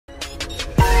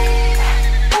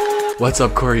What's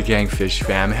up, Corey Gang Fish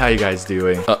fam? How you guys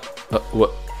doing?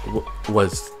 What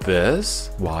was this?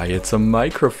 Why, it's a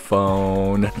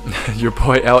microphone. Your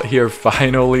boy out here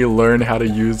finally learned how to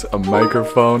use a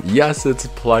microphone. Yes, it's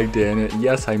plugged in.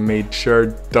 Yes, I made sure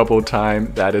double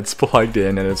time that it's plugged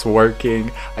in and it's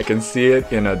working. I can see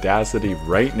it in Audacity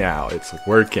right now. It's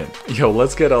working. Yo,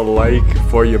 let's get a like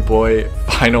for your boy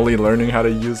finally learning how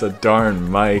to use a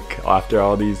darn mic after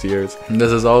all these years. And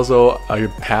this is also a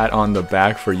pat on the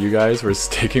back for you guys for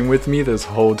sticking with me this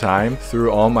whole time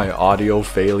through all my audio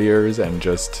failures and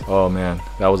just, oh man,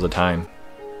 that was a time.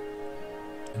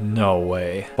 No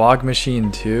way. Fog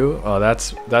machine too? Oh,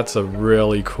 that's a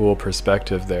really cool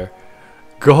perspective there.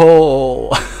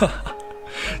 Goal!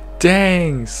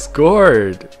 Dang,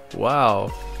 scored!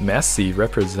 Wow. Messi,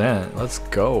 represent. Let's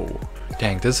go.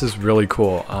 Dang, this is really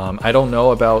cool. I don't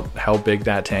know about how big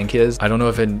that tank is. I don't know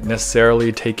if it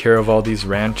necessarily take care of all these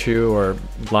ranchu or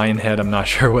lionhead. I'm not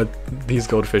sure what these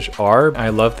goldfish are. I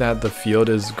love that the field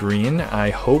is green. I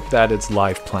hope that it's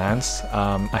live plants.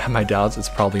 I have my doubts, it's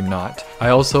probably not. I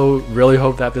also really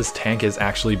hope that this tank is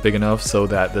actually big enough so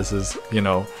that this is, you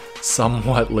know,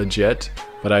 somewhat legit.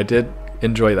 But I did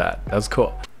enjoy that. That's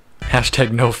cool.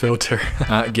 Hashtag no filter.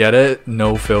 Get it?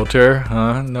 No filter?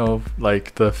 Huh? No,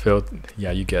 like the filter.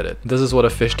 Yeah, you get it. This is what a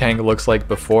fish tank looks like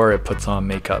before it puts on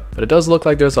makeup. But it does look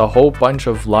like there's a whole bunch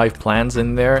of live plants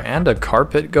in there and a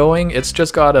carpet going. It's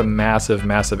just got a massive,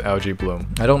 massive algae bloom.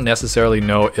 I don't necessarily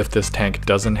know if this tank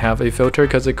doesn't have a filter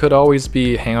because it could always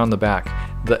be hang on the back.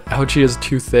 The algae is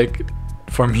too thick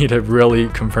for me to really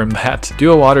confirm that.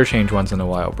 Do a water change once in a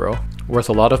while, bro. Worth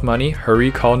a lot of money.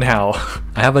 Hurry, call now.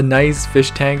 I have a nice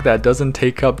fish tank that doesn't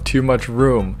take up too much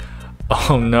room.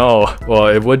 Oh no. Well,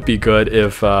 it would be good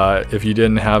if you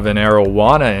didn't have an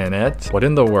arowana in it. What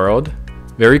in the world?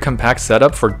 Very compact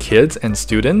setup for kids and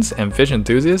students and fish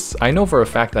enthusiasts. I know for a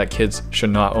fact that kids should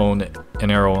not own an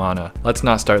arowana. Let's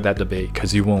not start that debate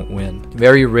because you won't win.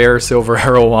 Very rare silver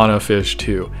arowana fish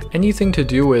too. Anything to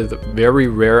do with very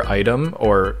rare item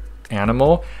or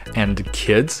animal and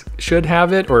kids should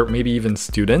have it, or maybe even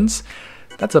students.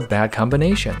 That's a bad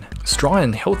combination. Strong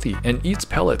and healthy and eats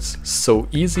pellets, so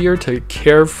easier to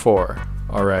care for.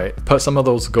 All right, put some of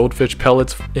those goldfish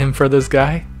pellets in for this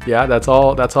guy. Yeah, that's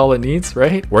all it needs,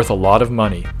 right? Worth a lot of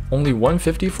money. Only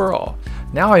 $150 for all.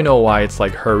 Now I know why it's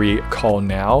like hurry, call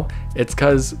now. It's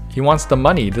cause he wants the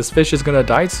money. This fish is gonna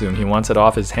die soon. He wants it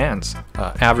off his hands.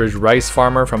 Average rice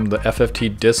farmer from the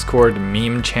FFT Discord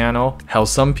meme channel. How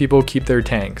some people keep their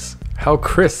tanks. How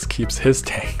Chris keeps his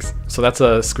tanks. So that's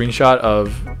a screenshot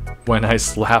of when I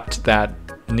slapped that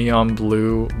neon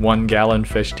blue 1 gallon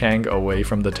fish tank away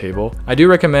from the table. I do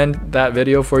recommend that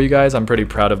video for you guys. I'm pretty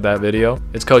proud of that video.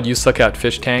 It's called You Suck at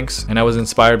Fish Tanks, and I was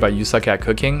inspired by You Suck at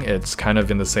Cooking. It's kind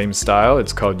of in the same style.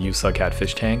 It's called You Suck at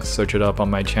Fish Tanks. Search it up on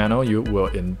my channel. You will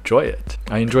enjoy it.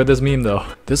 I enjoyed this meme though.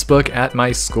 This book at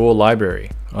my school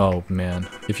library. Oh man.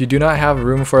 If you do not have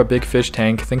room for a big fish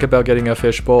tank, think about getting a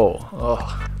fish bowl.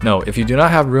 Ugh. No, if you do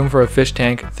not have room for a fish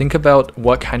tank, think about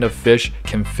what kind of fish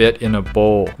can fit in a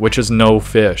bowl, which is no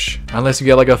fish. Unless you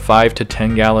get like a 5 to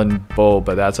 10 gallon bowl,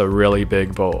 but that's a really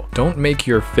big bowl. Don't make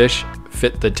your fish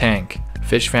fit the tank.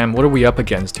 Fish fam, what are we up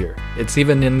against here? It's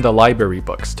even in the library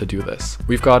books to do this.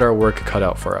 We've got our work cut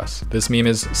out for us. This meme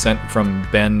is sent from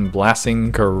Ben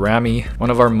Blassing Karami, one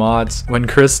of our mods, when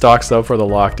Chris stocks up for the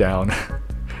lockdown.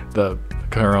 The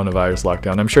coronavirus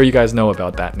lockdown. I'm sure you guys know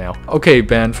about that now. Okay,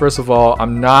 Ben, first of all,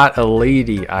 I'm not a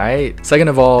lady, alright? Second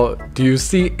of all, do you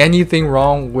see anything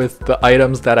wrong with the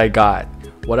items that I got?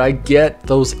 Would I get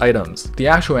those items? The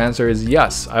actual answer is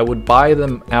yes. I would buy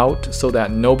them out so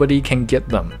that nobody can get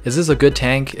them. Is this a good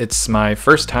tank? It's my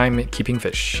first time keeping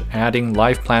fish. Adding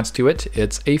live plants to it,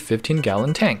 it's a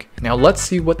 15-gallon tank. Now let's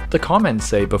see what the comments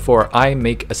say before I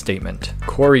make a statement.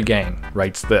 Corey Gang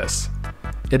writes this.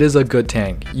 It is a good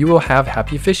tank. You will have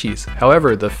happy fishies.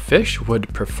 However, the fish would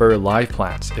prefer live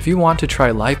plants. If you want to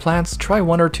try live plants, try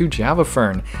 1 or 2 Java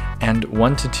Fern and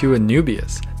 1 to 2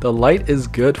 Anubias. The light is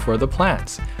good for the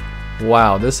plants.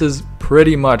 Wow, this is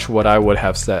pretty much what I would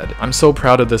have said. I'm so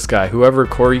proud of this guy. Whoever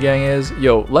Corey Gang is,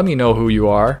 yo, let me know who you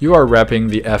are. You are repping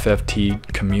the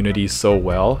FFT community so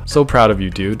well. So proud of you,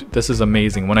 dude. This is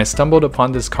amazing. When I stumbled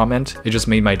upon this comment, it just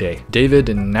made my day. David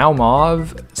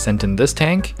Naumov sent in this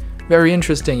tank. Very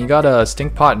interesting. You got a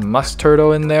stink pot musk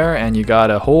turtle in there and you got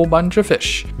a whole bunch of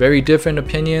fish. Very different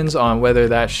opinions on whether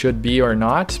that should be or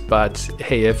not, but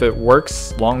hey, if it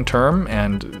works long term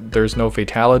and there's no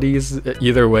fatalities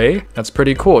either way, that's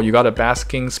pretty cool. You got a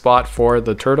basking spot for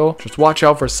the turtle. Just watch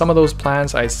out for some of those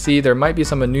plants. I see there might be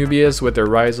some Anubias with their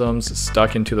rhizomes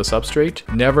stuck into the substrate.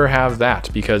 Never have that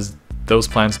because those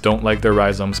plants don't like their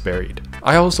rhizomes buried.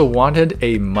 I also wanted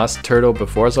a musk turtle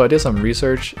before, so I did some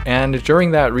research, and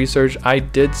during that research I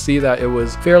did see that it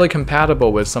was fairly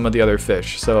compatible with some of the other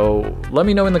fish. So let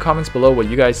me know in the comments below what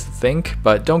you guys think,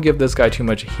 but don't give this guy too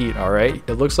much heat, alright?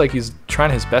 It looks like he's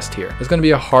trying his best here. It's gonna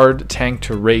be a hard tank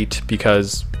to rate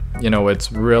because, you know,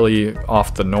 it's really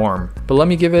off the norm. But let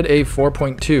me give it a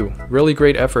 4.2. Really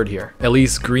great effort here. At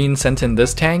least green sent in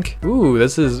this tank. Ooh,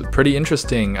 this is pretty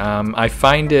interesting. I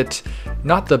find it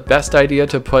not the best idea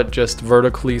to put just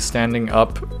vertically standing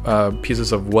up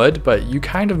pieces of wood, but you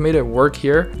kind of made it work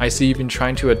here. I see you've been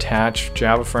trying to attach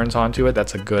Java ferns onto it.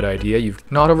 That's a good idea. You've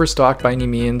not overstocked by any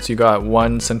means. You got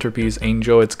one centerpiece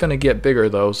angel. It's gonna get bigger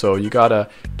though, so you gotta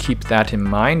keep that in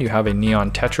mind. You have a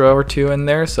neon tetra or two in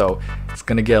there, so it's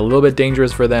gonna get a little bit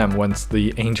dangerous for them once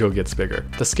the angel gets bigger.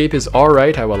 The scape is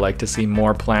alright. I would like to see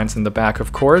more plants in the back,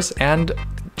 of course, and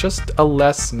just a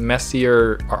less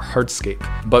messier hardscape.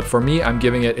 But for me, I'm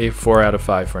giving it a 4 out of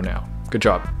 5 for now. Good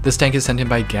job. This tank is sent in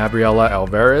by Gabriela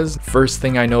Alvarez. First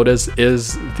thing I notice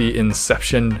is the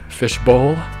Inception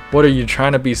fishbowl. What are you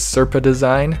trying to be, Serpa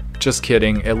design? Just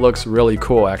kidding, it looks really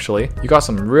cool actually. You got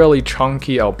some really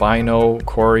chunky albino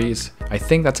cories. I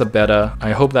think that's a betta.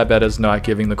 I hope that betta is not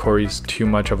giving the cories too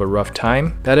much of a rough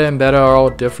time. Betta and betta are all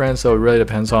different, so it really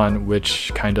depends on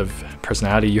which kind of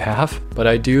personality you have. But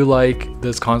I do like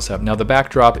this concept. Now the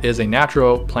backdrop is a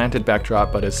natural planted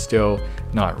backdrop, but it's still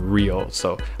not real.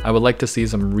 So I would like to see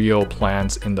some real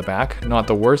plants in the back. Not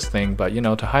the worst thing, but you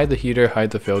know, to hide the heater,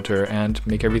 hide the filter, and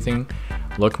make everything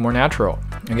look more natural.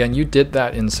 Again, you did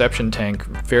that Inception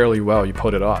tank fairly well. You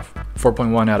pulled it off.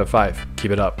 4.1 out of 5.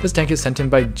 Keep it up. This tank is sent in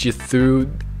by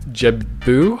Jithu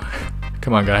Jebu.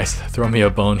 Come on guys, throw me a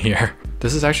bone here.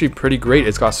 This is actually pretty great.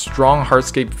 It's got strong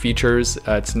hardscape features.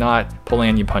 It's not pulling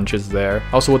any punches there.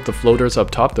 Also with the floaters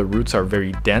up top, the roots are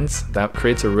very dense. That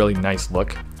creates a really nice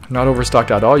look. Not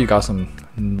overstocked at all. You got some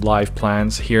live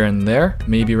plants here and there.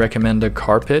 Maybe recommend a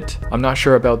carpet. I'm not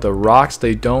sure about the rocks.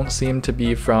 They don't seem to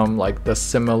be from like the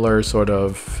similar sort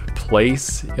of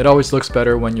place. It always looks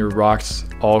better when your rocks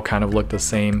all kind of look the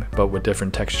same but with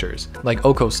different textures. Like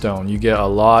Oko stone, you get a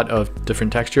lot of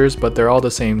different textures, but they're all the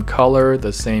same color,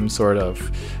 the same sort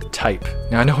of type.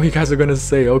 Now I know you guys are gonna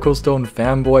say Oko stone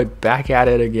fanboy, back at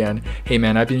it again. Hey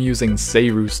man, I've been using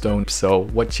Seiru stone, so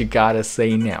what you gotta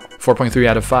say now? 4.3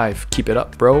 out of 5. Keep it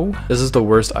up, bro. This is the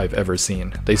worst I've ever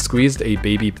seen. They squeezed a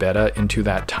baby betta into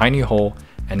that tiny hole,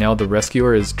 and now the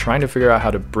rescuer is trying to figure out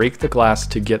how to break the glass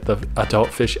to get the adult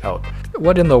fish out.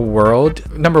 What in the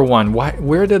world? Number one,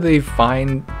 where did they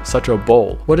find such a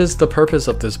bowl? What is the purpose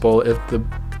of this bowl if the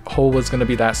hole was gonna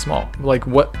be that small? Like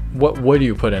what would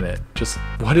you put in it? Just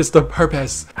what is the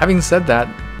purpose? Having said that,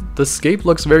 the scape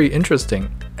looks very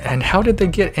interesting. And how did they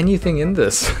get anything in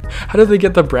this? How did they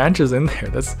get the branches in there?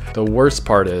 That's the worst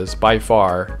part is, by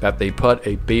far, that they put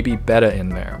a baby betta in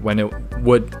there when it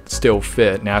would still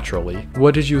fit naturally.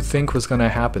 What did you think was gonna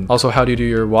happen? Also, how do you do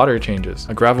your water changes?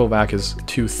 A gravel vac is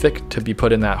too thick to be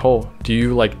put in that hole. Do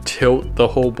you like tilt the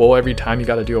whole bowl every time you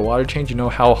gotta do a water change? You know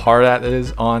how hard that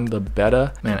is on the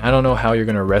betta? Man, I don't know how you're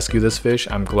gonna rescue this fish.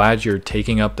 I'm glad you're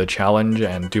taking up the challenge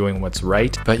and doing what's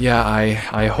right. But yeah,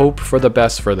 I hope for the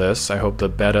best for this. I hope the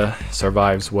betta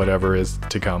survives whatever is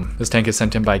to come. This tank is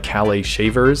sent in by Calais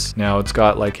Shavers. Now it's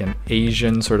got like an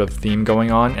Asian sort of theme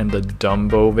going on, and the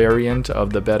Dumbo variant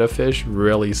of the betta fish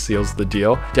really seals the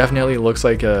deal. Definitely looks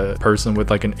like a person with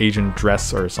like an Asian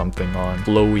dress or something on,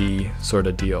 flowy sort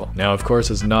of deal. Now of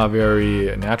course it's not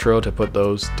very natural to put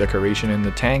those decoration in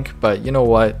the tank, but you know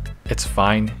what? It's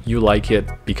fine. You like it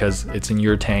because it's in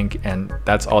your tank, and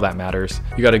that's all that matters.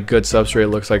 You got a good substrate,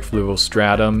 looks like fluvial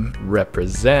stratum,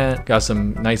 represent. Got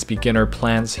some nice beginner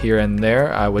plants here and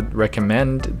there. I would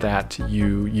recommend that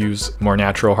you use more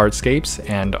natural hardscapes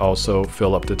and also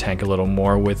fill up the tank a little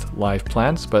more with live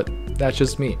plants, but that's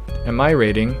just me. And my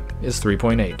rating is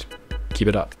 3.8. Keep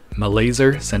it up. My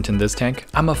laser sent in this tank.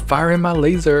 I'm a firing my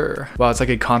laser. Wow, it's like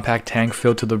a compact tank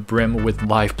filled to the brim with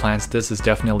live plants. This is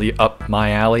definitely up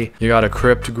my alley. You got a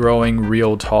crypt growing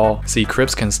real tall. See,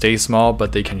 crypts can stay small,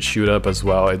 but they can shoot up as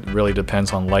well. It really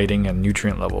depends on lighting and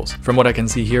nutrient levels. From what I can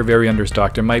see here, very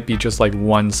understocked. There might be just like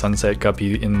one sunset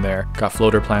guppy in there. Got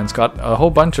floater plants, got a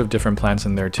whole bunch of different plants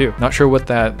in there too. Not sure what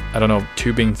that, I don't know,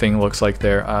 tubing thing looks like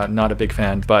there. Not a big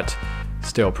fan, but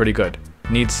still pretty good.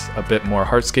 Needs a bit more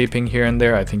hardscaping here and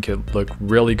there. I think it looked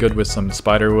really good with some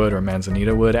spiderwood or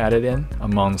manzanita wood added in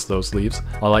amongst those leaves.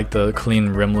 I like the clean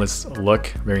rimless look,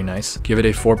 very nice. Give it a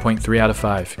 4.3 out of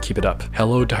 5. Keep it up.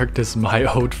 Hello darkness, my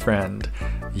old friend.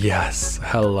 Yes,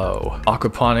 hello.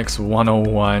 Aquaponics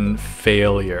 101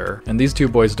 failure. And these two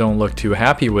boys don't look too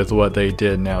happy with what they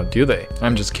did now, do they?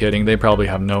 I'm just kidding, they probably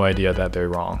have no idea that they're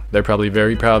wrong. They're probably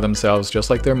very proud of themselves, just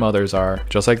like their mothers are,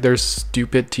 just like their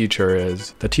stupid teacher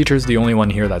is. The teacher's the only one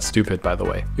here that's stupid, by the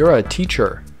way. You're a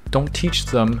teacher. Don't teach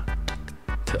them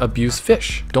to abuse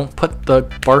fish. Don't put the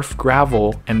barf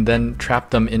gravel and then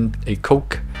trap them in a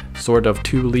Coke sort of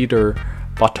 2-liter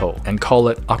bottle and call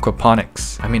it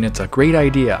aquaponics. I mean, it's a great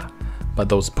idea, but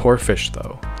those poor fish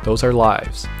though, those are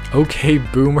lives. Okay,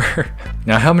 boomer.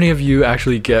 Now, how many of you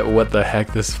actually get what the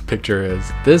heck this picture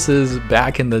is? This is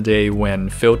back in the day when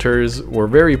filters were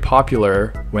very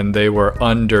popular when they were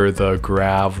under the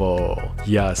gravel.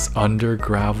 Yes, under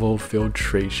gravel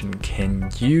filtration. Can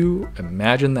you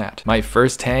imagine that? My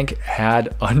first tank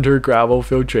had under gravel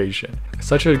filtration.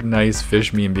 Such a nice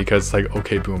fish meme because like,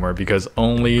 okay, boomer, because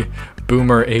only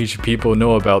boomer age people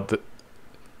know about the...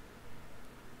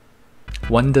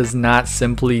 One does not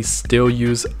simply still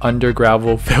use under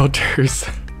gravel filters.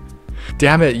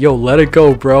 Damn it, yo, let it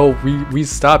go, bro. We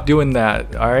stopped doing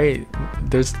that. All right,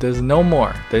 there's no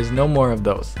more. There's no more of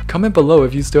those. Comment below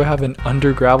if you still have an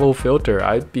under gravel filter.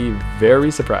 I'd be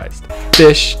very surprised.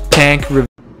 Fish tank review.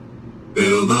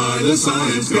 Bill Nye the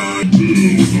Science Guy.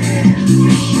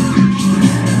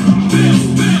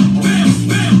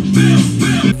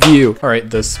 All right,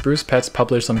 the Spruce Pets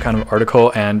published some kind of article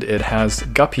and it has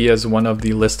guppy as one of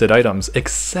the listed items,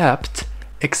 except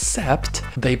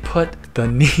they put the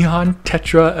neon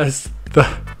tetra as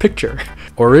the picture.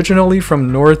 Originally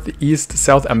from Northeast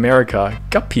South America,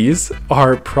 guppies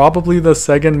are probably the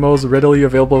second most readily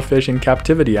available fish in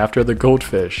captivity after the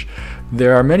goldfish.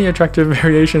 There are many attractive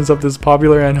variations of this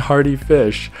popular and hardy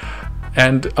fish,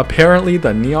 and apparently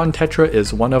the neon tetra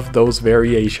is one of those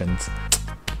variations.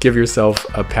 Give yourself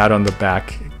a pat on the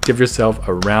back. Give yourself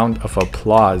a round of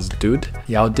applause, dude.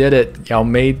 Y'all did it. Y'all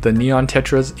made the neon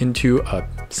tetras into a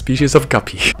species of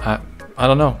guppy. I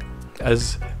don't know.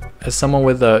 As someone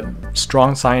with a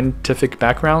strong scientific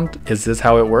background, is this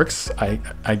how it works?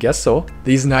 I guess so.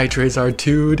 These nitrates are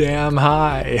too damn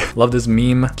high. Love this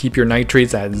meme. Keep your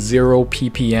nitrates at 0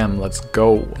 ppm. Let's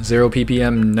go. 0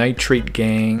 ppm nitrate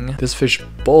gang. This fish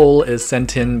bowl is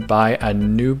sent in by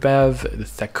Anubev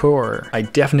Thakur. I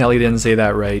definitely didn't say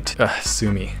that right.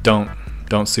 Sue me. Don't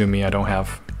sue me. I don't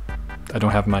have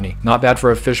money. Not bad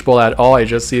for a fishbowl at all. I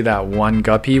just see that one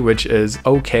guppy, which is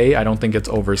okay. I don't think it's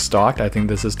overstocked. I think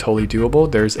this is totally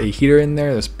doable. There's a heater in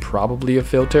there. There's probably a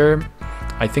filter.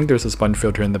 I think there's a sponge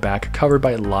filter in the back covered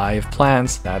by live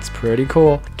plants. That's pretty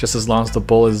cool. Just as long as the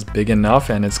bowl is big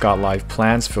enough and it's got live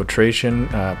plants, filtration,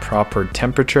 proper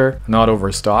temperature, not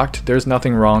overstocked, there's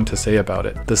nothing wrong to say about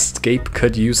it. The scape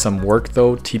could use some work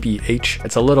though, TBH.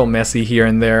 It's a little messy here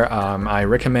and there. I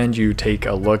recommend you take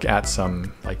a look at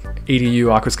some like ADU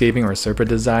aquascaping or Serpa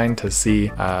design to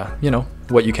see, you know,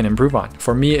 what you can improve on.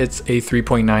 For me, it's a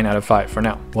 3.9 out of 5 for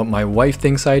now. What my wife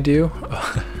thinks I do,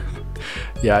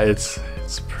 yeah, it's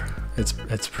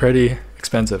pretty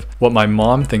expensive. What my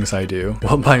mom thinks I do,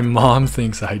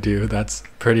 that's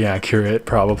pretty accurate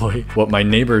probably. What my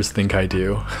neighbors think I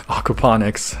do,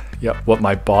 aquaponics. Yep. What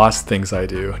my boss thinks I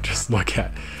do, just look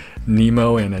at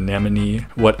Nemo and Anemone.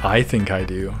 What I think I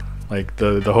do, like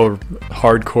the whole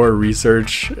hardcore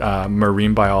research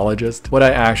marine biologist. What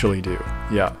I actually do,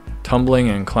 yeah, tumbling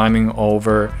and climbing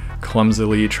over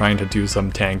clumsily trying to do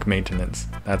some tank maintenance.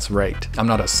 That's right. I'm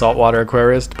not a saltwater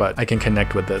aquarist, but I can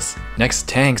connect with this. Next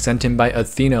tank sent in by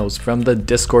Athenos from the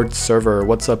Discord server.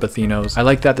 What's up, Athenos? I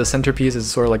like that the centerpiece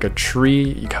is sort of like a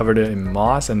tree. You covered it in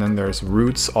moss and then there's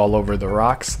roots all over the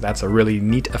rocks. That's a really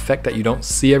neat effect that you don't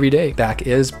see every day. Back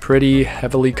is pretty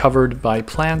heavily covered by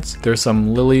plants. There's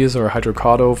some lilies or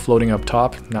hydrocaudo floating up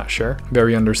top. Not sure.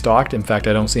 Very understocked. In fact,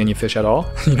 I don't see any fish at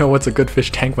all. You know what's a good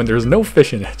fish tank when there's no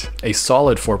fish in it? A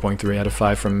solid 4.3 out of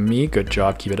 5 from me. Good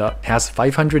job, keep it up. Has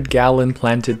 500-gallon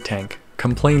planted tank.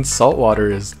 Complains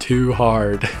saltwater is too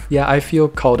hard. Yeah, I feel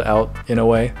called out in a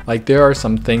way. Like there are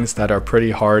some things that are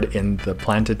pretty hard in the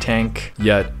planted tank,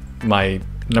 yet my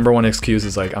number one excuse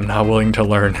is like I'm not willing to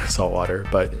learn saltwater,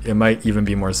 but it might even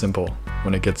be more simple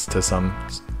when it gets to some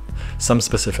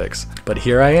specifics. But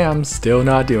here I am, still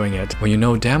not doing it. When you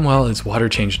know damn well it's water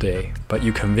change day, but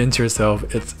you convince yourself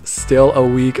it's still a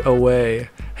week away.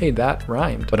 Hey, that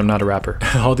rhymed, but I'm not a rapper.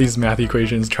 All these math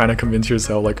equations trying to convince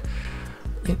yourself like,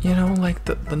 you know, like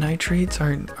the nitrates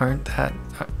aren't that,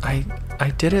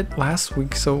 I did it last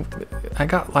week, so I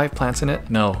got live plants in it.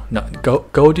 No,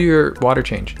 go do your water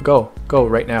change. Go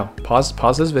right now.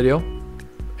 Pause this video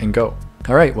and go.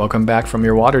 All right, welcome back from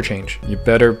your water change. You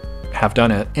better have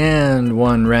done it. And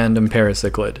one random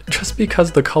paracichlid. Just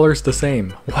because the color's the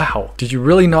same. Wow, did you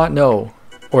really not know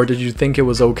Or did you think it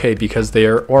was okay because they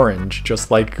are orange,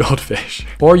 just like goldfish?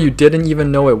 Or you didn't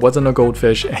even know it wasn't a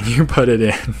goldfish and you put it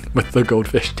in with the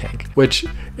goldfish tank, which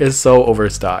is so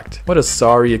overstocked. What a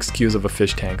sorry excuse of a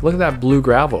fish tank. Look at that blue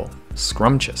gravel.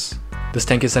 Scrumptious. This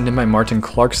tank is sent in by Martin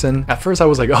Clarkson. At first I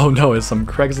was like, oh no, it's some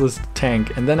Craigslist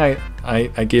tank. And then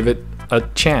I gave it a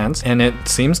chance, and it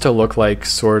seems to look like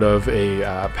sort of a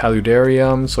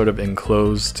paludarium, sort of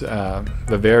enclosed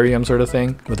vivarium sort of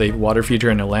thing, with a water feature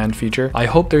and a land feature. I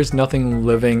hope there's nothing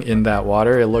living in that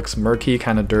water. It looks murky,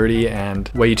 kind of dirty, and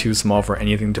way too small for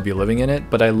anything to be living in it,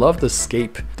 but I love the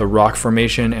scape, the rock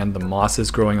formation, and the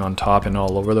mosses growing on top and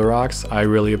all over the rocks. I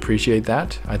really appreciate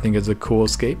that. I think it's a cool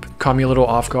scape. Caught me a little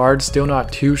off guard, still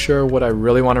not too sure what I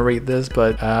really want to rate this,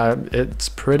 but it's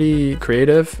pretty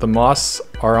creative. The moss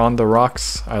are on the rocks.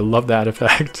 I love that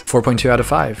effect. 4.2 out of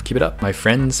 5. Keep it up. My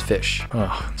friend's fish.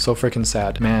 Oh, so freaking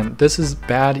sad. Man, this is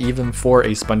bad even for a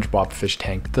SpongeBob fish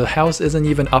tank. The house isn't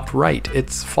even upright.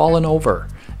 It's fallen over.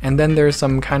 And then there's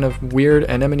some kind of weird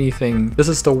anemone thing. This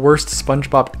is the worst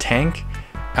SpongeBob tank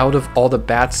out of all the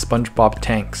bad SpongeBob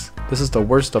tanks. This is the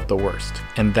worst of the worst.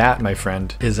 And that, my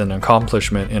friend, is an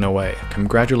accomplishment in a way.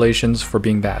 Congratulations for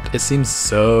being that. It seems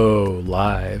so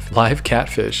live. Live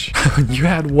catfish. You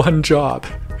had one job.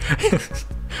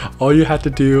 All you had to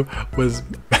do was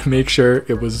make sure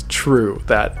it was true,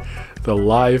 that the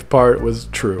live part was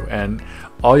true. And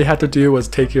all you had to do was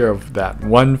take care of that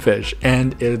one fish,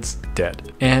 and it's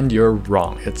dead. And you're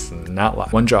wrong. It's not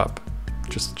live. One job.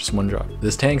 Just one job.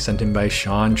 This tank sent in by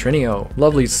Sean Trinio.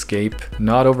 Lovely scape,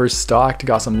 not overstocked,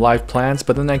 got some live plants,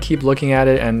 but then I keep looking at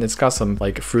it and it's got some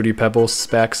like Fruity Pebbles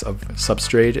specks of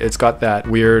substrate. It's got that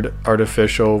weird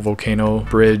artificial volcano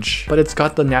bridge, but it's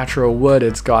got the natural wood,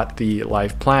 it's got the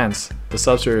live plants. The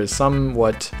substrate is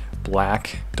somewhat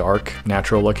black, dark,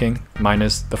 natural looking,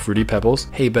 minus the Fruity Pebbles.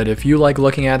 Hey, but if you like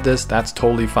looking at this, that's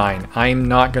totally fine. I'm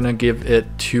not gonna give it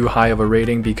too high of a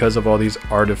rating because of all these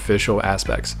artificial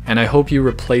aspects. And I hope you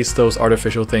replace those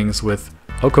artificial things with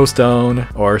Oko Stone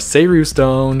or Seiru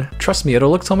Stone. Trust me, it'll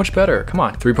look so much better. Come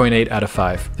on. 3.8 out of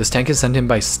 5. This tank is sent in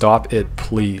by Stop It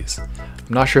Please.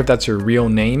 I'm not sure if that's your real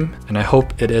name, and I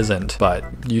hope it isn't, but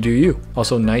you do you.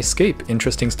 Also, nice scape.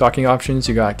 Interesting stocking options.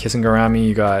 You got Kissengarami,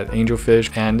 you got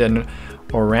Angelfish, and an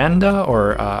Oranda,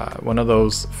 or one of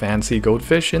those fancy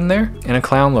goldfish in there, and a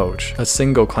clown loach, a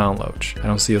single clown loach. I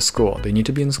don't see a school. They need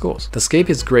to be in schools. The scape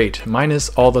is great, minus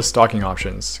all the stocking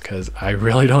options, because I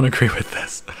really don't agree with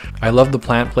this. I love the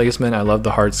plant placement. I love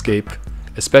the hardscape,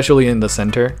 especially in the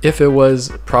center. If it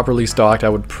was properly stocked, I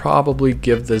would probably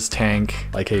give this tank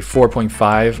like a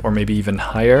 4.5 or maybe even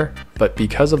higher, but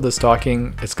because of the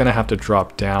stocking, it's gonna have to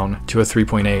drop down to a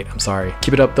 3.8. I'm sorry.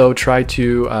 Keep it up though. Try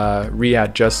to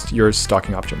readjust your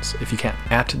stocking options if you can.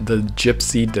 At the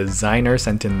Gypsy Designer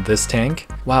sent in this tank.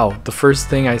 Wow, the first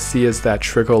thing I see is that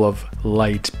trickle of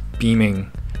light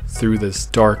beaming through this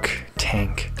dark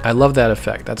tank. I love that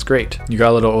effect. That's great. You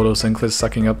got a little Otocinclus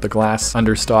sucking up the glass.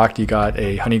 Understocked, you got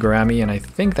a honey gourami, and I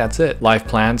think that's it. Live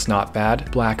plants, not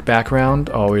bad. Black background,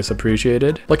 always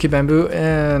appreciated. Lucky bamboo,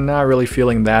 not really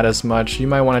feeling that as much. You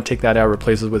might want to take that out,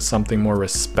 replace it with something more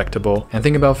respectable. And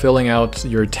think about filling out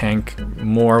your tank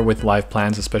more with live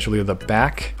plants, especially the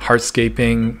back.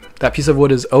 Hardscaping, that piece of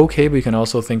wood is okay, but you can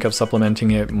also think of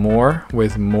supplementing it more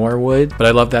with more wood. But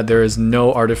I love that there is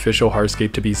no artificial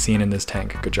hardscape to be seen in this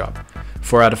tank. Good job.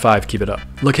 4 out of 5, keep it up.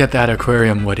 Look at that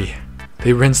aquarium, Woody.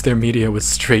 They rinse their media with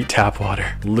straight tap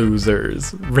water.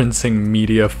 Losers. Rinsing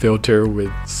media filter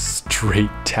with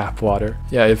straight tap water.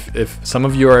 Yeah, if some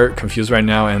of you are confused right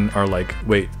now and are like,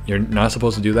 wait, you're not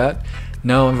supposed to do that?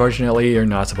 No, unfortunately, you're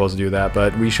not supposed to do that,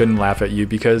 but we shouldn't laugh at you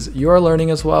because you are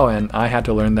learning as well, and I had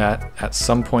to learn that at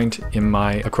some point in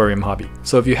my aquarium hobby.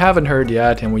 So if you haven't heard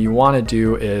yet, and what you want to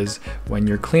do is when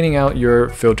you're cleaning out your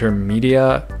filter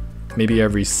media, maybe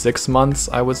every 6 months,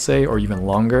 I would say, or even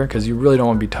longer, because you really don't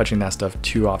want to be touching that stuff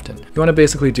too often. You want to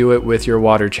basically do it with your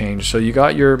water change. So you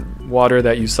got your water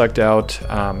that you sucked out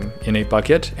in a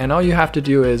bucket, and all you have to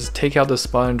do is take out the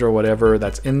sponge or whatever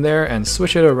that's in there and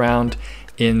swish it around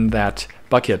in that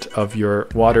bucket of your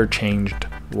water changed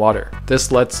water.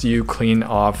 This lets you clean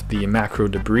off the macro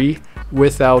debris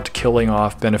without killing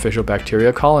off beneficial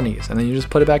bacteria colonies, and then you just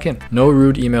put it back in. No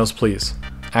rude emails, please.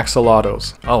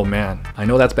 Axolotls. Oh man, I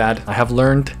know that's bad. I have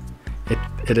learned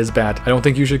it is bad. I don't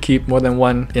think you should keep more than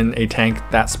one in a tank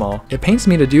that small. It pains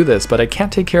me to do this, but I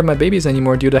can't take care of my babies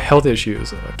anymore due to health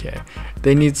issues. Okay,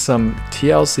 they need some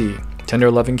TLC,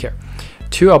 tender loving care.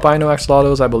 2 albino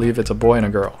axolotls, I believe it's a boy and a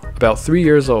girl. About 3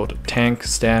 years old. Tank,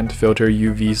 stand, filter,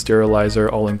 UV, sterilizer,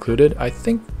 all included. I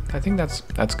think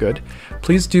that's good.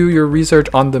 Please do your research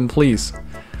on them, please.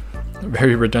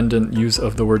 Very redundant use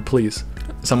of the word please.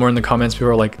 somewhere in the comments people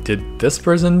are like, did this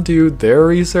person do their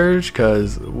research?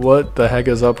 Because what the heck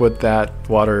is up with that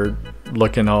water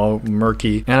looking all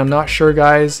murky? And I'm not sure,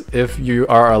 guys, if you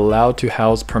are allowed to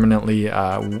house permanently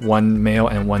one male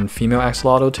and one female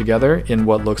axolotl together in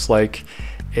what looks like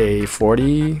a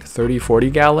 40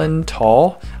 gallon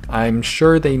tall. I'm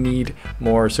sure they need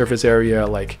more surface area,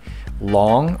 like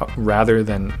long rather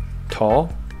than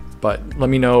tall, but let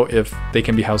me know if they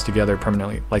can be housed together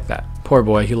permanently like that. Poor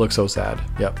boy, he looks so sad.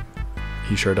 Yep,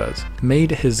 he sure does.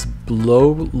 Made his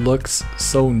blow looks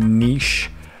so niche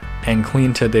and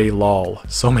clean today, lol.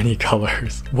 So many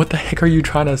colors. What the heck are you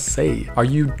trying to say? Are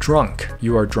you drunk?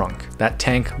 You are drunk. That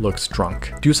tank looks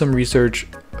drunk. Do some research,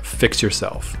 fix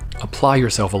yourself. Apply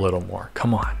yourself a little more,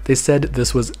 come on. They said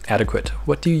this was adequate.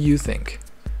 What do you think?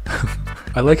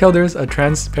 I like how there's a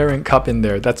transparent cup in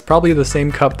there. That's probably the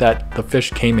same cup that the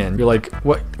fish came in. You're like,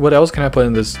 what else can I put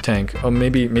in this tank? Oh,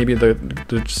 maybe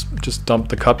just dump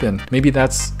the cup in. Maybe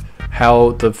that's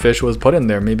how the fish was put in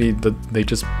there. Maybe they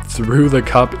just threw the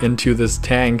cup into this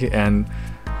tank and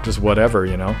just whatever,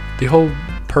 you know? The whole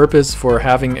purpose for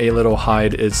having a little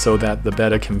hide is so that the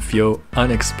betta can feel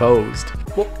unexposed.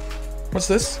 Whoa, what's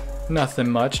this? Nothing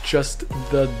much, just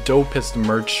the dopest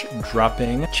merch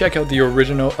dropping. Check out the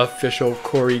original official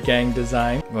Cory Gang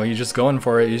design. Well, he's just going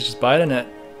for it. He's just biting it.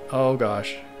 Oh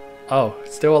gosh. Oh,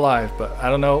 it's still alive, but I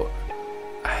don't know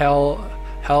how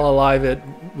alive it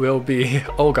will be.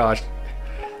 Oh gosh.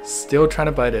 Still trying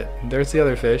to bite it. There's the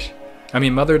other fish. I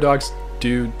mean, mother dogs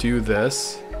do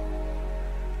this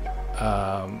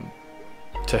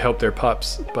to help their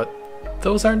pups, but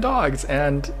those aren't dogs,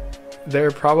 and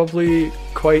they're probably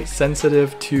quite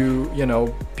sensitive to, you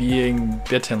know, being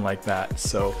bitten like that.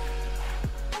 So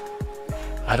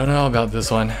I don't know about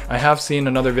this one. I have seen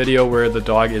another video where the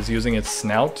dog is using its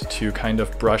snout to kind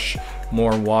of brush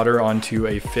more water onto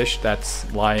a fish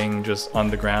that's lying just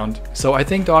on the ground. So I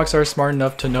think dogs are smart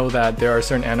enough to know that there are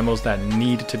certain animals that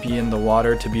need to be in the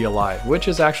water to be alive, which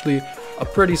is actually a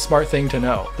pretty smart thing to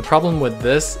know. The problem with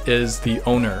this is the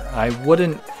owner. I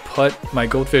wouldn't put my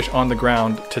goldfish on the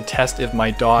ground to test if my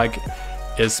dog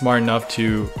is smart enough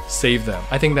to save them.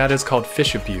 I think that is called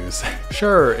fish abuse.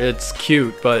 Sure, it's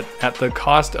cute, but at the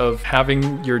cost of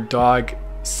having your dog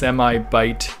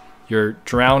semi-bite your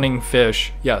drowning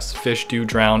fish. Yes, fish do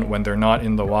drown when they're not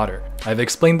in the water. I've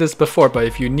explained this before, but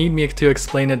if you need me to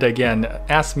explain it again,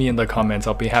 ask me in the comments,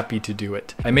 I'll be happy to do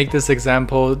it. I make this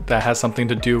example that has something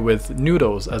to do with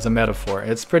noodles as a metaphor.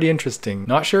 It's pretty interesting.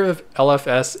 Not sure if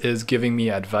LFS is giving me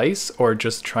advice or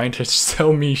just trying to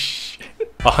sell me shit.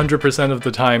 100% of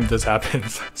the time this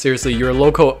happens. Seriously, your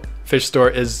local fish store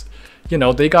is, you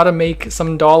know, they gotta make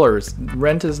some dollars.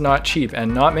 Rent is not cheap,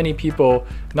 and not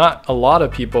a lot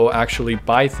of people actually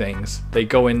buy things. They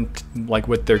go in like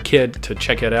with their kid to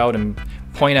check it out and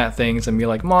point at things and be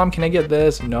like, Mom, can I get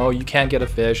this? No, you can't get a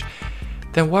fish.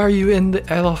 Then why are you in the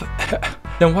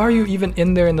Then why are you even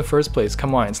in there in the first place?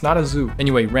 Come on, it's not a zoo.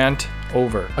 Anyway, rant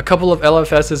over. A couple of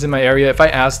LFSs in my area, if I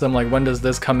ask them like, when does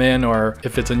this come in? Or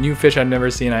if it's a new fish I've never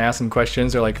seen, I ask them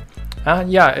questions, they're like,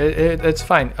 yeah, it's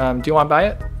fine. Do you want to buy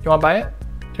it? You want to buy it?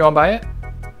 Do you want to buy it?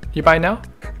 You buy it now?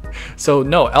 So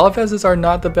no, LFSs are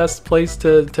not the best place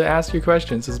to ask your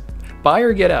questions. It's buy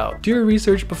or get out. Do your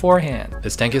research beforehand.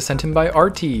 This tank is sent in by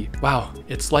RT. Wow,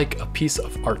 it's like a piece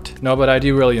of art. No, but I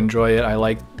do really enjoy it. I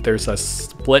like there's a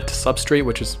split substrate,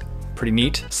 which is pretty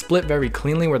neat. Split very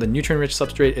cleanly where the nutrient-rich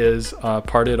substrate is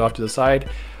parted off to the side,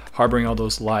 harboring all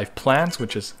those live plants,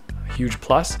 which is a huge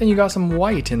plus. And you got some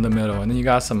white in the middle, and then you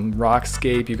got some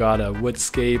rockscape, you got a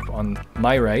woodscape on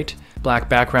my right. Black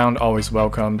background, always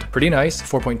welcomed. Pretty nice,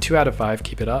 4.2 out of 5,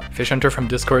 keep it up. Fish Hunter from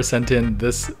Discord sent in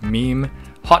this meme.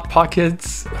 Hot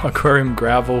Pockets, aquarium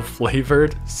gravel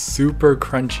flavored, super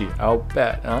crunchy, I'll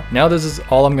bet, huh? Now this is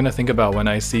all I'm gonna think about when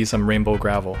I see some rainbow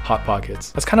gravel, Hot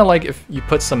Pockets. That's kind of like if you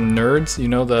put some Nerds, you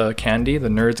know the candy, the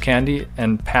Nerds candy,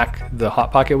 and pack the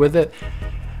Hot Pocket with it.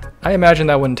 I imagine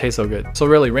that wouldn't taste so good. So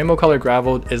really, rainbow colored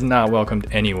gravel is not welcomed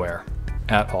anywhere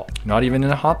at all, not even in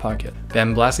a Hot Pocket.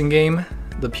 Then blasting game.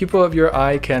 The pupil of your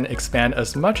eye can expand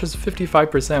as much as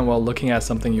 55% while looking at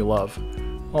something you love.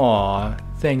 Aww,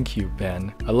 thank you,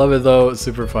 Ben. I love it though, it's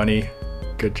super funny.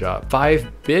 Good job.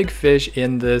 5 big fish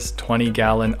in this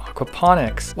 20-gallon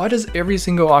aquaponics. Why does every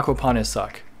single aquaponics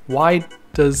suck? Why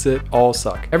does it all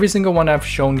suck? Every single one I've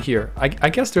shown here. I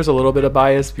guess there's a little bit of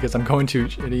bias because I'm going to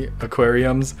shitty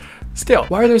aquariums. Still,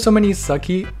 why are there so many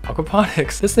sucky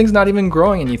aquaponics? This thing's not even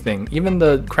growing anything. Even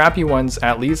the crappy ones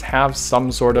at least have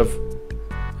some sort of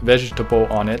vegetable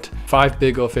on it. 5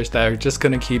 big old fish that are just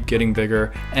gonna keep getting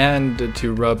bigger. And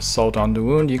to rub salt on the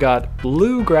wound, you got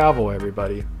blue gravel,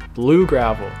 everybody. blue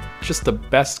gravel. Just the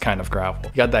best kind of gravel.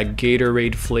 You got that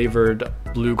Gatorade flavored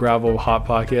blue gravel hot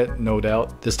pocket, no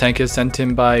doubt. This tank is sent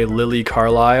in by Lily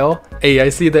Carlisle. Hey, I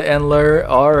see the Endler.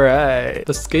 All right.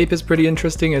 The scape is pretty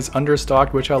interesting. It's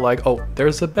understocked, which I like. Oh,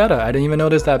 there's a betta. I didn't even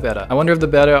notice that betta. I wonder if the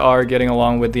betta are getting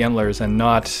along with the Endlers and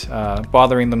not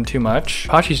bothering them too much.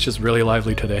 Pachi's just really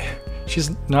lively today.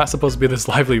 She's not supposed to be this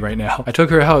lively right now. I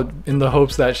took her out in the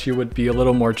hopes that she would be a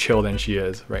little more chill than she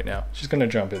is right now. She's gonna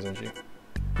jump, isn't she? You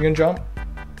gonna jump?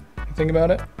 Think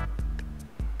about it.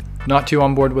 Not too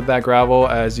on board with that gravel,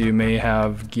 as you may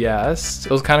have guessed.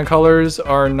 Those kind of colors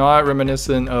are not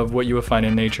reminiscent of what you would find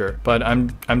in nature, but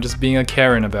I'm just being a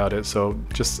Karen about it, so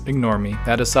just ignore me.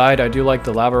 That aside, I do like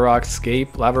the Lava Rock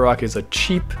scape. Lava Rock is a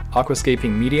cheap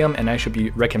aquascaping medium, and I should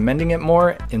be recommending it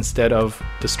more instead of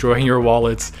destroying your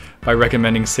wallets by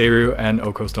recommending Seiru and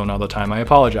Oko Stone all the time. I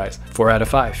apologize. 4 out of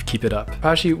 5. Keep it up.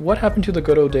 Pachi, what happened to the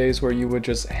good old days where you would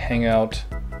just hang out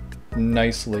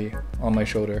nicely on my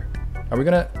shoulder? Are we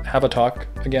gonna have a talk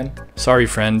again? Sorry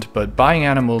friend, but buying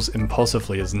animals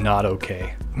impulsively is not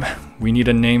okay. We need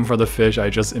a name for the fish I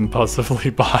just impulsively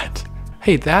bought.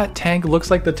 Hey, that tank looks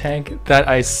like the tank that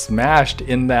I smashed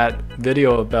in that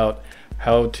video about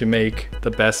how to make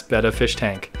the best betta fish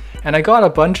tank. And I got a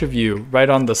bunch of you right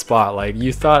on the spot, like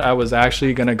you thought I was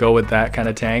actually gonna go with that kind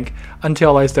of tank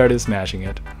until I started smashing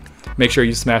it. Make sure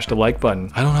you smash the like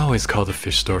button. I don't always call the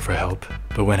fish store for help,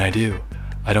 but when I do,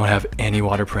 I don't have any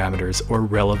water parameters or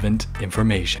relevant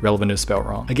information. Relevant is spelled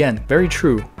wrong. Again, very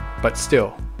true, but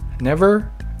still,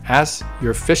 never ask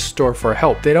your fish store for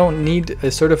help. They don't need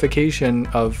a certification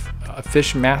of a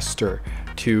fish master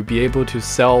to be able to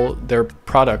sell their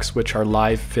products, which are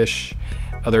live fish,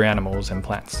 other animals, and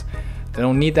plants. They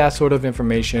don't need that sort of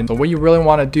information. So what you really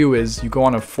want to do is you go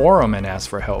on a forum and ask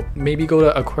for help. Maybe go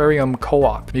to Aquarium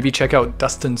Co-op. Maybe check out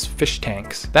Dustin's fish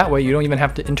tanks. That way you don't even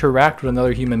have to interact with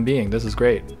another human being. This is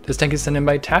great. This tank is sent in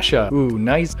by Tasha. Ooh,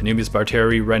 nice. Anubias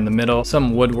barteri right in the middle.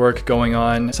 Some woodwork going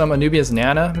on. Some Anubias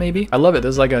nana, maybe? I love it.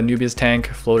 This is like a Anubias tank,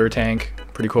 floater tank.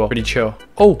 Pretty cool, pretty chill.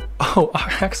 Oh,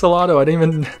 axolotl. I didn't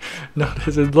even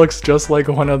notice. It looks just like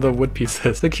one of the wood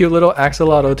pieces. The cute little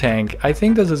axolotl tank. I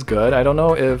think this is good. I don't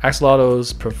know if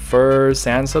axolotls prefer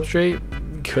sand substrate.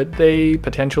 Could they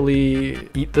potentially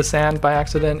eat the sand by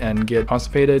accident and get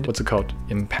constipated? What's it called?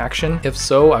 Impaction? If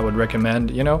so, I would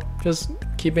recommend, you know, just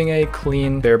keeping a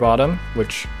clean bare bottom,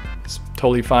 which is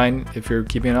totally fine if you're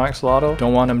keeping an axolotl.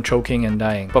 Don't want them choking and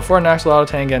dying. But for an axolotl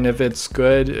tank, and if it's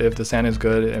good, if the sand is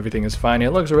good, everything is fine.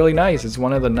 It looks really nice. It's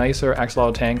one of the nicer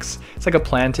axolotl tanks. It's like a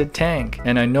planted tank.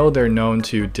 And I know they're known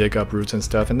to dig up roots and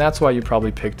stuff, and that's why you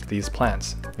probably picked these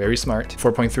plants. Very smart.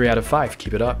 4.3 out of 5.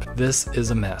 Keep it up. This is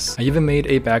a mess. I even made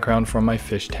a background for my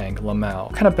fish tank, Lamau.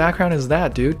 What kind of background is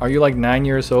that, dude? Are you like 9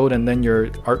 years old and then your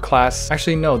art class?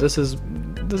 Actually, no, this is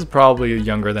probably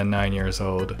younger than 9 years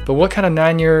old. But what kind of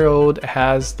 9-year-old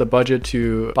has the budget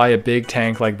to buy a big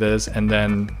tank like this and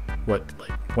then what,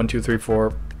 like 1, 2, 3,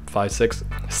 4, 5,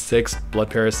 6 blood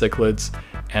paraciclids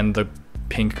and the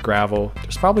pink gravel?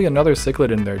 There's probably another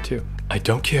cichlid in there too. I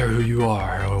don't care who you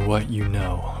are or what you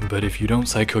know, but if you don't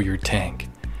psycho your tank,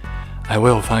 I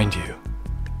will find you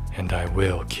and I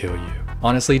will kill you.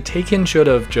 Honestly, Taken should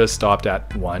have just stopped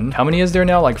at 1. How many is there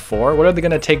now? Like 4? What are they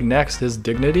gonna take next? His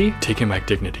dignity? Taking my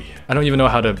dignity. I don't even know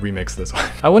how to remix this one.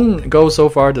 I wouldn't go so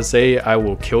far to say I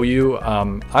will kill you.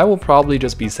 I will probably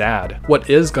just be sad.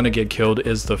 What is gonna get killed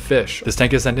is the fish. This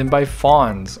tank is sent in by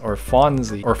Fawns, or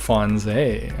Fonzie, or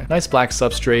Fonze. Nice black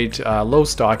substrate, low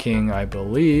stocking, I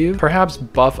believe. Perhaps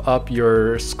buff up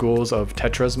your schools of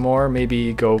tetras more.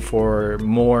 Maybe go for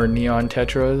more neon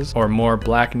tetras, or more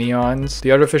black neons.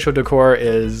 The artificial decor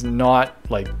is not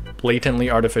like blatantly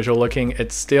artificial looking.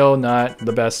 It's still not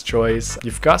the best choice.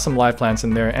 You've got some live plants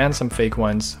in there and some fake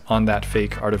ones on that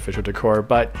fake artificial decor,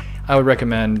 but I would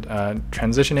recommend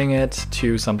transitioning it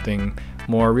to something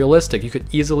more realistic. You could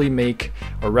easily make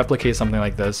or replicate something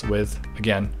like this with,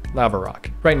 again, lava rock.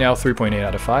 Right now, 3.8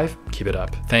 out of 5. Keep it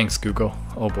up. Thanks, Google.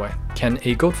 Oh boy. Can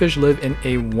a goatfish live in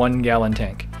a 1-gallon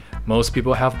tank? Most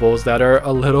people have bowls that are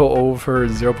a little over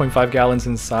 0.5 gallons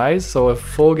in size, so a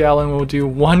full gallon will do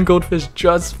 1 goldfish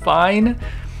just fine.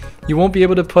 You won't be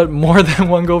able to put more than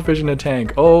 1 goldfish in a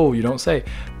tank. Oh, you don't say.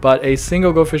 But a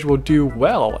single goldfish will do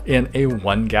well in a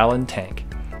 1-gallon tank.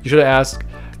 You should have asked,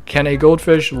 can a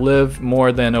goldfish live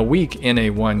more than a week in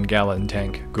a 1-gallon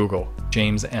tank? Google.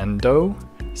 James Endo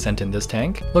sent in this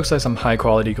tank. Looks like some high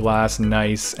quality glass,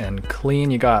 nice and clean.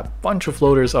 You got a bunch of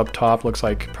floaters up top. Looks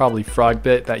like probably frog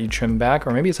bit that you trim back,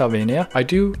 or maybe it's Albania. I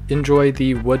do enjoy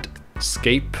the wood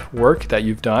scape work that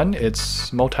you've done.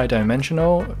 It's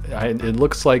multi-dimensional. It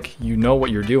looks like you know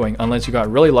what you're doing, unless you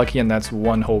got really lucky and that's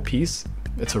one whole piece.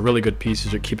 It's a really good piece.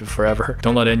 You should keep it forever.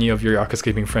 Don't let any of your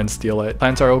aquascaping friends steal it.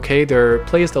 Plants are okay. They're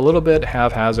placed a little bit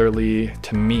haphazardly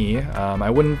to me. I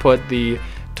wouldn't put the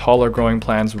taller growing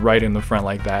plants right in the front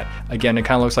like that. Again, it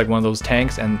kind of looks like one of those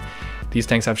tanks, and these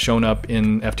tanks have shown up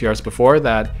in FTRs before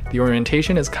that the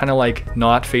orientation is kind of like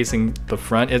not facing the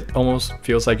front. It almost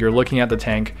feels like you're looking at the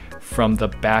tank from the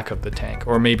back of the tank,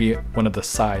 or maybe one of the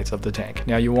sides of the tank.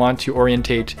 Now you want to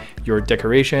orientate your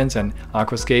decorations and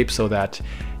aquascape so that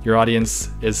your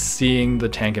audience is seeing the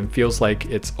tank and feels like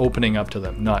it's opening up to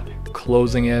them, not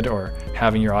closing it or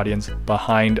having your audience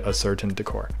behind a certain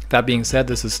decor. That being said,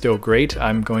 this is still great.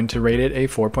 I'm going to rate it a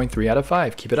 4.3 out of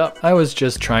 5. Keep it up. I was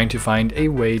just trying to find a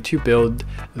way to build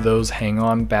those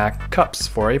hang-on back cups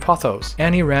for a pothos.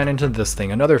 And he ran into this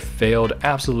thing, another failed,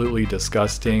 absolutely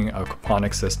disgusting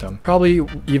aquaponics system. Probably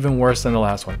even worse than the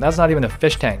last one. That's not even a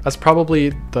fish tank. That's probably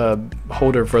the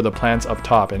holder for the plants up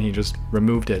top, and he just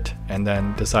removed it and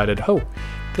then decided, oh,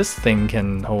 this thing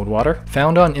can hold water.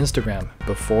 Found on Instagram.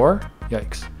 Before,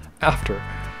 yikes. After,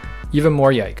 even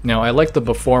more yikes. Now I like the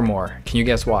before more. Can you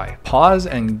guess why? Pause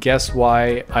and guess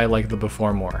why I like the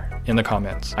before more in the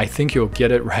comments. I think you'll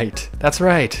get it right. That's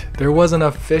right. There wasn't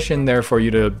a fish in there for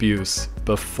you to abuse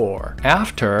before.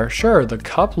 After, sure, the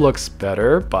cup looks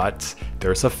better, but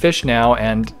there's a fish now,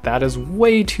 and that is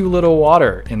way too little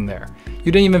water in there.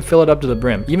 You didn't even fill it up to the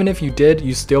brim. Even if you did,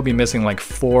 you'd still be missing like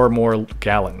 4 more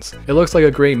gallons. It looks like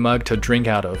a great mug to drink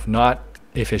out of, not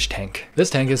a fish tank. This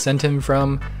tank is sent in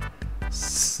from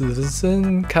Slaw.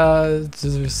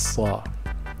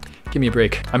 Give me a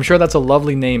break. I'm sure that's a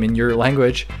lovely name in your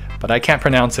language, but I can't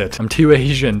pronounce it. I'm too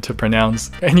Asian to pronounce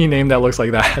any name that looks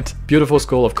like that. Beautiful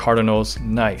school of cardinals,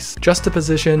 nice.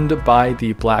 Juxtapositioned by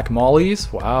the black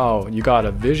mollies. Wow, you got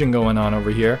a vision going on over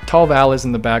here. Tall valleys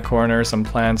in the back corner, some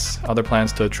plants, other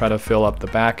plants to try to fill up the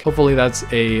back. Hopefully that's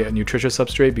a nutritious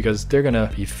substrate because they're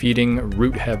gonna be feeding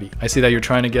root heavy. I see that you're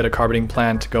trying to get a carpeting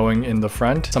plant going in the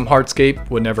front. Some hardscape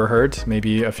would never hurt.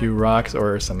 Maybe a few rocks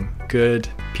or some good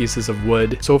pieces of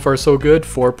wood. So far so good,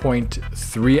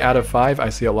 4.3 out of 5. I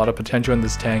see a lot of potential in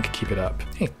this tank. Keep it up.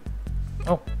 Hey.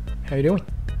 Oh, how you doing?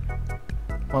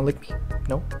 Wanna lick me?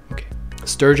 No? Okay.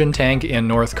 Sturgeon tank in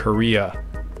North Korea.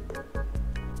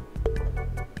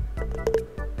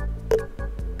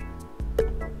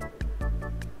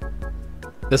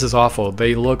 This is awful.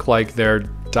 They look like they're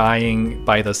dying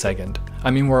by the second.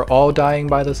 I mean, we're all dying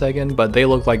by the second, but they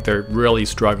look like they're really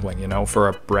struggling, you know, for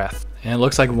a breath. And it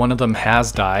looks like one of them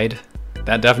has died.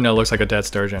 That definitely looks like a dead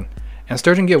sturgeon. And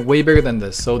sturgeon get way bigger than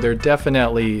this, so they're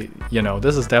definitely, you know,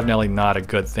 this is definitely not a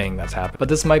good thing that's happened. But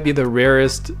this might be the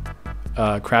rarest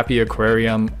crappy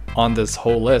aquarium on this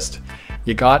whole list.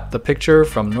 You got the picture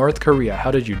from North Korea. How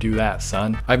did you do that,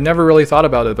 son? I've never really thought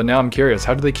about it, but now I'm curious.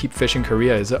 How do they keep fish in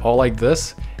Korea? Is it all like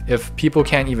this? If people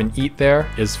can't even eat there,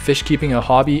 is fish keeping a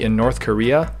hobby in North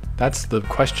Korea? That's the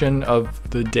question of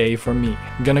the day for me.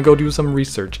 I'm gonna go do some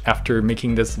research after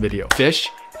making this video. Fish,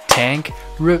 tank,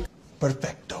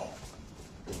 Perfecto.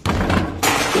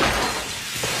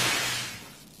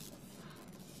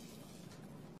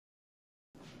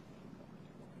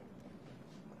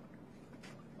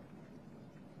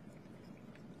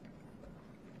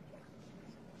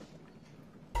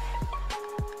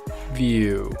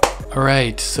 view.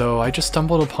 Alright, so I just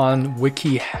stumbled upon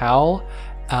WikiHow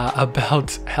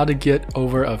about how to get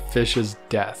over a fish's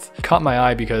death. It caught my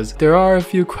eye because there are a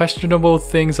few questionable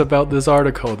things about this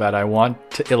article that I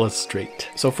want to illustrate.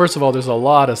 So first of all, there's a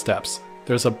lot of steps.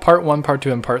 There's a part 1, part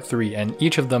 2, and part 3, and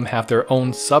each of them have their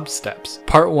own sub-steps.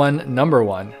 Part 1, number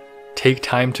 1, take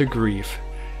time to grieve.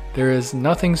 There is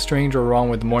nothing strange or wrong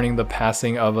with mourning the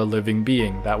passing of a living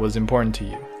being that was important to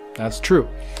you. That's true.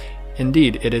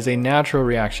 Indeed, it is a natural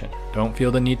reaction. Don't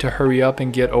feel the need to hurry up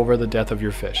and get over the death of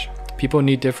your fish. People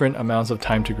need different amounts of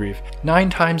time to grieve. 9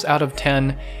 times out of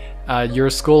 10, your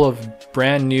school of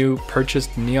brand new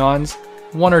purchased neons,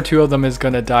 1 or 2 of them is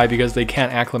gonna die because they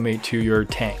can't acclimate to your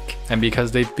tank. And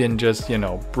because they've been just, you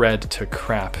know, bred to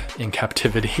crap in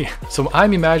captivity. So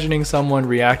I'm imagining someone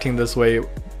reacting this way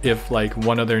if like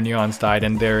one of their neons died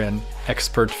and they're an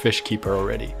expert fish keeper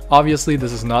already. Obviously,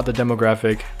 this is not the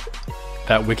demographic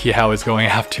that WikiHow is going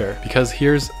after, because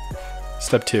here's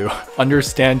step 2,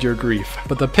 understand your grief.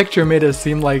 But the picture made it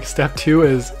seem like step 2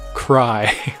 is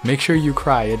cry. Make sure you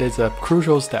cry, it is a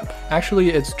crucial step.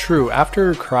 Actually, it's true,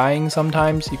 after crying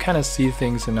sometimes you kind of see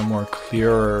things in a more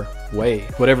clearer way.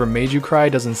 Whatever made you cry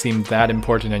doesn't seem that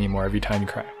important anymore every time you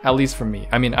cry. At least for me.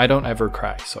 I mean, I don't ever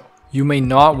cry, so. You may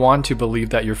not want to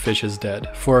believe that your fish is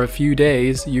dead. For a few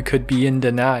days, you could be in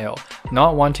denial,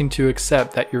 not wanting to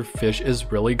accept that your fish is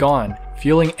really gone.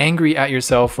 Feeling angry at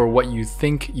yourself for what you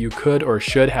think you could or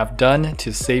should have done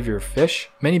to save your fish?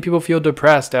 Many people feel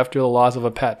depressed after the loss of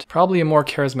a pet. Probably a more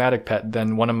charismatic pet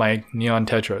than one of my neon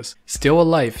tetras. Still a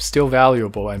life, still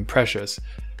valuable and precious.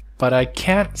 But I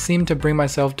can't seem to bring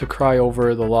myself to cry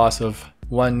over the loss of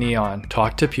one neon.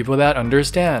 Talk to people that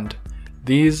understand.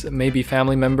 These may be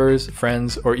family members,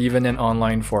 friends, or even an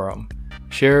online forum.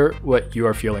 Share what you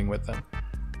are feeling with them.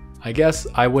 I guess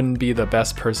I wouldn't be the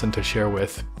best person to share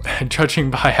with,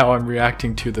 judging by how I'm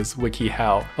reacting to this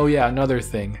WikiHow. Oh yeah, another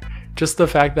thing. Just the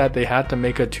fact that they had to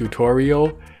make a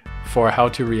tutorial for how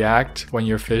to react when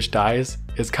your fish dies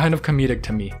is kind of comedic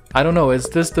to me. I don't know, is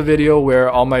this the video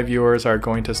where all my viewers are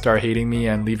going to start hating me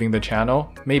and leaving the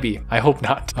channel? Maybe. I hope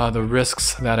not. The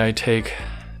risks that I take.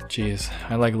 Jeez,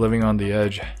 I like living on the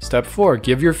edge. Step 4,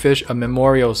 give your fish a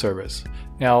memorial service.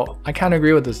 Now, I kind of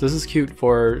agree with this. This is cute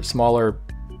for smaller.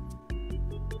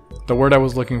 The word I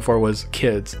was looking for was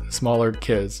kids, smaller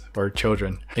kids or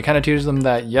children. It kind of teaches them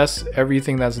that yes,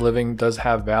 everything that's living does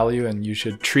have value and you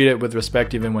should treat it with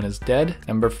respect even when it's dead.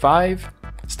 Number 5,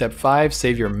 step 5,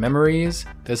 save your memories.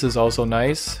 This is also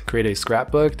nice. Create a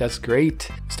scrapbook, that's great.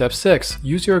 Step 6,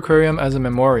 use your aquarium as a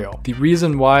memorial. The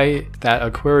reason why that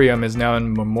aquarium is now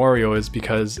in memorial is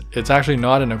because it's actually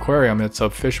not an aquarium, it's a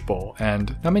fish bowl.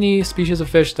 And not many species of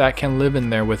fish that can live in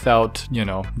there without, you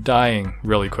know, dying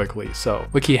really quickly. So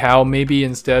WikiHow, maybe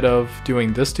instead of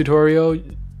doing this tutorial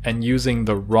and using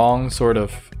the wrong sort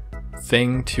of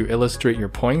thing to illustrate your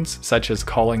points, such as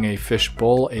calling a fish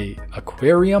bowl a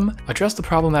aquarium, address the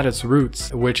problem at its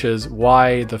roots, which is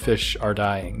why the fish are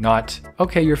dying. Not,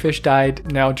 okay, your fish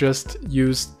died, now just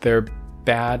use their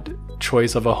bad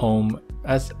choice of a home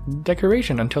as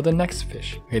decoration until the next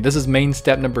fish. Okay, this is main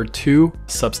step number 2,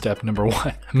 sub-step number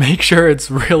 1. Make sure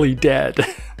it's really dead.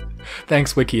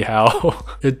 Thanks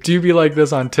WikiHow. It do be like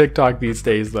this on TikTok these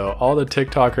days though. All the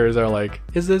TikTokers are like,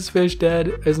 is this fish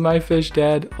dead? Is my fish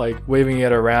dead? Like waving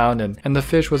it around and the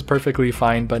fish was perfectly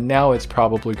fine, but now it's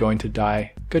probably going to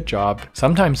die. Good job.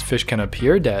 Sometimes fish can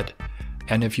appear dead,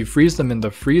 and if you freeze them in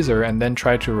the freezer and then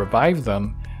try to revive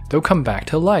them, they'll come back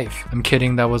to life. I'm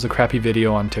kidding, that was a crappy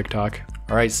video on TikTok.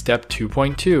 Alright, step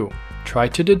 2.2. Try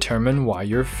to determine why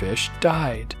your fish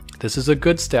died. This is a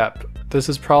good step. This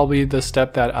is probably the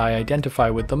step that I identify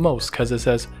with the most because it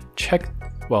says check,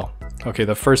 well, okay,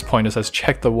 the first point it says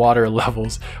check the water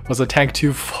levels. Was the tank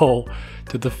too full?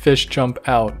 Did the fish jump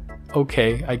out?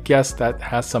 Okay, I guess that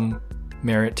has some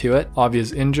merit to it.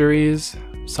 Obvious injuries,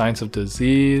 signs of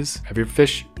disease. Have your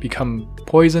fish become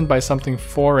poisoned by something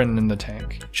foreign in the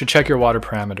tank? You should check your water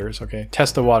parameters, okay?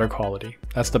 Test the water quality.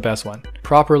 That's the best one.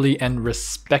 Properly and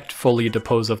respectfully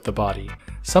dispose of the body.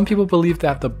 Some people believe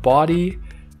that the body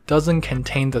doesn't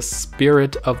contain the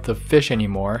spirit of the fish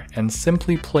anymore and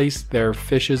simply place their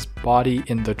fish's body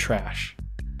in the trash.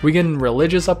 We getting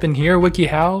religious up in here,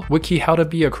 WikiHow? WikiHow to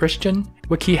be a Christian?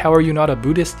 WikiHow, are you not a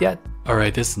Buddhist yet?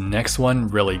 Alright, this next one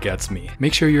really gets me.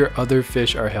 Make sure your other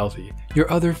fish are healthy. Your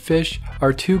other fish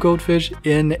are 2 goldfish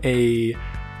in a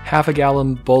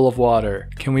half-a-gallon bowl of water.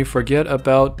 Can we forget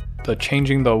about the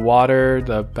changing the water,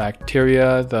 the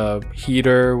bacteria, the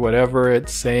heater, whatever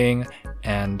it's saying,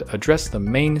 and address the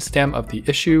main stem of the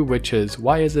issue, which is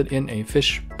why is it in a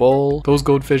fish bowl? Those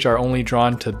goldfish are only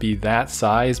drawn to be that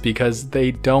size because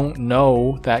they don't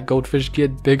know that goldfish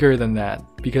get bigger than that,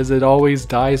 because it always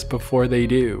dies before they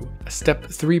do. Step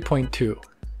 3.2.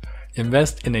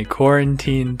 Invest in a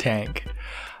quarantine tank.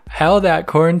 How that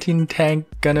quarantine tank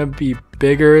gonna be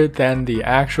bigger than the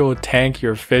actual tank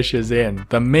your fish is in?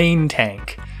 The main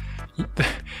tank.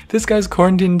 This guy's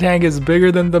quarantine tank is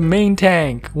bigger than the main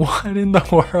tank. What in the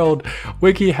world?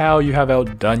 WikiHow, you have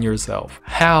outdone yourself.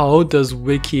 How does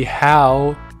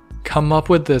WikiHow come up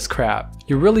with this crap?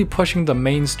 You're really pushing the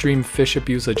mainstream fish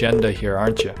abuse agenda here,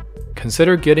 aren't you?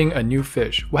 Consider getting a new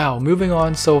fish. Wow, moving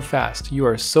on so fast. You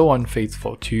are so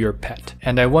unfaithful to your pet.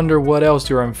 And I wonder what else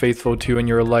you're unfaithful to in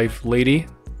your life, lady.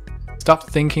 Stop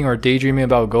thinking or daydreaming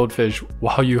about goldfish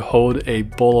while you hold a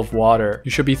bowl of water.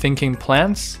 You should be thinking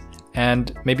plants,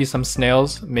 and maybe some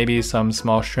snails, maybe some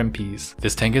small shrimpies.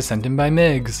 This tank is sent in by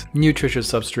Migs. Nutritious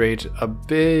substrate, a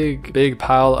big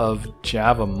pile of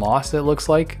Java moss it looks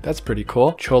like. That's pretty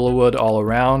cool. Cholla wood all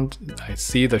around. I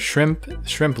see the shrimp.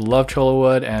 Shrimp love cholla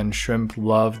wood and shrimp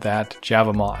love that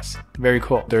Java moss. Very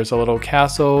cool. There's a little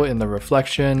castle in the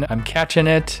reflection. I'm catching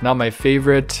it. Not my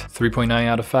favorite. 3.9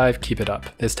 out of 5. Keep it up.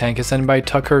 This tank is sent by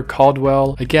Tucker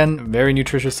Caldwell. Again, very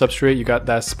nutritious substrate. You got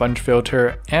that sponge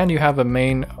filter and you have a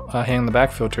main hang in the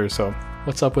back filter. So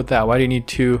what's up with that? Why do you need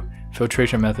 2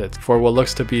 filtration methods for what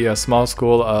looks to be a small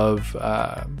school of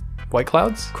white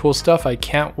clouds. Cool stuff. I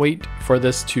can't wait for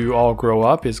this to all grow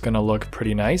up. It's gonna look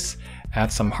pretty nice.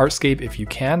 Add some hardscape if you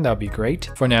can, that'd be great.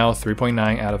 For now,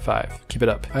 3.9 out of 5. Keep it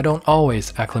up. I don't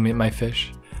always acclimate my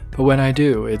fish, but when I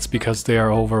do, it's because they are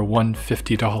over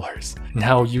 $150.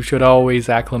 Now you should always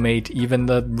acclimate, even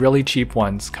the really cheap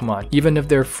ones, come on. Even if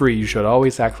they're free, you should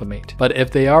always acclimate. But if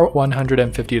they are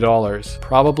 $150,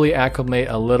 probably acclimate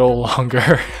a little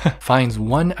longer. Finds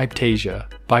one Iptasia,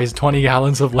 buys 20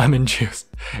 gallons of lemon juice.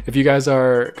 If you guys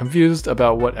are confused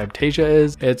about what Iptasia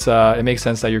is, it makes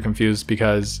sense that you're confused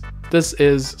because this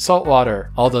is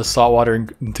saltwater. All the saltwater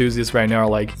enthusiasts right now are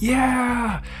like,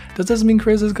 yeah, does this mean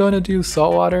Chris is going to do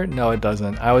saltwater? No, it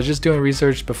doesn't. I was just doing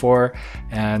research before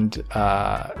and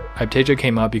Iptasia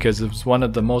came up because it was one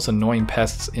of the most annoying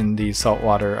pests in the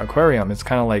saltwater aquarium. It's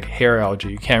kind of like hair algae.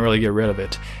 You can't really get rid of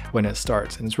it when it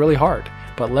starts and it's really hard.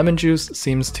 But lemon juice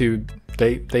seems to,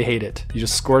 they hate it. You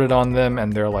just squirt it on them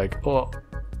and they're like, oh,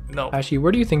 no. Actually,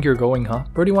 where do you think you're going, huh?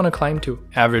 Where do you want to climb to?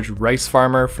 Average rice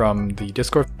farmer from the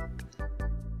Discord.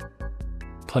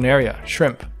 Planaria,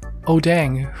 shrimp. Oh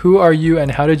dang, who are you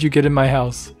and how did you get in my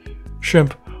house?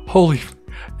 Shrimp, holy,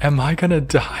 am I gonna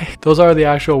die? Those are the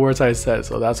actual words I said,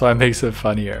 so that's why it makes it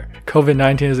funnier.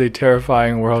 COVID-19 is a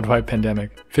terrifying worldwide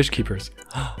pandemic. Fish keepers.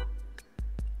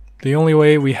 The only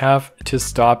way we have to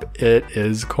stop it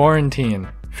is quarantine.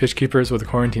 Fish keepers with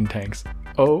quarantine tanks.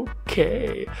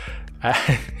 Okay.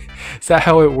 Is that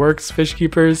how it works, fish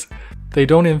keepers? They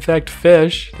don't infect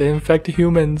fish, they infect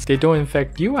humans. They don't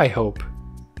infect you, I hope.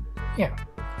 Yeah.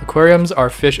 Aquariums are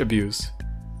fish abuse.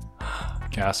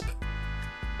 Gasp.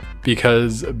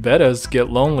 Because bettas get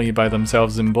lonely by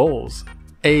themselves in bowls.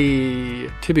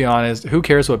 To be honest, who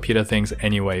cares what PETA thinks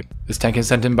anyway? This tank is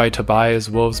sent in by Tobias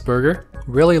Wolfsberger.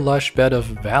 Really lush bed of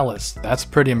Valis. That's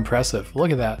pretty impressive.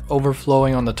 Look at that.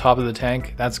 Overflowing on the top of the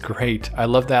tank. That's great. I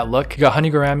love that look. You got honey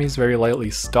gouramis very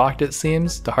lightly stocked it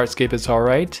seems. The hardscape is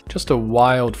alright. Just a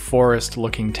wild forest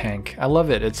looking tank. I love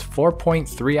it. It's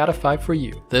 4.3 out of 5 for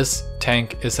you. This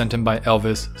tank is sent in by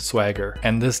Elvis Swagger.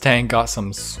 And this tank got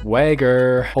some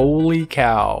swagger. Holy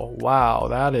cow. Wow,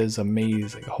 that is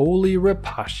amazing. Holy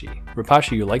Ripashi.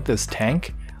 Ripashi, you like this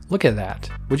tank? Look at that.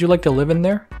 Would you like to live in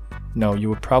there? No, you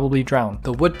would probably drown.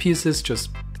 The wood pieces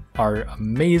just are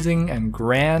amazing and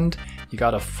grand. You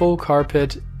got a full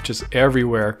carpet just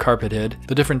everywhere carpeted.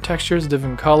 The different textures,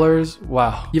 different colors.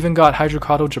 Wow. Even got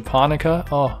Hydrocotyle japonica.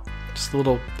 Oh, just a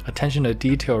little attention to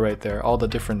detail right there. All the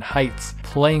different heights.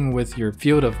 Playing with your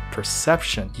field of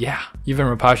perception. Yeah. Even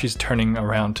Rapashi's turning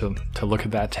around to look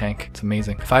at that tank. It's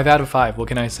amazing. 5 out of 5. What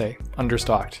can I say?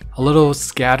 Understocked. A little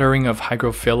scattering of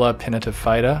Hygrophila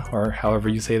pinnatifida, or however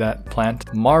you say that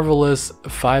plant. Marvelous.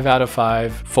 5 out of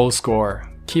 5. Full score.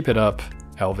 Keep it up,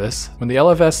 Elvis. When the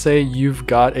LFS say you've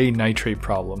got a nitrate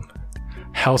problem.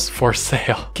 House for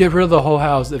sale. Get rid of the whole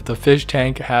house if the fish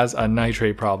tank has a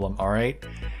nitrate problem, alright?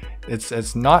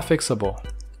 It's not fixable.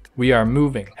 We are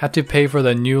moving. Had to pay for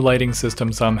the new lighting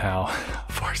system somehow.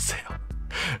 For sale.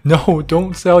 No,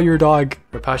 don't sell your dog.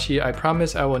 Rapashi, I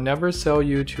promise I will never sell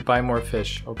you to buy more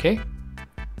fish, okay?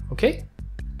 Okay?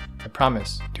 I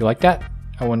promise. Do you like that?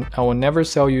 I will never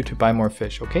sell you to buy more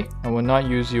fish, okay? I will not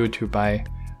use you to buy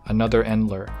another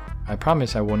Endler. I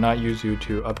promise I will not use you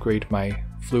to upgrade my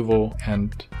fluval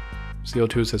and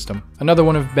CO2 system. Another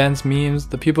one of Ben's memes,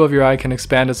 the pupil of your eye can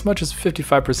expand as much as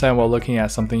 55% while looking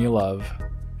at something you love.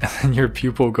 And then your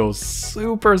pupil goes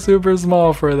super, super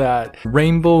small for that.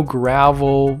 Rainbow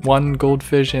gravel, 1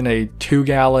 goldfish in a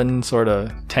 2-gallon sort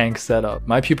of tank setup.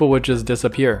 My pupil would just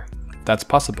disappear. That's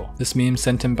possible. This meme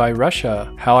sent in by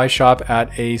Russia. How I shop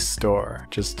at a store.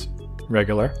 Just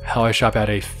regular. How I shop at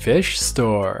a fish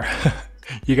store.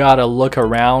 You gotta look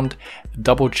around,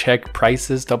 double check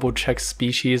prices, double check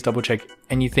species, double check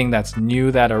anything that's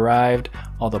new that arrived,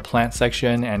 all the plant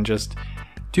section, and just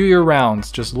do your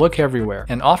rounds, just look everywhere.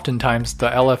 And oftentimes the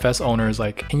LFS owner is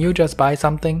like, can you just buy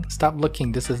something? Stop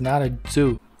looking, this is not a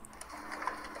zoo.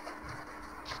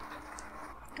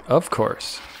 Of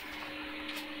course.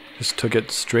 Just took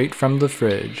it straight from the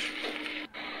fridge.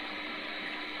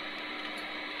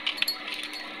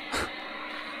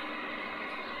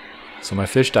 So my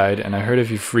fish died, and I heard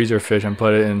if you freeze your fish and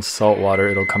put it in salt water,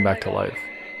 it'll come back to life.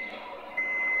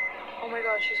 Oh my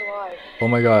gosh, she's alive. Oh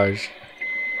my gosh.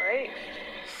 Right?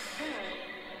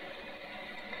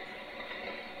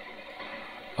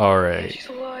 Alright. She's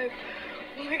alive.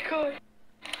 Oh my god.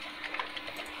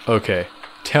 Okay.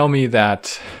 Tell me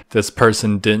that this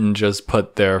person didn't just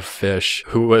put their fish,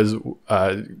 who was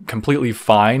completely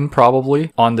fine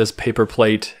probably, on this paper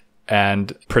plate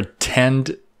and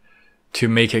pretend to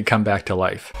make it come back to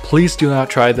life. Please do not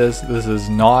try this. This is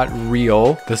not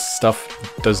real. This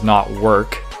stuff does not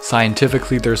work.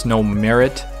 Scientifically, there's no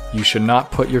merit. You should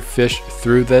not put your fish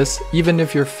through this. Even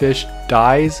if your fish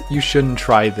dies, you shouldn't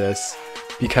try this,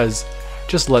 because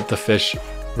just let the fish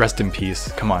rest in peace.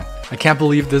 Come on. I can't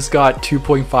believe this got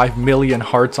 2.5 million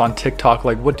hearts on TikTok.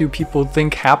 Like, what do people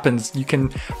think happens? You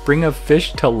can bring a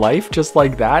fish to life just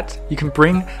like that? You can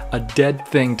bring a dead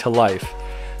thing to life.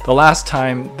 The last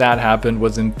time that happened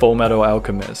was in Fullmetal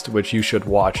Alchemist, which you should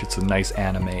watch. It's a nice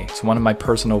anime. It's one of my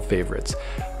personal favorites.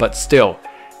 But still,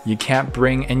 you can't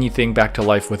bring anything back to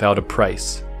life without a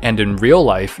price. And in real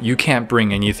life, you can't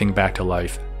bring anything back to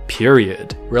life,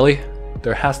 period. Really?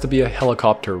 There has to be a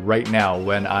helicopter right now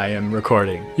when I am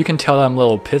recording. You can tell I'm a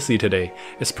little pissy today.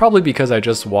 It's probably because I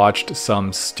just watched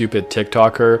some stupid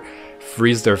TikToker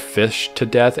freeze their fish to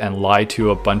death and lie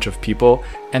to a bunch of people,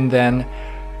 and then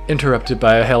interrupted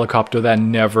by a helicopter that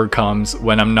never comes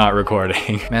when I'm not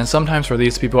recording. Man, sometimes for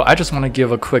these people, I just want to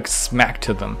give a quick smack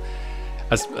to them.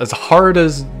 As hard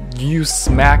as you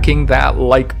smacking that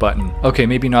like button. Okay,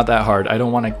 maybe not that hard. I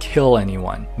don't want to kill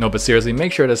anyone. No, but seriously,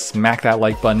 make sure to smack that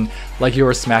like button like you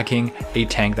are smacking a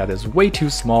tank that is way too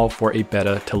small for a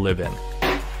betta to live in.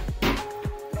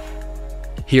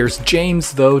 Here's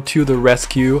James, though, to the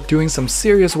rescue, doing some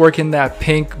serious work in that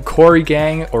pink Cory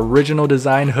Gang original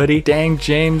design hoodie. Dang,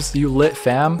 James, you lit,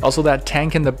 fam. Also, that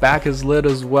tank in the back is lit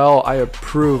as well. I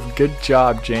approve. Good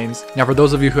job, James. Now, for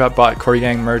those of you who have bought Cory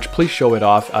Gang merch, please show it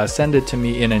off. Send it to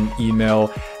me in an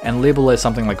email and label it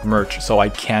something like merch so I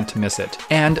can't miss it.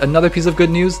 And another piece of good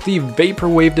news, the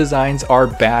Vaporwave designs are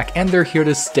back and they're here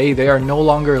to stay. They are no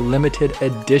longer limited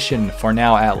edition, for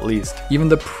now at least. Even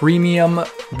the premium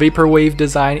Vaporwave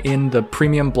design in the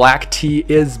premium black tee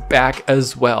is back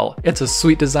as well. It's a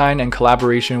sweet design and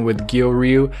collaboration with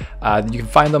Gyoryu. You can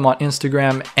find them on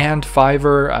Instagram and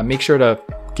Fiverr. Make sure to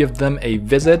give them a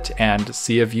visit and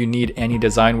see if you need any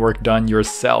design work done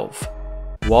yourself.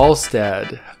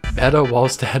 Wallstead, betta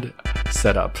Wallstead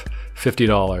setup,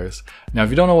 $50. Now, if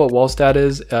you don't know what Wallstead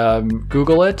is,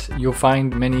 Google it. You'll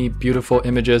find many beautiful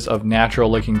images of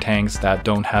natural looking tanks that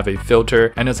don't have a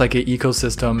filter, and it's like an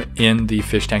ecosystem in the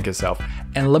fish tank itself.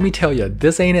 And let me tell you,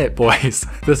 this ain't it, boys.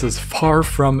 This is far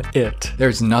from it.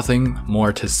 There's nothing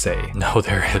more to say. No,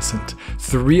 there isn't.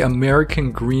 3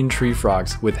 American green tree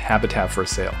frogs with habitat for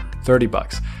sale,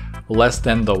 $30. Less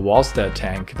than the Wallstead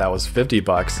tank, that was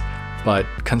 $50. But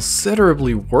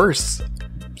considerably worse,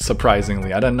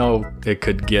 surprisingly. I don't know it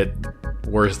could get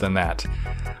worse than that.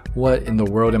 What in the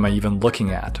world am I even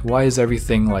looking at? Why is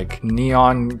everything like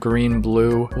neon green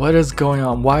blue? What is going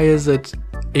on? Why is it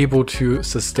able to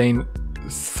sustain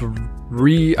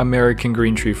 3 American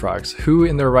green tree frogs? Who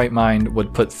in their right mind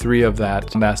would put 3 of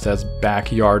that as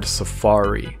backyard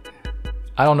safari?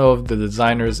 I don't know if the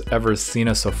designer's ever seen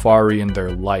a safari in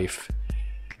their life.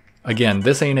 Again,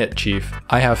 this ain't it, Chief.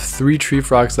 I have 3 tree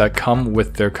frogs that come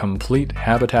with their complete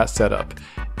habitat setup.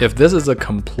 If this is a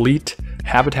complete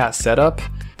habitat setup,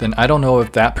 then I don't know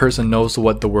if that person knows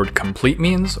what the word complete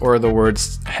means or the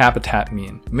words habitat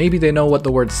mean. Maybe they know what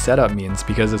the word setup means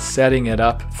because it's setting it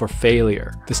up for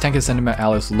failure. This tank is sentiment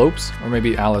Alice Lopes, or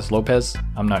maybe Alice Lopez,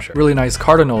 I'm not sure. Really nice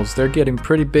cardinals, they're getting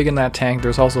pretty big in that tank.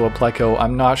 There's also a pleco.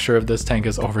 I'm not sure if this tank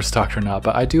is overstocked or not,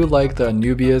 but I do like the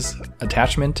Anubias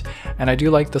attachment, and I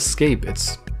do like the scape.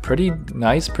 It's pretty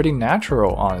nice, pretty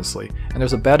natural, honestly. And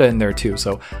there's a betta in there too,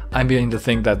 so I'm beginning to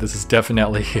think that this is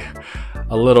definitely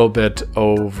a little bit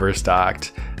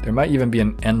overstocked. There might even be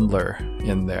an Endler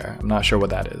in there. I'm not sure what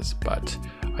that is, but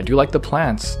I do like the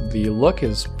plants. The look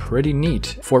is pretty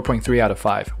neat. 4.3 out of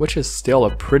 5, which is still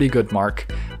a pretty good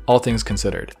mark, all things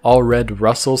considered. All red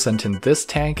Russell sent in this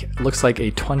tank. Looks like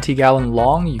a 20-gallon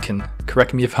long. You can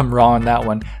correct me if I'm wrong on that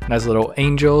one. Nice little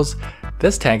angels.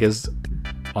 This tank is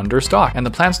under stock, and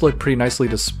the plants look pretty nicely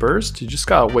dispersed. You just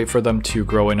gotta wait for them to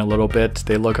grow in a little bit.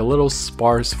 They look a little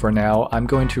sparse for now. I'm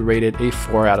going to rate it a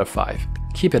 4 out of 5.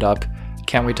 Keep it up.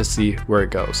 Can't wait to see where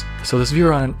it goes. So this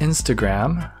viewer on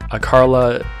Instagram,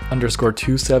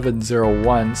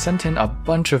 Carla_2701, sent in a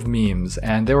bunch of memes,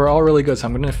 and they were all really good, so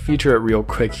I'm gonna feature it real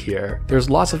quick here. There's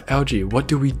lots of algae. What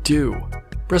do we do?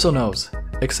 Bristlenose.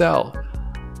 Excel.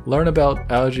 Learn about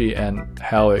algae and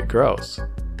how it grows.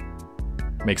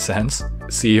 Makes sense.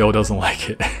 CEO doesn't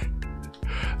like it.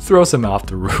 Throws him off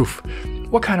the roof.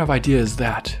 What kind of idea is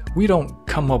that? We don't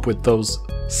come up with those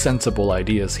sensible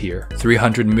ideas here.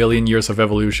 300 million years of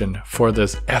evolution for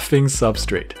this effing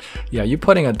substrate. Yeah, you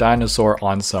putting a dinosaur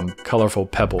on some colorful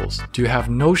pebbles. Do you have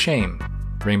no shame,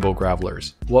 rainbow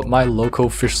gravelers? What my local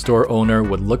fish store owner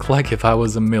would look like if I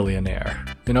was a millionaire.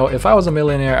 You know, if I was a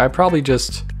millionaire, I'd probably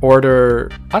just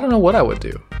order, I don't know what I would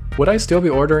do. Would I still be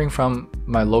ordering from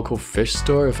my local fish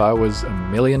store if I was a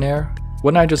millionaire?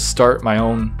 Wouldn't I just start my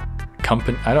own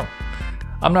company? I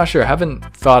I'm not sure, I haven't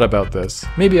thought about this.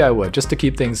 Maybe I would, just to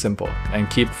keep things simple and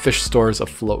keep fish stores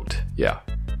afloat. Yeah.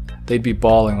 They'd be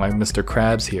bawling like Mr.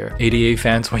 Krabs here. ADA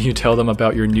fans, when you tell them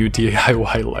about your new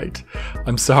DIY light.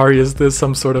 I'm sorry, is this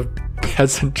some sort of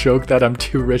peasant joke that I'm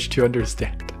too rich to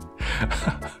understand?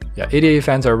 Yeah, ADA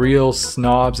fans are real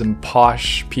snobs and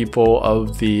posh people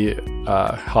of the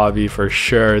hobby for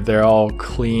sure. They're all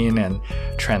clean and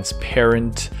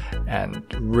transparent and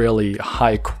really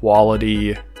high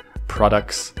quality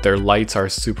products. Their lights are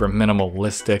super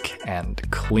minimalistic and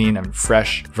clean and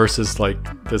fresh versus like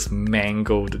this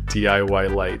mangled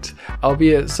DIY light.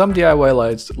 Albeit some DIY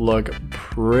lights look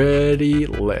pretty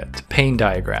lit. Pain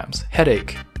diagrams,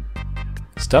 headache,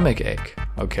 stomach ache,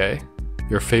 okay.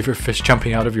 Your favorite fish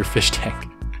jumping out of your fish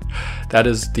tank. That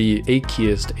is the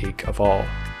achiest ache of all.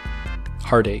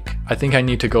 Heartache. I think I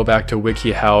need to go back to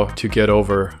WikiHow to get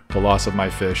over the loss of my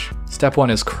fish. Step 1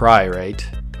 is cry, right?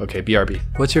 Okay, BRB.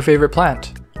 What's your favorite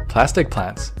plant? Plastic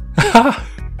plants.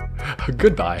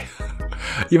 Goodbye.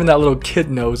 Even that little kid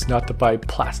knows not to buy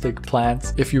plastic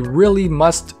plants. If you really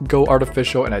must go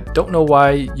artificial, and I don't know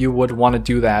why you would want to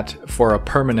do that for a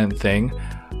permanent thing,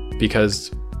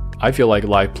 because I feel like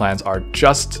live plants are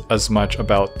just as much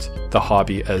about the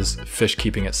hobby as fish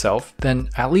keeping itself, then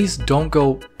at least don't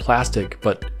go plastic,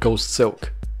 but go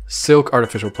silk. Silk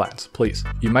artificial plants, please.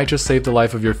 You might just save the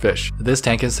life of your fish. This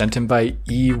tank is sent in by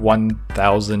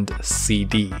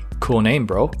E1000CD. Cool name,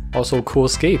 bro. Also cool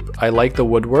scape. I like the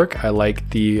woodwork, I like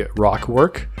the rock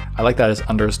work, I like that it's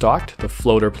understocked, the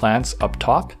floater plants up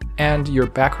top, and your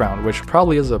background, which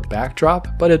probably is a backdrop,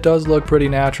 but it does look pretty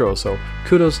natural, so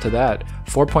kudos to that.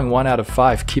 4.1 out of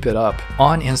 5, keep it up.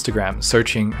 On Instagram,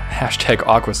 searching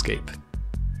 #aquascape.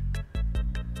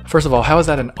 First of all, how is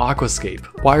that an aquascape?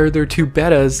 Why are there 2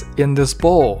 bettas in this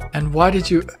bowl? And why did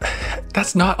you...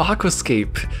 That's not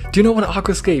aquascape. Do you know what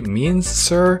aquascape means,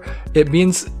 sir? It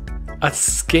means a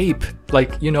scape,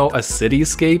 like, you know, a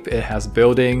cityscape. It has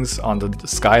buildings on the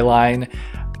skyline.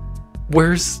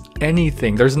 Where's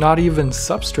anything? There's not even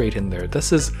substrate in there.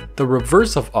 This is the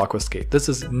reverse of aquascape. This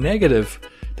is negative.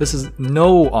 This is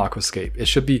no aquascape. It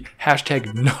should be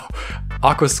 #no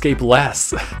aquascape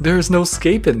less. There's no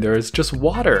scape in there, it's just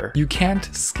water. You can't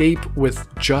scape with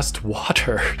just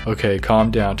water. Okay,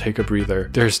 calm down, take a breather.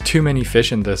 There's too many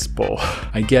fish in this bowl.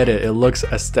 I get it, it looks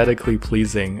aesthetically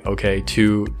pleasing, okay,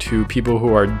 to people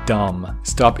who are dumb.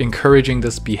 Stop encouraging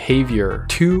this behavior.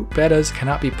 2 bettas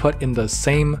cannot be put in the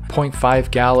same 0.5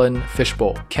 gallon fish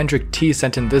bowl. Kendrick T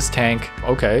sent in this tank,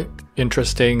 okay.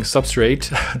 Interesting substrate.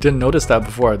 Didn't notice that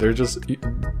before. They're just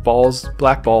balls,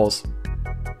 black balls.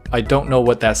 I don't know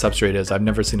what that substrate is. I've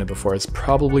never seen it before. It's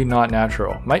probably not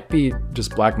natural. Might be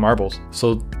just black marbles.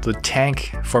 So the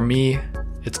tank, for me,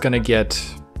 it's gonna get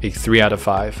a 3 out of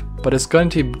 5, but it's going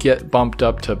to get bumped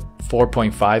up to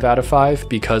 4.5 out of 5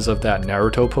 because of that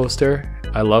Naruto poster.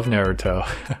 I love Naruto.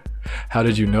 How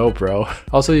did you know, bro?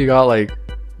 Also, you got like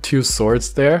 2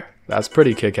 swords there. That's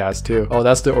pretty kick-ass too. Oh,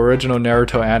 that's the original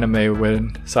Naruto anime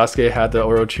when Sasuke had the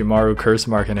Orochimaru curse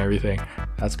mark and everything.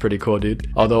 That's pretty cool, dude.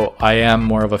 Although I am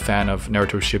more of a fan of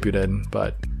Naruto Shippuden,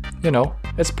 but you know,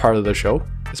 it's part of the show.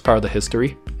 It's part of the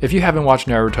history. If you haven't watched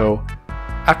Naruto,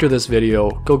 after this video,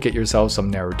 go get yourself some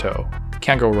Naruto.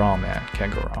 Can't go wrong, man.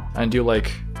 Can't go wrong. And do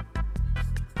like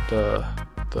the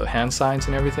hand signs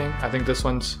and everything. I think this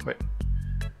one's, wait.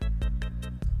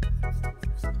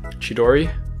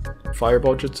 Chidori?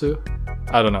 Fireball Jutsu?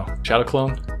 I don't know. Shadow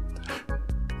Clone?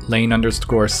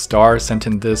 Lane_star sent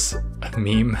in this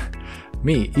meme.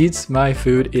 Me eats my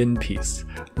food in peace.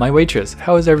 My waitress,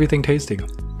 how is everything tasting?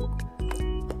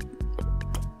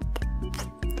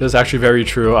 This is actually very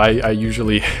true. I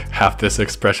usually have this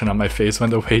expression on my face when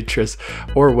the waitress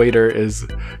or waiter is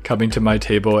coming to my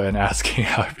table and asking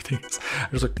how everything is.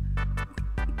 I'm just like,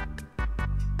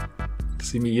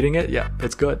 see me eating it? Yeah,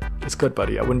 it's good. It's good,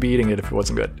 buddy. I wouldn't be eating it if it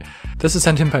wasn't good. This is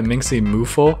sent in by Minxie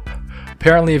Mufo.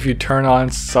 Apparently if you turn on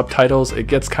subtitles, it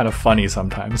gets kind of funny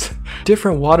sometimes.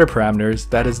 Different water parameters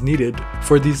that is needed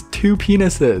for these 2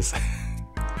 penises.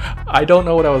 I don't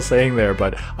know what I was saying there,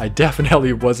 but I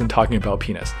definitely wasn't talking about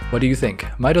penis. What do you think?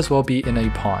 Might as well be in a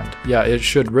pond. Yeah, it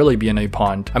should really be in a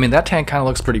pond. I mean, that tank kind of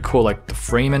looks pretty cool, like the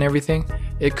frame and everything.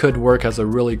 It could work as a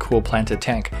really cool planted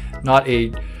tank, not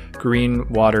a green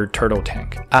water turtle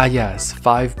tank. Ah yes,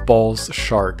 5 balls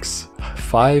sharks.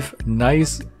 5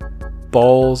 nice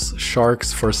balls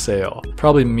sharks for sale.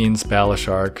 Probably means bala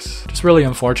sharks. Just really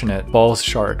unfortunate. Balls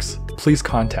sharks. Please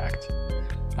contact.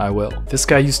 I will. This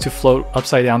guy used to float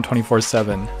upside down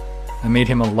 24/7. I made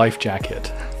him a life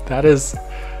jacket. That is,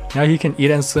 now he can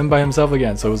eat and swim by himself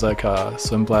again. So it was like a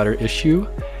swim bladder issue.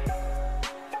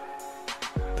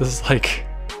 This is like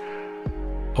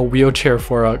A wheelchair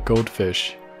for a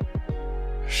goldfish.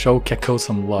 Show Keko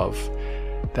some love.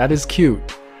 That is cute.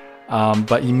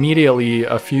 But immediately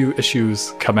a few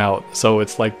issues come out, so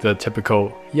it's like the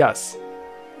typical yes,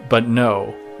 but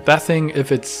no. That thing,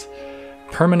 if it's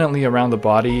permanently around the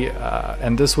body,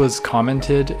 and this was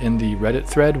commented in the Reddit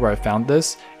thread where I found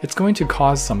this, it's going to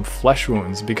cause some flesh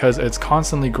wounds because it's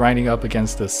constantly grinding up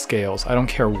against the scales. I don't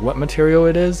care what material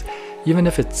it is, even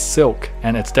if it's silk,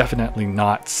 and it's definitely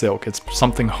not silk, it's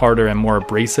something harder and more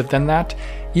abrasive than that.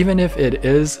 Even if it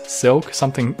is silk,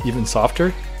 something even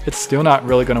softer, it's still not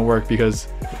really going to work because,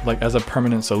 like, as a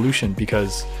permanent solution,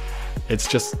 because it's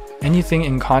just anything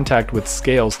in contact with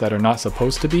scales that are not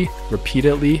supposed to be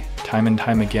repeatedly, time and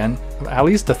time again, at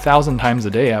least 1,000 times a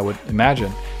day, I would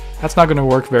imagine. That's not going to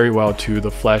work very well to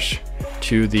the flesh,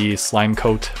 to the slime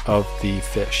coat of the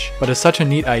fish. But it's such a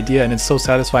neat idea, and it's so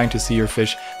satisfying to see your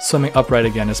fish swimming upright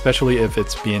again, especially if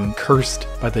it's been cursed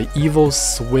by the evil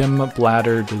swim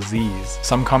bladder disease.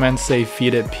 Some comments say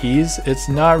feed it peas. It's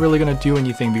not really going to do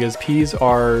anything because peas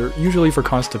are usually for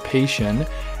constipation,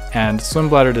 and swim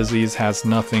bladder disease has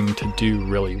nothing to do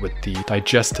really with the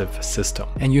digestive system.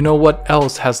 And you know what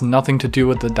else has nothing to do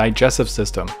with the digestive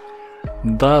system?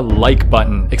 The like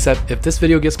button. Except if this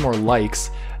video gets more likes,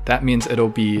 that means it'll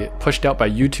be pushed out by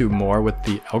YouTube more with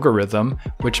the algorithm,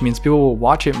 which means people will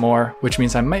watch it more, which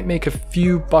means I might make a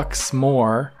few bucks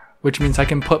more, which means I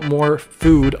can put more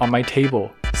food on my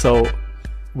table. So,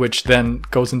 which then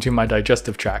goes into my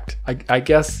digestive tract. I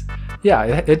guess, yeah,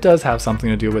 it does have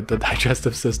something to do with the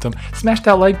digestive system. Smash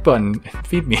that like button,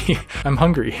 feed me. I'm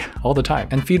hungry all the time.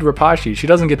 And feed Rapashi, she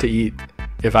doesn't get to eat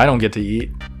if I don't get to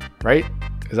eat, right?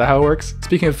 Is that how it works?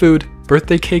 Speaking of food,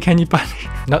 birthday cake anybody?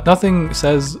 Nothing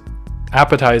says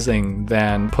appetizing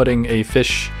than putting a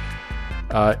fish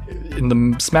in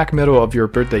the smack middle of your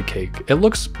birthday cake. It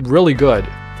looks really good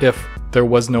if there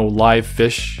was no live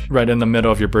fish right in the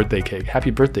middle of your birthday cake.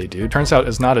 Happy birthday, dude. Turns out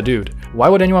it's not a dude. Why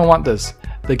would anyone want this?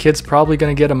 The kid's probably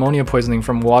gonna get ammonia poisoning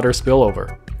from water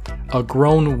spillover. A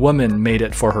grown woman made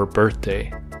it for her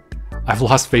birthday. I've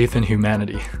lost faith in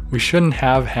humanity. We shouldn't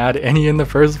have had any in the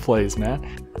first place, man.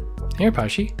 Here,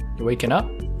 Pashi. You waking up?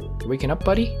 You waking up,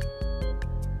 buddy?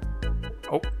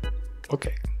 Oh,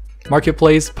 okay.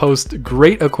 Marketplace post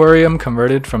great aquarium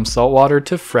converted from saltwater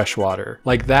to freshwater.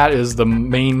 Like, that is the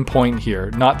main point here,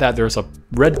 not that there's a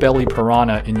red belly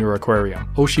piranha in your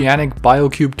aquarium. Oceanic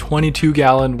BioCube 22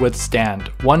 gallon with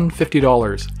stand,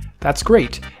 $150. That's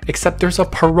great, except there's a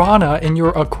piranha in your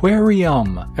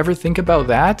aquarium. Ever think about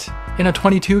that? In a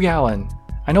 22 gallon.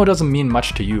 I know it doesn't mean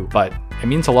much to you, but it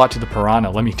means a lot to the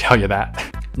piranha, let me tell you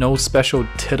that. No special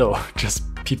tittle, just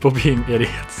people being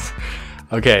idiots.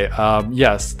 Okay,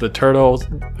 yes, the turtle's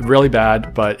really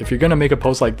bad, but if you're gonna make a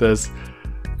post like this,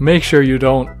 make sure you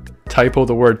don't typo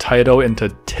the word title into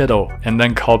tittle and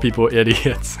then call people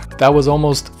idiots. That was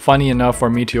almost funny enough for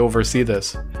me to oversee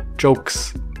this.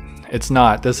 Jokes. It's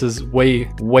not. This is way,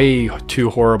 way too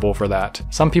horrible for that.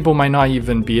 Some people might not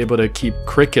even be able to keep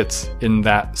crickets in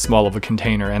that small of a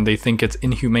container, and they think it's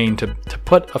inhumane to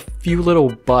put a few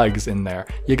little bugs in there.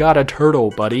 You got a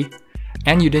turtle, buddy.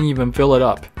 And you didn't even fill it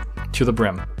up to the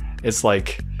brim. It's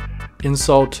like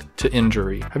insult to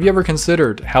injury. Have you ever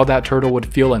considered how that turtle would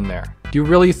feel in there? Do you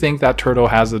really think that turtle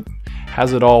has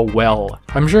it all well?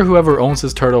 I'm sure whoever owns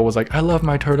this turtle was like, I love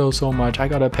my turtle so much, I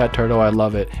got a pet turtle, I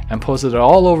love it, and posted it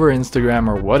all over Instagram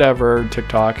or whatever,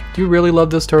 TikTok. Do you really love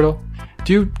this turtle?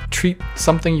 Do you treat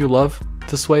something you love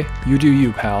this way? You do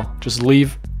you, pal. Just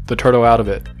leave the turtle out of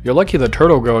it. You're lucky the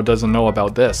turtle girl doesn't know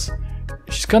about this.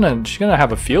 She's gonna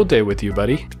have a field day with you,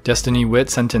 buddy. Destiny Wit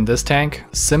sent in this tank.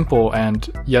 Simple and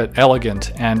yet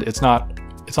elegant, and it's not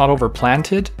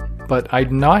overplanted, but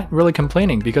I'm not really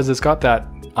complaining because it's got that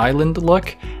island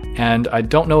look, and I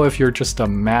don't know if you're just a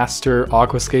master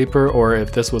aquascaper or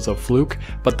if this was a fluke,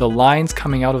 but the lines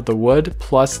coming out of the wood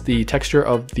plus the texture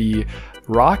of the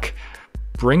rock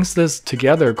brings this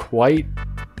together quite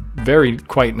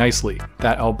nicely.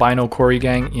 That albino Cory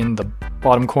gang in the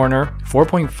bottom corner,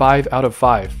 4.5 out of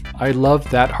 5. I love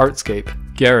that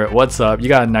heartscape. Garrett, what's up? You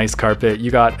got a nice carpet, you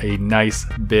got a nice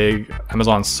big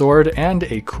Amazon sword, and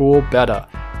a cool betta.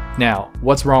 Now,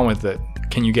 what's wrong with it?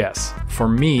 Can you guess? For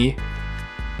me,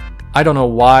 I don't know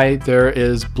why there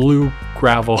is blue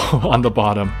gravel on the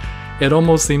bottom. It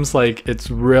almost seems like it's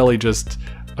really just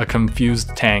a confused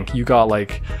tank. You got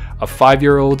like a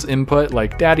 5-year-old's input,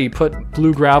 like, daddy, put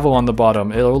blue gravel on the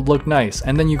bottom, it'll look nice.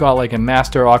 And then you got like a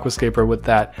master aquascaper with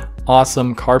that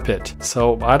awesome carpet.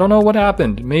 So I don't know what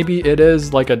happened. Maybe it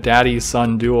is like a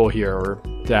daddy-son duel here, or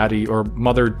daddy or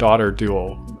mother-daughter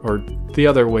duel. or the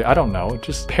other way. I don't know.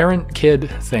 Just parent-kid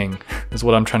thing is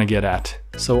what I'm trying to get at.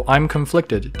 So I'm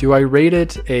conflicted. Do I rate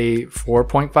it a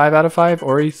 4.5 out of 5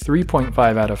 or a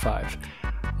 3.5 out of 5?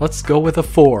 Let's go with a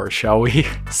 4, shall we?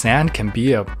 Sand can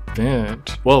be a bit...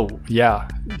 Whoa, yeah.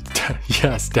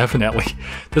 Yes, definitely.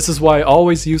 This is why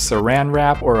always use saran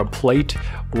wrap or a plate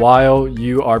while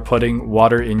you are putting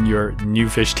water in your new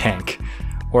fish tank.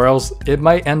 Or else it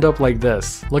might end up like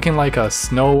this, looking like a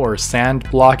snow or sand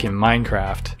block in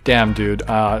Minecraft. Damn, dude.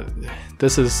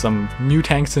 This is some new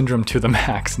tank syndrome to the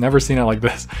max. Never seen it like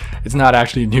this. It's not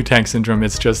actually new tank syndrome,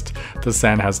 it's just the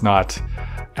sand has not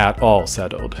at all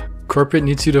settled. Corporate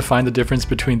needs you to find the difference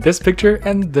between this picture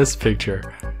and this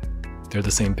picture. They're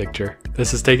the same picture.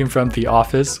 This is taken from The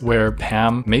Office, where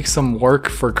Pam makes some work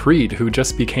for Creed, who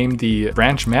just became the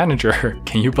branch manager.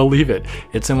 Can you believe it?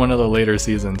 It's in one of the later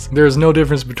seasons. There's no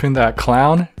difference between that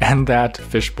clown and that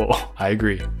fishbowl. I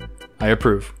agree. I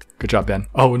approve. Good job, Ben.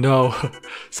 Oh no,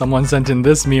 someone sent in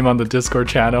this meme on the Discord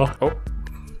channel. Oh,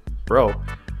 bro.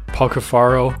 Paul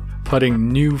Cafaro putting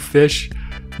new fish,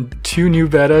 2 new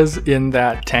bettas in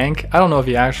that tank. I don't know if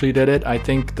he actually did it. I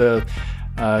think the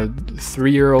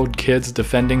 3-year-old kids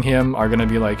defending him are gonna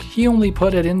be like, he only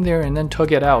put it in there and then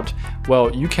took it out.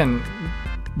 Well, you can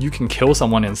kill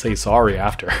someone and say sorry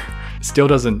after. Still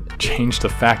doesn't change the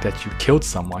fact that you killed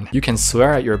someone. You can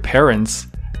swear at your parents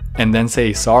and then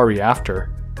say sorry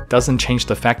after. Doesn't change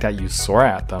the fact that you swore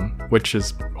at them, which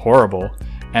is horrible,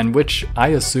 and which I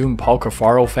assume Paul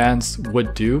Cafaro fans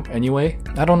would do anyway.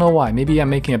 I don't know why. Maybe I'm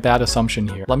making a bad assumption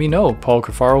here. Let me know, Paul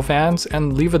Cafaro fans,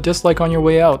 and leave a dislike on your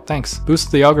way out. Thanks.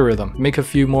 Boost the algorithm. Make a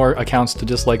few more accounts to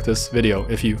dislike this video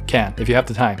if you can, if you have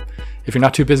the time. If you're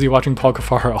not too busy watching Paul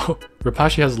Cafaro.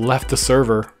 Rapashi has left the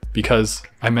server because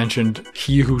I mentioned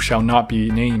he who shall not be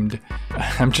named.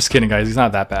 I'm just kidding, guys, he's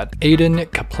not that bad. Aiden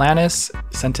Kaplanis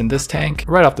sent in this tank.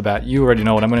 Right off the bat, you already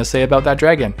know what I'm gonna say about that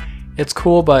dragon. It's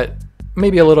cool, but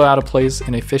maybe a little out of place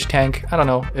in a fish tank. I don't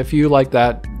know. If you like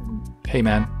that, hey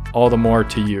man, all the more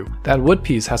to you. That wood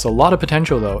piece has a lot of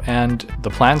potential though, and the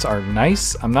plants are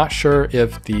nice. I'm not sure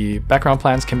if the background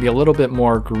plants can be a little bit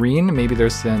more green. Maybe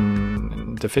there's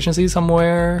an deficiency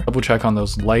somewhere. Double check on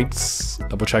those lights,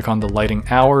 double check on the lighting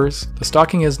hours. The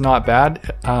stocking is not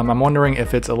bad. I'm wondering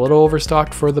if it's a little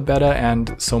overstocked for the betta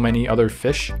and so many other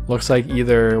fish. Looks like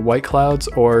either white clouds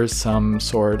or some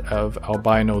sort of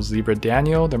albino zebra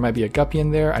Daniel. There might be a guppy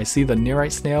in there. I see the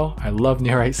nearite snail. I love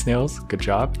nearite snails. Good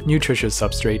job. Nutritious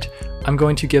substrate. I'm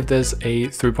going to give this a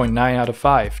 3.9 out of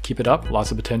 5. Keep it up, lots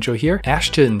of potential here.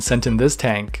 Ashton sent in this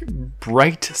tank.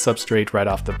 Bright substrate right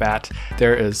off the bat.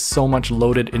 There is so much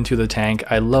loaded into the tank.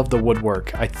 I love the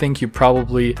woodwork. I think you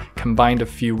probably combined a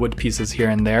few wood pieces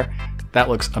here and there. That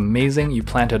looks amazing. You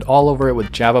planted all over it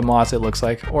with Java moss, it looks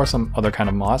like, or some other kind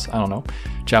of moss, I don't know.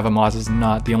 Java moss is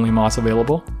not the only moss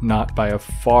available, not by a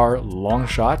far long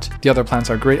shot. The other plants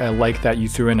are great. I like that you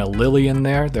threw in a lily in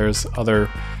there. There's other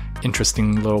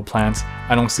interesting little plants.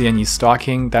 I don't see any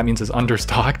stocking. That means it's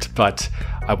understocked, but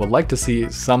I would like to see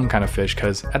some kind of fish,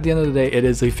 because at the end of the day, it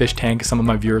is a fish tank. Some of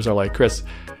my viewers are like, Chris,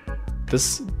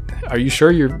 are you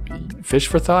sure you're fish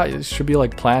for thought? It should be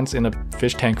like plants in a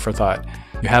fish tank for thought.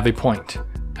 You have a point.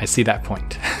 I see that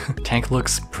point. Tank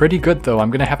looks pretty good though.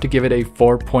 I'm gonna have to give it a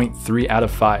 4.3 out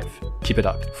of 5. Keep it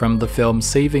up. From the film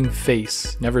Saving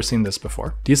Face. Never seen this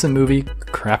before. Decent movie,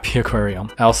 crappy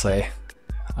aquarium. I'll say.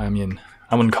 I mean,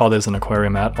 I wouldn't call this an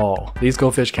aquarium at all. These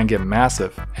goldfish can get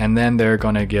massive, and then they're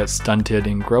gonna get stunted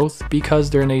in growth because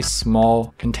they're in a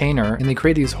small container, and they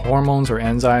create these hormones or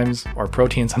enzymes or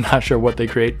proteins, I'm not sure what they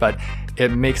create, but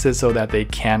it makes it so that they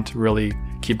can't really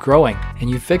keep growing. And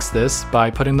you fix this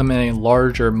by putting them in a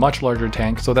larger, much larger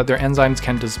tank so that their enzymes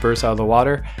can disperse out of the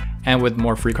water, and with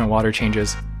more frequent water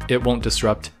changes, it won't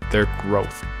disrupt their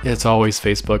growth. It's always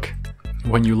Facebook.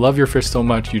 When you love your fish so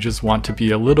much, you just want to be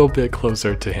a little bit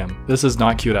closer to him. This is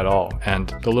not cute at all,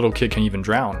 and the little kid can even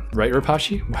drown. Right,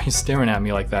 Rapashi? Why are you staring at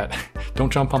me like that?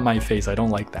 Don't jump on my face, I don't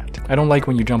like that. I don't like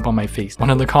when you jump on my face. One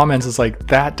of the comments is like,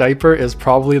 that diaper is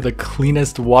probably the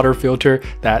cleanest water filter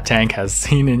that tank has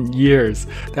seen in years.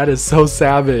 That is so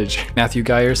savage. Matthew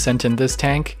Geyer sent in this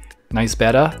tank. Nice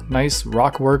betta, nice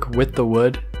rock work with the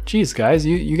wood. Geez guys,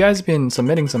 you guys have been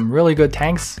submitting some really good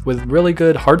tanks with really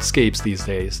good hardscapes these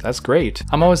days. That's great.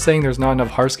 I'm always saying there's not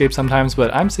enough hardscape sometimes,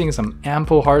 but I'm seeing some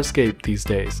ample hardscape these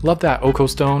days. Love that Oko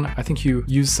stone. I think you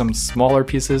used some smaller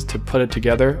pieces to put it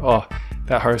together. Oh,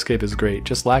 that hardscape is great.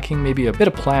 Just lacking maybe a bit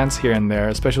of plants here and there,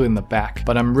 especially in the back.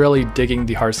 But I'm really digging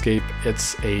the hardscape.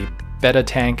 It's a betta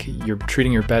tank. You're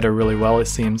treating your betta really well, it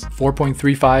seems.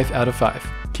 4.35 out of 5.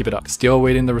 Keep it up. Still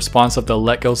awaiting the response of the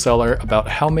Let Go seller about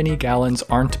how many gallons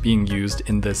aren't being used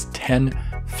in this 10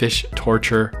 fish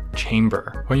torture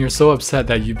chamber. When you're so upset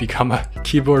that you become a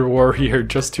keyboard warrior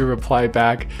just to reply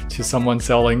back to someone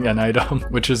selling an item,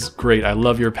 which is great. I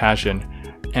love your passion.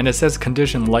 And it says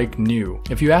condition like new.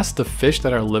 If you ask the fish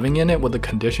that are living in it what the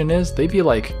condition is, they'd be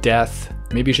like death.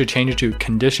 Maybe you should change it to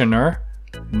conditioner,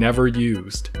 never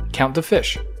used. Count the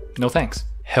fish. No thanks.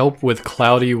 Help with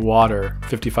cloudy water,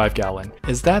 55 gallon.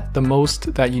 Is that the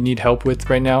most that you need help with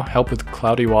right now? Help with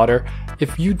cloudy water?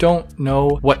 If you don't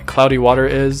know what cloudy water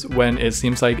is when it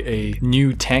seems like a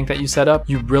new tank that you set up,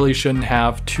 you really shouldn't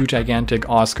have 2 gigantic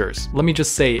Oscars. Let me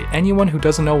just say, anyone who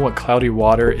doesn't know what cloudy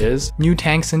water is, new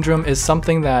tank syndrome is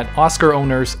something that Oscar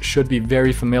owners should be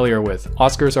very familiar with.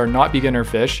 Oscars are not beginner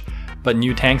fish, but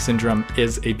new tank syndrome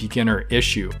is a beginner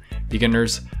issue.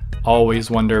 Beginners always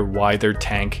wonder why their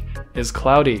tank is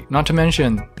cloudy. Not to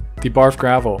mention the barf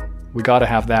gravel. We gotta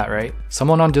have that, right?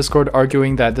 Someone on Discord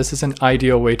arguing that this is an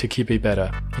ideal way to keep a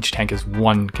betta. Each tank is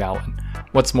 1 gallon.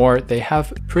 What's more, they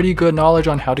have pretty good knowledge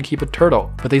on how to keep a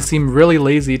turtle, but they seem really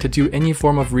lazy to do any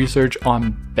form of research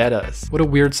on bettas. What a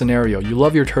weird scenario. You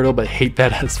love your turtle but hate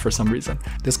bettas for some reason.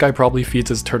 This guy probably feeds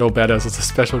his turtle bettas as a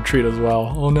special treat as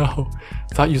well. Oh no.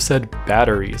 Thought you said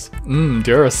batteries.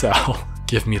 Duracell.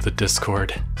 Give me the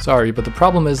Discord. Sorry, but the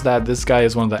problem is that this guy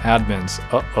is one of the admins.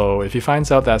 Uh-oh, if he finds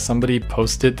out that somebody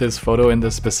posted this photo in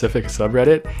this specific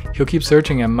subreddit, he'll keep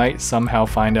searching and might somehow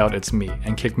find out it's me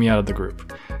and kick me out of the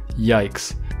group.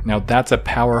 Yikes. Now that's a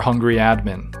power-hungry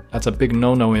admin. That's a big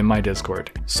no-no in my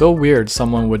Discord. So weird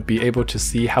someone would be able to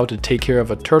see how to take care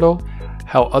of a turtle,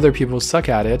 how other people suck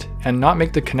at it, and not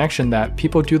make the connection that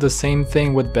people do the same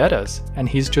thing with bettas, and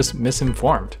he's just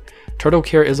misinformed. Turtle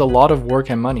care is a lot of work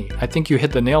and money. I think you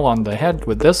hit the nail on the head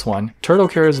with this one. Turtle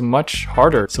care is much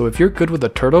harder, so if you're good with a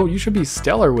turtle, you should be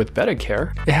stellar with betta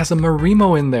care. It has a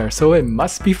marimo in there, so it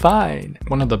must be fine.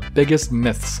 One of the biggest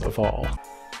myths of all.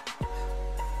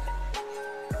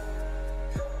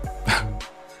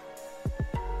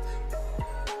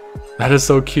 That is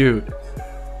so cute.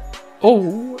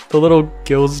 Oh, the little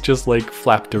gills just like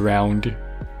flapped around.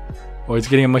 Oh, he's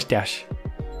getting a mustache.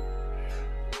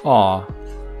 Aw.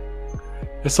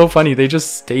 It's so funny, they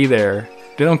just stay there.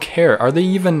 They don't care. Are they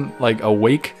even like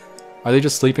awake? Are they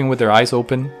just sleeping with their eyes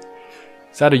open?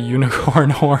 Is that a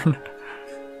unicorn horn?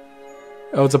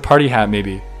 Oh, it's a party hat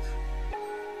maybe.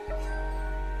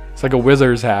 It's like a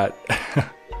wizard's hat.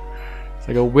 It's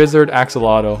like a wizard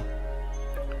axolotl.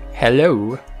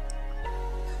 Hello.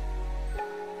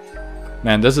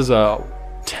 Man, this is a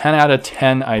 10 out of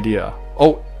 10 idea.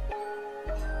 Oh.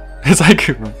 It's like,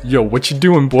 yo, what you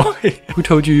doing, boy? Who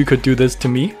told you you could do this to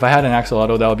me? If I had an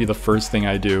axolotl, that would be the first thing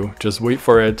I do. Just wait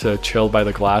for it to chill by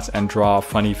the glass and draw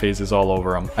funny faces all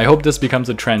over them. I hope this becomes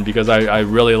a trend because I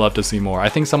really love to see more. I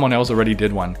think someone else already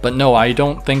did one. But no, I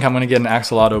don't think I'm gonna get an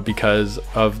axolotl because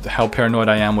of how paranoid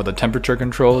I am with the temperature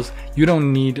controls. You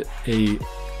don't need a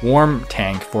warm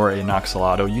tank for an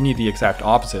axolotl. You need the exact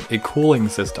opposite, a cooling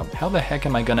system. How the heck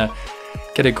am I gonna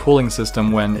get a cooling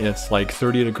system when it's like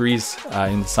 30 degrees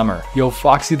in summer? Yo,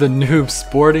 Foxy the Noob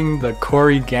sporting the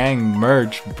Corey Gang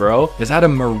merch, bro. Is that a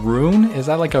maroon? Is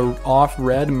that like a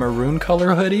off-red maroon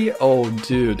color hoodie? Oh,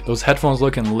 dude. Those headphones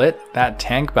looking lit. That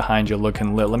tank behind you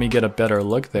looking lit. Let me get a better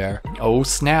look there. Oh,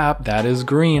 snap. That is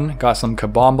green. Got some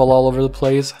kabombal all over the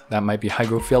place. That might be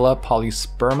Hygrophila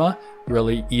polysperma.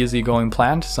 Really easygoing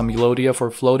plant, some Elodia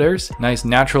for floaters. Nice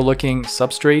natural looking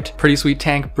substrate. Pretty sweet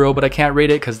tank, bro, but I can't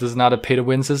rate it because this is not a pay to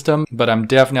win system, but I'm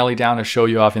definitely down to show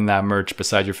you off in that merch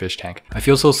beside your fish tank. I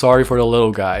feel so sorry for the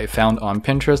little guy, found on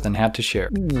Pinterest and had to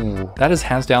share. Ooh. That is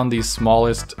hands down the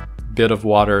smallest bit of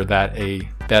water that a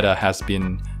betta has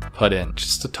been put in.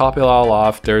 Just to top it all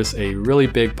off, there's a really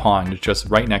big pond just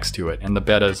right next to it, and the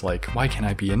betta is like, why can't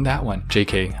I be in that one?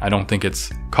 JK, I don't think it's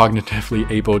cognitively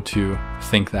able to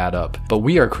think that up. But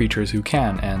we are creatures who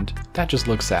can, and that just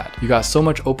looks sad. You got so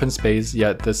much open space,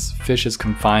 yet this fish is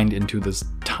confined into this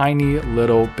tiny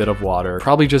little bit of water,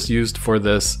 probably just used for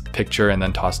this picture and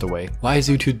then tossed away. Why is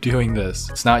YouTube doing this?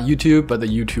 It's not YouTube, but the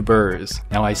YouTubers.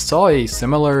 Now, I saw a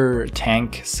similar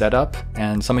tank setup,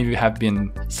 and some of you have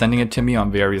been sending it to me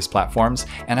on various platforms,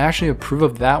 and I actually approve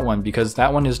of that one because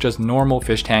that one is just normal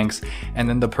fish tanks, and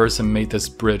then the person made this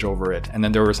bridge over it, and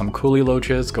then there were some coolie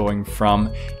loaches going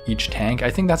from each tank. I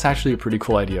think that's actually a pretty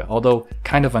cool idea, although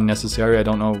kind of unnecessary. I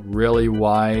don't know really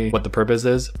what the purpose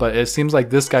is, but it seems like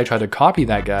this guy tried to copy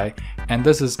that guy, and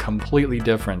this is completely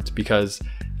different because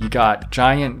you got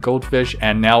giant goldfish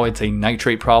and now it's a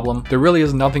nitrate problem. There really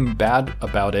is nothing bad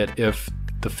about it if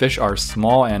the fish are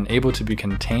small and able to be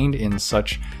contained in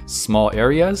such small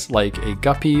areas like a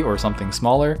guppy or something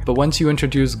smaller. But once you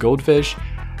introduce goldfish,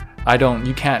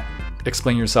 you can't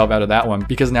explain yourself out of that one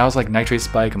because now it's like nitrate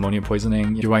spike, ammonia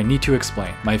poisoning. Do I need to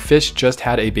explain? My fish just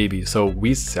had a baby, so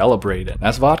we celebrated.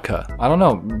 That's vodka. I don't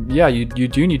know. Yeah, you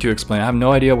do need to explain. I have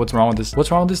no idea what's wrong with this.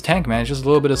 What's wrong with this tank, man? It's just a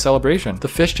little bit of celebration. The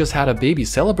fish just had a baby.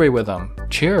 Celebrate with them.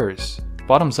 Cheers.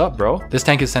 Bottoms up, bro. This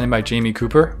tank is sent in by Jamie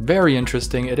Cooper. Very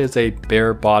interesting. It is a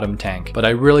bare bottom tank, but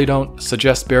I really don't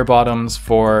suggest bare bottoms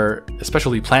for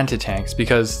especially planted tanks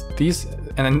because these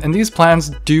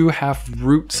plants do have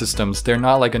root systems. They're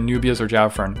not like Anubias or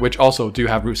Java Fern, which also do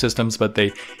have root systems, but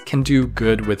they can do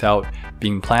good without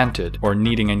being planted or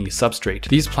needing any substrate.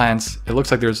 These plants, it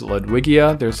looks like there's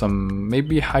Ludwigia, there's some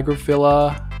maybe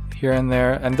Hygrophila here and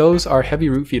there, and those are heavy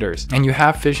root feeders. And you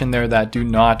have fish in there that do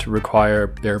not require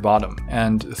bare bottom.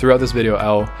 And throughout this video,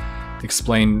 I'll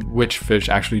explain which fish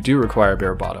actually do require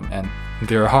bare bottom, and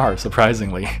there are,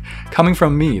 surprisingly. Coming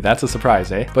from me, that's a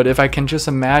surprise, eh? But if I can just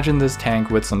imagine this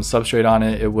tank with some substrate on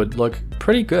it, it would look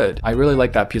pretty good. I really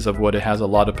like that piece of wood. It has a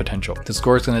lot of potential. The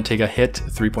score is going to take a hit,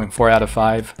 3.4 out of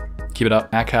 5. Keep it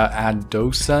up. Aka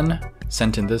Adosan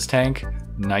sent in this tank.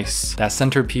 Nice. That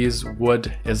centerpiece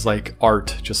wood is like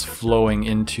art just flowing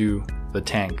into the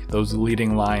tank. Those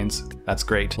leading lines, that's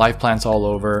great. Live plants all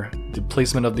over. The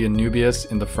placement of the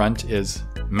Anubias in the front is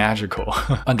magical.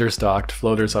 Understocked,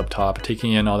 floaters up top,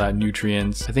 taking in all that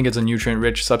nutrients. I think it's a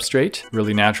nutrient-rich substrate.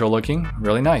 Really natural looking,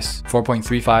 really nice.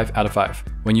 4.35 out of 5.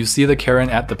 When you see the Karen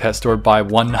at the pet store buy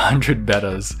 100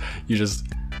 bettas, you just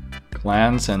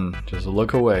glance and just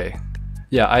look away.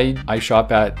 Yeah, I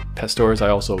shop at pet stores. I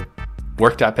also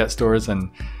worked at pet stores,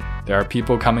 and there are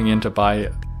people coming in to buy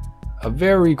a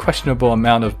very questionable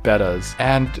amount of bettas,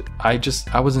 and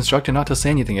I was instructed not to say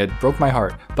anything. It broke my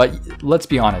heart. But let's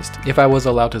be honest, if I was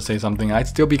allowed to say something, I'd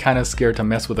still be kind of scared to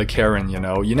mess with a Karen, you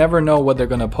know? You never know what they're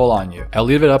gonna pull on you. I'll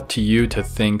leave it up to you to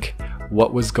think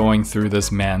what was going through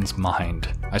this man's mind.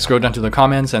 I scrolled down to the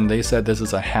comments and they said this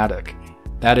is a haddock.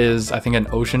 That is, I think, an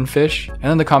ocean fish. And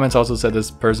then the comments also said this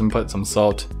person put some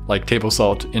salt, like table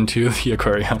salt, into the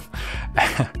aquarium.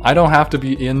 I don't have to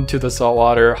be into the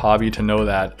saltwater hobby to know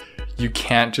that you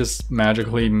can't just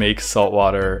magically make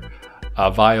saltwater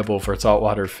viable for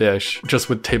saltwater fish just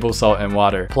with table salt and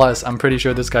water. Plus, I'm pretty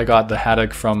sure this guy got the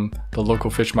haddock from the local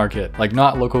fish market. Like,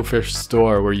 not local fish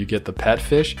store where you get the pet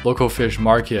fish, local fish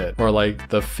market, or like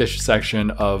the fish section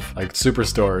of like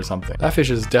Superstore or something. That fish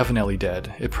is definitely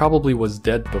dead. It probably was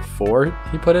dead before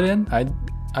he put it in.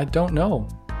 I don't know.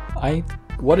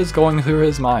 What is going through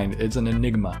his mind? It's an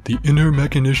enigma. The inner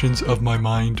machinations of my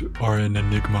mind are an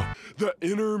enigma. The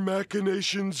inner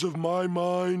machinations of my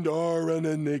mind are an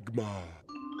enigma.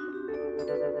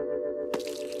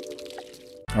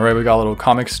 All right, we got a little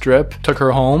comic strip. Took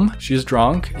her home. She's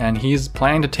drunk, and he's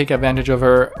planning to take advantage of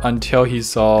her until he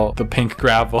saw the pink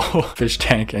gravel fish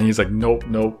tank, and he's like, nope,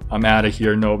 nope, I'm out of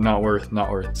here. Nope, not worth,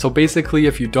 not worth. So basically,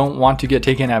 if you don't want to get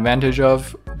taken advantage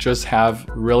of, just have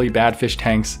really bad fish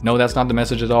tanks. No, that's not the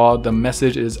message at all. The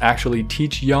message is actually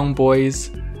teach young boys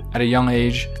at a young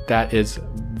age that it's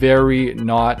very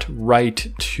not right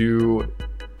to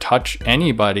touch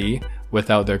anybody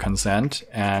without their consent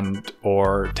and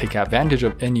or take advantage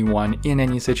of anyone in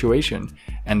any situation,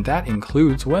 and that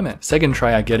includes women. Second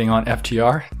try at getting on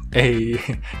FTR.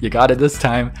 Hey, you got it this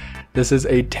time. This is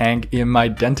a tank in my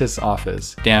dentist's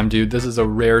office. Damn dude, this is a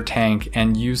rare tank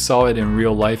and you saw it in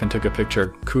real life and took a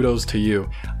picture. Kudos to you.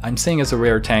 I'm saying it's a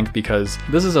rare tank because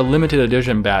this is a limited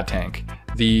edition bad tank.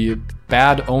 The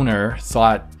bad owner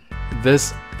thought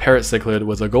this parrot cichlid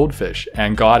was a goldfish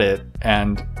and got it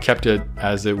and kept it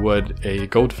as it would a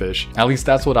goldfish. At least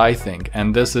that's what I think.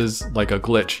 And this is like a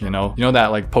glitch, you know? You know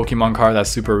that like Pokemon card that's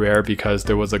super rare because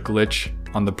there was a glitch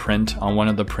on the print, on one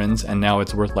of the prints, and now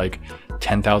it's worth like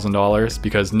 $10,000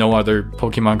 because no other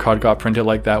Pokemon card got printed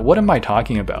like that. What am I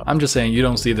talking about? I'm just saying you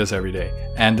don't see this every day.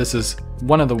 And this is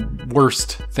one of the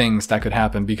worst things that could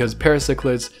happen because parrot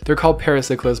cichlids, they're called parrot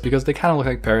cichlids because they kind of look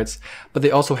like parrots, but they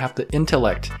also have the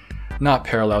intellect. Not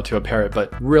parallel to a parrot,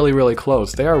 but really, really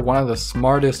close. They are one of the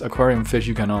smartest aquarium fish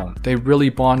you can own. They really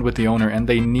bond with the owner and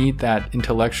they need that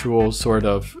intellectual sort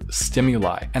of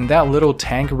stimuli. And that little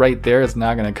tank right there is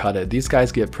not gonna cut it. These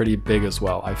guys get pretty big as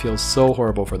well. I feel so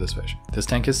horrible for this fish. This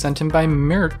tank is sent in by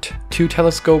Myrt. 2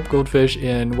 telescope goldfish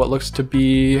in what looks to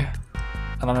be,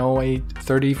 I don't know, a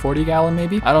 30-40 gallon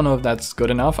maybe? I don't know if that's good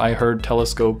enough. I heard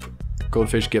telescope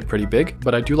goldfish get pretty big,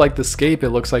 but I do like the scape.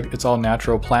 It looks like it's all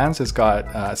natural plants. It's got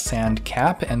a sand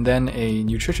cap and then a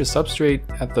nutritious substrate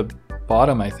at the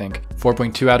bottom, I think.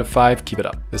 4.2 out of 5, keep it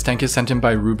up. This tank is sent in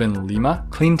by Ruben Lima.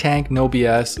 Clean tank, no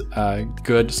BS,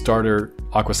 good starter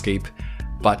aquascape,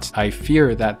 but I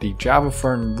fear that the Java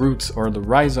Fern roots or the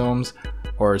rhizomes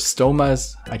or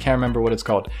stomas, I can't remember what it's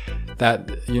called,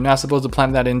 that you're not supposed to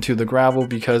plant that into the gravel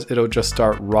because it'll just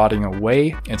start rotting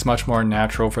away. It's much more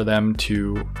natural for them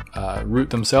to root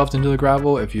themselves into the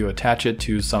gravel if you attach it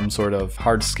to some sort of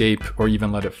hardscape or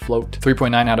even let it float.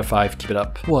 3.9 out of 5, keep it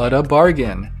up. What a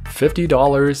bargain.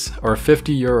 $50 or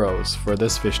 50 euros for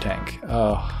this fish tank.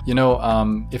 You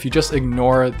know, if you just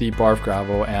ignore the barf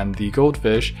gravel and the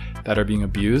goldfish that are being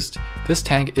abused, this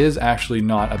tank is actually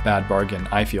not a bad bargain,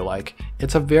 I feel like.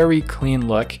 It's a very clean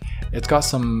look. It's got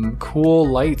some cool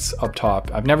lights up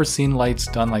top. I've never seen lights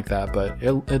done like that, but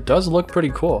it does look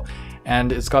pretty cool.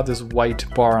 And it's got this white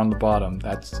bar on the bottom.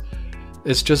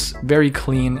 It's just very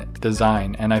clean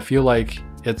design, and I feel like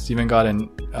it's even got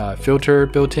a filter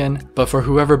built in. But for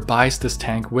whoever buys this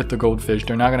tank with the goldfish,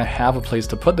 they're not going to have a place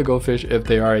to put the goldfish if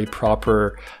they are a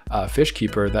proper fish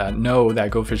keeper that know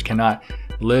that goldfish cannot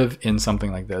live in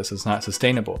something like this. It's not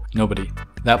sustainable. Nobody.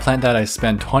 That plant that I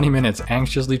spent 20 minutes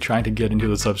anxiously trying to get into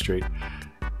the substrate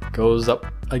goes up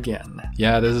again.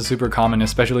 Yeah, this is super common,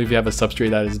 especially if you have a substrate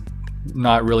that is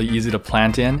not really easy to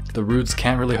plant in. The roots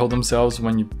can't really hold themselves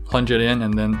when you plunge it in,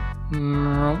 and then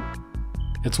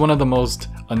it's one of the most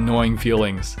annoying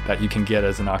feelings that you can get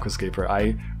as an aquascaper.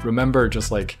 I remember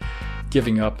just like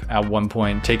giving up at one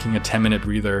point, taking a 10-minute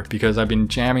breather because I've been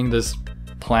jamming this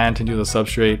plant into the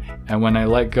substrate, and when I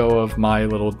let go of my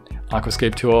little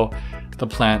aquascape tool, the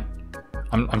plant,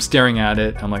 I'm staring at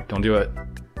it, I'm like, don't do it.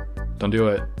 Don't do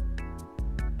it.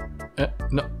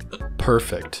 No,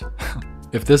 perfect.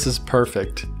 If this is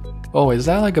perfect. Oh, is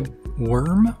that like a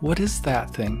worm? What is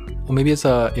that thing? Well, maybe it's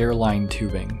a airline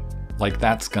tubing. Like,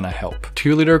 that's gonna help.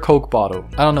 2-liter Coke bottle.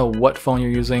 I don't know what phone you're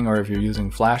using or if you're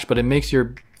using flash, but it makes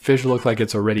your fish look like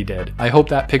it's already dead. I hope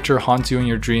that picture haunts you in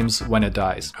your dreams when it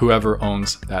dies, whoever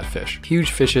owns that fish. Huge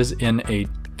fishes in a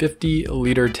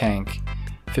 50-liter tank.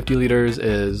 50 liters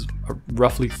is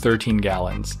roughly 13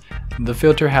 gallons. The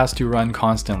filter has to run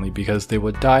constantly because they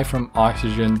would die from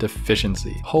oxygen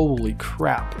deficiency. Holy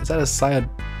crap, is that a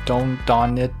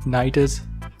cyanodontinitis?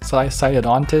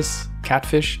 Cyanodontist?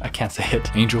 Catfish? I can't say it.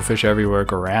 Angelfish everywhere,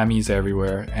 gouramis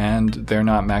everywhere, and they're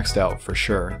not maxed out for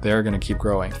sure. They're gonna keep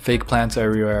growing. Fake plants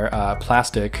everywhere,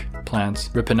 plastic plants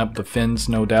ripping up the fins,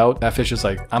 no doubt. That fish is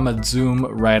like, I'm gonna zoom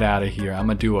right out of here. I'm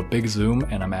gonna do a big zoom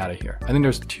and I'm out of here. I think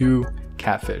there's 2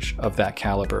 catfish of that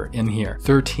caliber in here.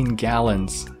 13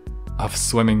 gallons of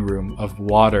swimming room, of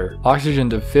water. Oxygen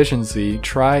deficiency,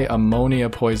 try ammonia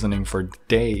poisoning for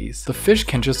days. The fish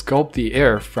can just gulp the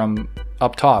air from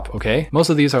up top, okay? Most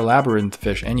of these are labyrinth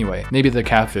fish anyway. Maybe the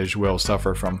catfish will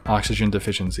suffer from oxygen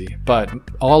deficiency, but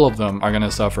all of them are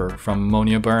gonna suffer from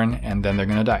ammonia burn and then they're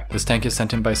gonna die. This tank is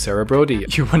sent in by Sarah Brody.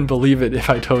 You wouldn't believe it if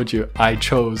I told you I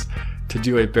chose to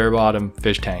do a bare bottom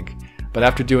fish tank. But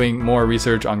after doing more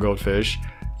research on goldfish,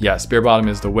 yes, bare bottom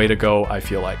is the way to go, I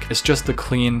feel like. It's just the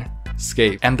clean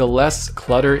scape, and the less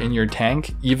clutter in your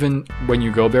tank, even when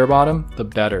you go bare bottom, the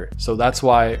better. So that's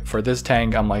why for this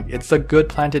tank, I'm like, it's a good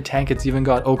planted tank. It's even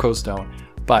got Oko stone,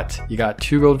 but you got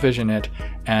 2 goldfish in it,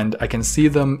 and I can see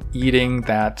them eating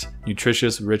that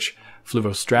nutritious, rich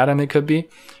fluvostratum it could be,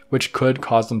 which could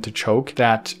cause them to choke.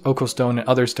 That Oko stone and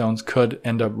other stones could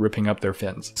end up ripping up their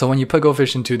fins. So when you put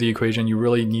goldfish into the equation, you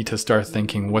really need to start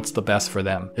thinking what's the best for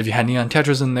them. If you had neon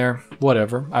tetras in there,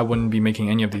 whatever, I wouldn't be making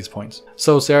any of these points.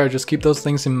 So Sarah, just keep those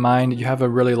things in mind. You have a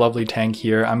really lovely tank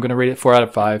here. I'm gonna rate it 4 out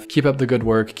of 5. Keep up the good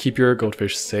work. Keep your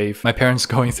goldfish safe. My parents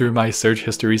going through my search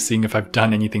history, seeing if I've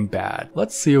done anything bad.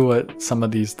 Let's see what some of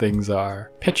these things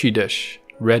are. Petri dish.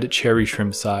 Red cherry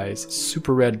shrimp size,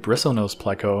 super red bristlenose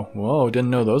pleco. Whoa,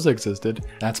 didn't know those existed.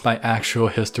 That's my actual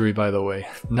history, by the way.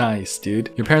 Nice,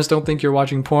 dude. Your parents don't think you're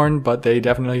watching porn, but they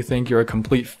definitely think you're a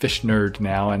complete fish nerd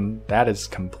now, and that is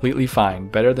completely fine.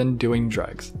 Better than doing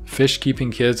drugs. Fish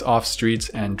keeping kids off streets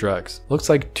and drugs. Looks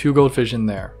like 2 goldfish in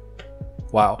there.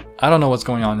 Wow. I don't know what's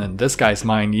going on in this guy's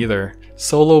mind either.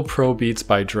 Solo Pro Beats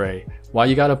by Dre. Why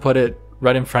you gotta put it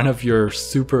right in front of your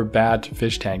super bad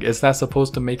fish tank? Is that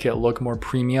supposed to make it look more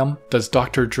premium? Does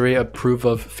Dr. Dre approve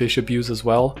of fish abuse as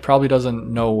well? Probably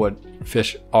doesn't know what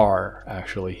fish are,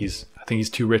 actually. I think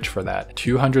he's too rich for that.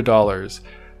 $200.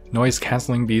 Noise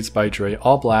canceling Beats by Dre,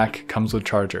 all black, comes with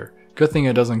charger. Good thing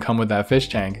it doesn't come with that fish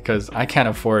tank, because I can't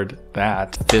afford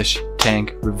that. Fish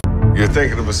tank review. You're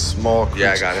thinking of a small creature.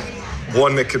 Yeah, I got it.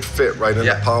 One that could fit right in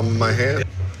the palm of my hand.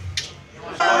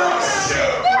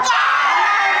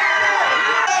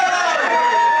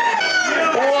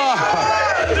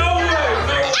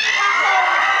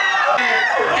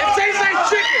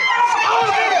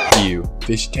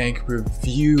 Fish tank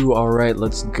review. All right,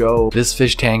 let's go. This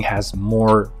fish tank has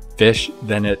more fish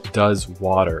than it does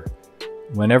water.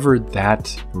 Whenever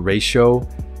that ratio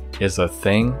is a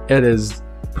thing, it is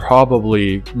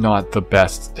probably not the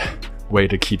best way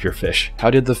to keep your fish. How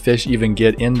did the fish even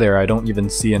get in there? I don't even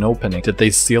see an opening. Did they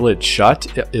seal it shut?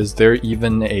 Is there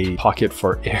even a pocket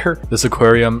for air? This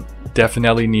aquarium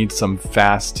definitely needs some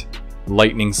fast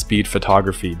lightning speed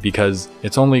photography because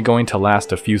it's only going to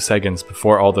last a few seconds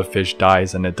before all the fish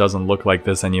dies and it doesn't look like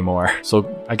this anymore.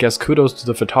 So I guess kudos to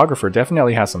the photographer,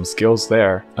 definitely has some skills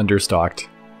there. Understocked.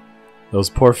 Those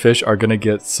poor fish are gonna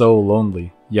get so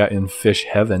lonely. Yeah, in fish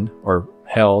heaven, or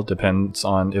hell, depends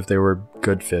on if they were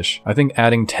good fish. I think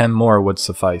adding 10 more would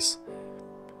suffice.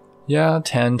 Yeah,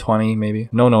 10, 20 maybe.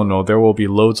 No, there will be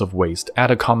loads of waste.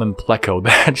 Add a common pleco,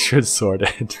 that should sort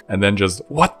it. And then just,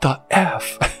 what the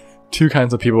F? 2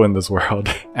 kinds of people in this world.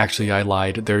 Actually, I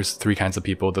lied. There's 3 kinds of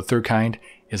people. The third kind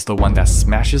is the one that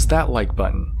smashes that like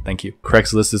button. Thank you.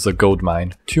 Craigslist is a gold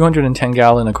mine. 210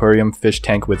 gallon aquarium fish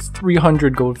tank with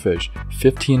 300 goldfish.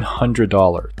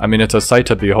 $1,500. I mean, it's a sight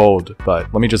to behold,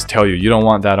 but let me just tell you, you don't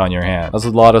want that on your hand. That's a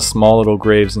lot of small little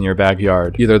graves in your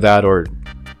backyard. Either that or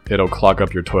it'll clog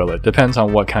up your toilet. Depends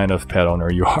on what kind of pet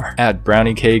owner you are. Add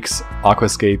brownie cakes,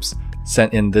 aquascapes,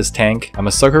 sent in this tank. I'm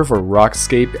a sucker for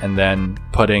rockscape and then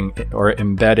putting or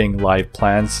embedding live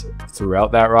plants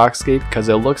throughout that rockscape because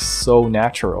it looks so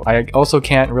natural. I also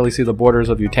can't really see the borders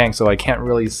of your tank, so I can't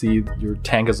really see your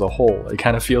tank as a whole. It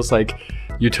kind of feels like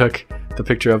you took the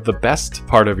picture of the best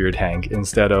part of your tank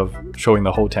instead of showing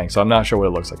the whole tank, so I'm not sure what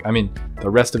it looks like. I mean, the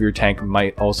rest of your tank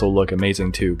might also look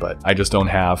amazing too, but I just don't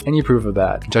have any proof of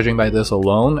that. Judging by this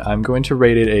alone, I'm going to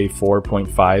rate it a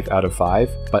 4.5 out of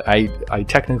 5, but I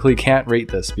technically can't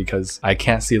rate this because I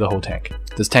can't see the whole tank.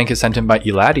 This tank is sent in by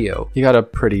Eladio. You got a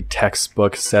pretty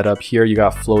textbook setup here. You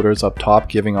got floaters up top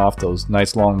giving off those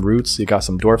nice long roots. You got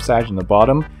some dwarf sage in the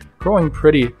bottom, growing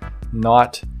pretty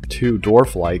not too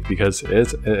dwarf-like because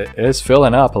it is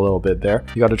filling up a little bit there.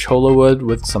 You got a cholla wood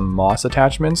with some moss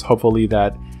attachments. Hopefully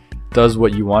that does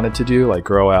what you want it to do, like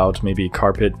grow out, maybe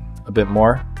carpet a bit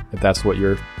more if that's what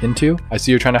you're into. I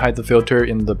see you're trying to hide the filter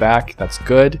in the back. That's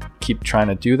good. Keep trying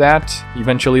to do that.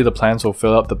 Eventually the plants will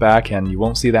fill up the back and you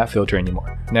won't see that filter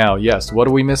anymore. Now, yes, what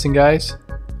are we missing, guys?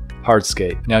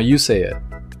 Hardscape. Now you say it.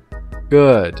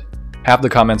 Good. Half the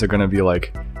comments are going to be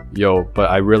like, yo, but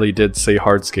I really did say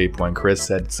hardscape when Chris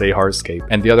said say hardscape.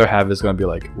 And the other half is going to be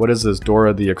like, what is this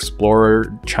Dora the Explorer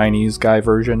Chinese guy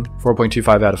version?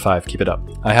 4.25 out of 5, keep it up.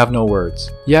 I have no words.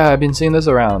 Yeah, I've been seeing this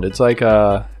around. It's like,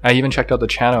 I even checked out the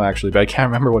channel actually, but I can't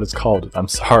remember what it's called. I'm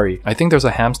sorry. I think there's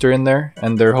a hamster in there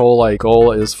and their whole like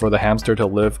goal is for the hamster to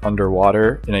live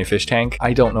underwater in a fish tank.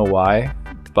 I don't know why,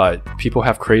 but people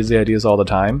have crazy ideas all the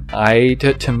time.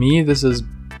 To me,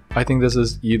 I think this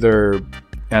is either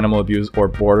animal abuse or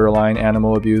borderline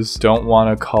animal abuse. Don't want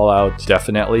to call out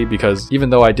definitely because even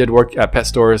though I did work at pet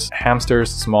stores,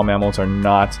 hamsters, small mammals are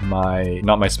not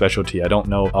my specialty. I don't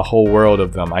know a whole world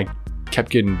of them. I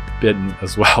kept getting bitten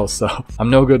as well, so I'm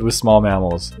no good with small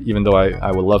mammals, even though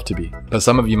I would love to be. But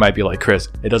some of you might be like, Chris,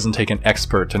 it doesn't take an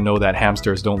expert to know that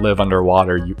hamsters don't live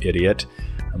underwater, you idiot.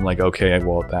 I'm like, okay,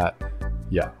 well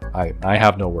yeah, I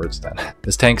have no words then.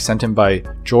 This tank sent in by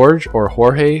George or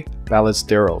Jorge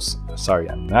Ballesteros. Sorry,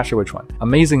 I'm not sure which one.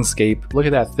 Amazing scape. Look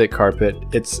at that thick carpet.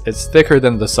 It's thicker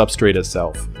than the substrate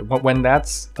itself. When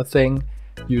that's a thing,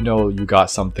 you know you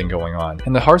got something going on.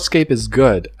 And the hardscape is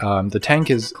good. The tank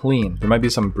is clean. There might be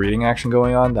some breeding action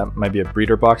going on. That might be a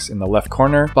breeder box in the left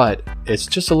corner, but it's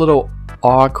just a little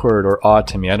awkward or odd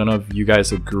to me. I don't know if you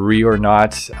guys agree or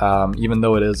not. Even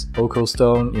though it is Oko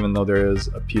stone, even though there is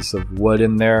a piece of wood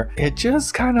in there, it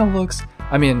just kind of looks,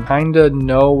 I mean, kind of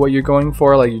know what you're going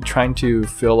for, like you're trying to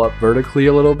fill up vertically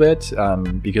a little bit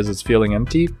because it's feeling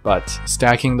empty, but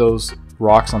stacking those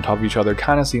rocks on top of each other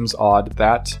kind of seems odd.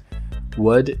 That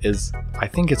wood is, I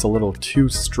think it's a little too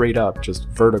straight up, just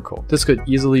vertical. This could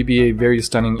easily be a very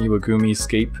stunning Iwagumi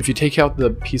scape. If you take out the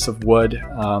piece of wood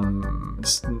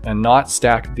and not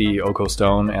stack the Oko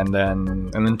stone and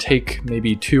then take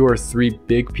maybe 2 or 3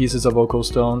 big pieces of Oko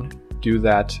stone, do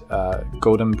that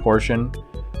golden portion,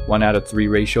 1 out of 3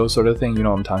 ratio sort of thing, you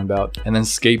know what I'm talking about, and then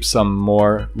scape some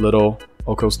more little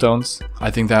Oko stones,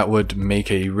 I think that would make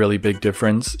a really big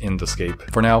difference in the scape.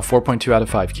 For now, 4.2 out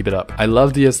of 5, keep it up. I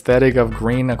love the aesthetic of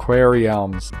green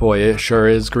aquariums. Boy, it sure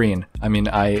is green. I mean,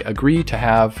 I agree to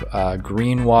have a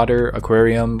green water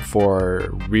aquarium for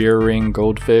rearing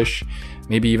goldfish,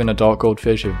 maybe even adult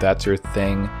goldfish if that's your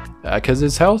thing. Because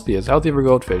it's healthy for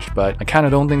goldfish, but I kind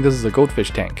of don't think this is a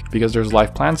goldfish tank because there's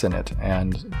live plants in it,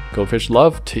 and goldfish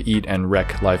love to eat and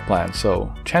wreck live plants,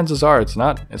 so chances are it's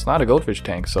not a goldfish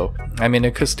tank. So I mean,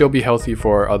 it could still be healthy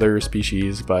for other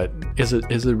species, but is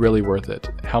it really worth it?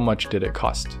 How much did it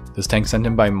cost? This tank sent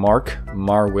in by Mark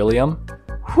William.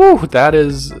 Whew, that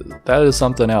is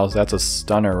something else. That's a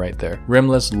stunner right there.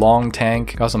 Rimless, long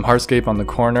tank, got some hardscape on the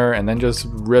corner, and then just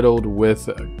riddled with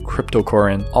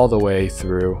cryptocorin all the way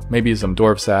through. Maybe some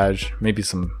dwarf sage, maybe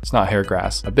some, it's not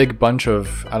hairgrass. A big bunch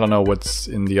of, I don't know what's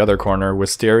in the other corner,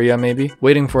 wisteria maybe?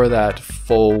 Waiting for that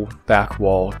full back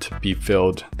wall to be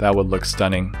filled. That would look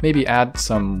stunning. Maybe add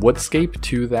some woodscape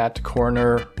to that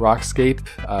corner rockscape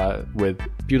with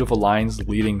beautiful lines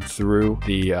leading through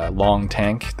the long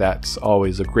tank. That's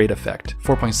always a great effect.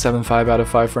 4.75 out of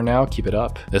 5 for now, keep it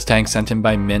up. This tank sent in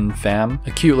by Min Fam.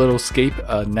 A cute little scape,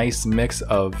 a nice mix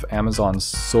of Amazon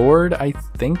Sword, I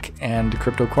think, and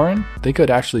Cryptocorin. They could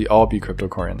actually all be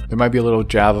Cryptocorin. There might be a little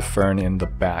Java Fern in the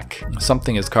back.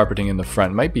 Something is carpeting in the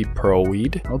front, might be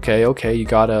Pearlweed. Okay, you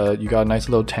got a nice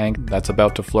little tank that's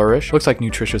about to flourish. Looks like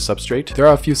nutritious substrate. There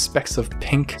are a few specks of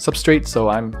pink substrate, so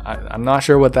I'm not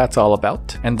sure what that's all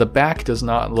about. And the back does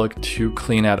not look too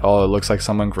clean at all. It looks like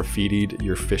someone graffitied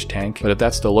your fish tank. But if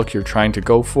that's the look you're trying to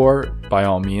go for, by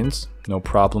all means, no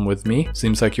problem with me.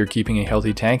 Seems like you're keeping a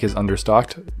healthy tank is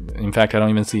understocked. In fact, I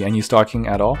don't even see any stocking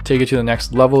at all. Take it to the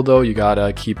next level though. You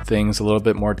gotta keep things a little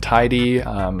bit more tidy.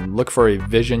 Look for a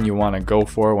vision you want to go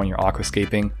for when you're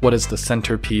aquascaping. What is the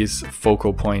centerpiece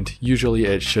focal point? Usually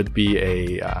it should be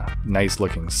a nice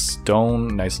looking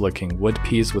stone, nice looking wood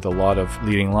piece with a lot of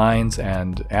leading lines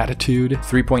and attitude.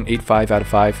 3.85 out of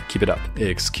 5. Keep it up.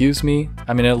 Excuse me?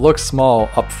 I mean, it looks small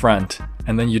up front,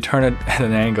 and then you turn it at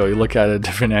an angle, you look at a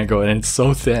different angle, and it's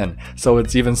so thin, so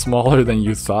it's even smaller than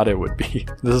you thought it would be.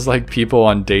 This is like people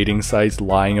on dating sites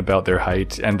lying about their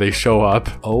height, and they show up.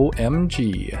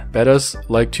 OMG. Bettas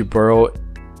like to burrow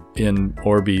in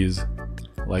Orbeez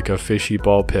like a fishy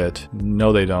ball pit.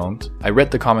 No, they don't. I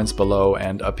read the comments below,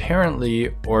 and apparently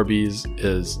Orbeez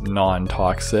is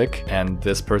non-toxic, and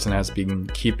this person has been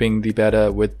keeping the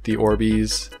betta with the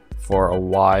Orbeez for a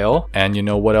while. And you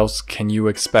know what else can you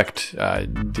expect?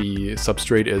 The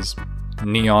substrate is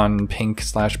neon pink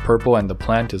 / purple, and the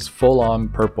plant is full on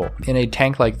purple. In a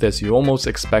tank like this, you almost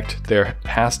expect there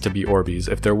has to be Orbeez.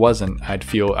 If there wasn't, I'd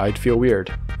feel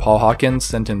weird. Paul Hawkins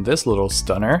sent in this little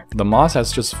stunner. The moss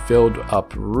has just filled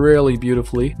up really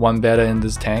beautifully. One betta in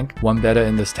this tank, one betta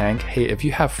in this tank. Hey, if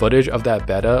you have footage of that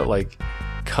betta like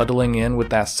cuddling in with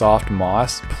that soft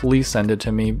moss, please send it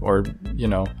to me, or you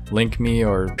know, link me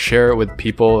or share it with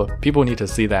people. People need to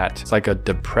see that. It's like a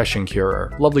depression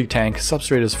curer. Lovely tank.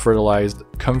 Substrate is fertilized,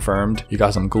 confirmed. You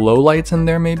got some glow lights in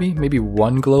there, maybe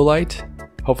one glow light.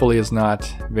 Hopefully it's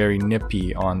not very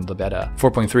nippy on the betta.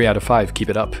 4.3 out of 5, keep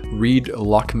it up. Reed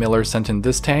Lockmiller sent in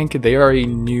this tank. They are a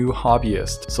new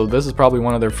hobbyist, so this is probably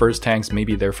one of their first tanks,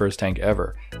 maybe their first tank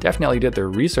ever. Definitely did their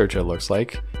research, it looks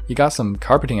like. You got some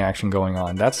carpeting action going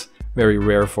on. That's very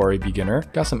rare for a beginner.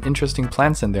 Got some interesting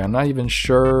plants in there. I'm not even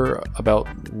sure about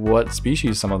what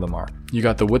species some of them are. You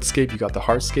got the woodscape, you got the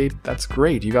hardscape. That's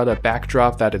great. You got a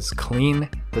backdrop that is clean.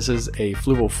 This is a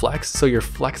fluval flex, so you're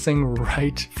flexing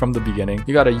right from the beginning.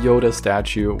 You got a Yoda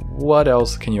statue. What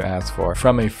else can you ask for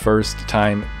from a first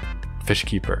time fish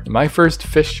keeper? My first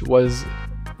fish was,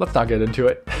 let's not get into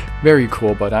it. Very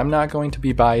cool, but I'm not going to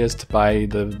be biased by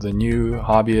the new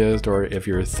hobbyist, or if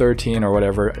you're 13 or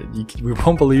whatever. We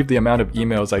won't believe the amount of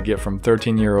emails I get from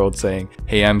 13-year-olds saying,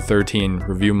 hey, I'm 13,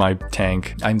 review my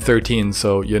tank. I'm 13,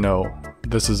 so you know,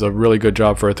 this is a really good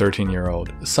job for a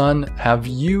 13-year-old. Son, have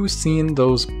you seen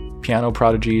those piano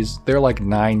prodigies? They're like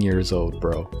 9 years old,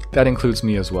 bro. That includes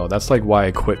me as well. That's like why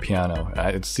I quit piano.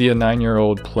 I see a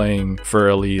 9-year-old playing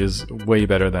Furley's way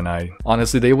better than I.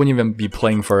 Honestly, they wouldn't even be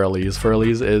playing Furley's.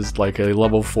 Furley's is like a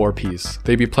level 4 piece.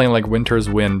 They'd be playing like Winter's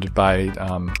Wind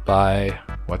by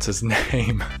what's his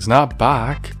name? It's not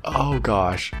Bach. Oh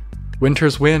gosh.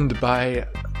 Winter's Wind by,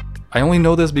 I only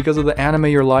know this because of the anime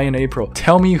Your Lie in April.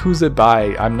 Tell me who's it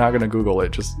by. I'm not gonna Google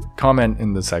it. Just comment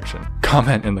in the section.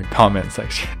 Comment in the comment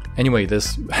section. Anyway,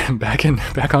 this back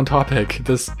on topic.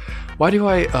 This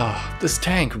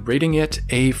tank, rating it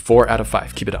a 4 out of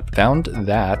 5. Keep it up. Found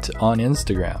that on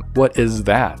Instagram. What is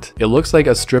that? It looks like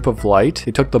a strip of light.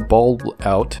 They took the bulb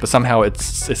out, but somehow it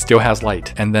still has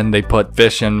light. And then they put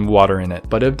fish and water in it.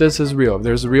 But if this is real, if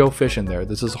there's real fish in there,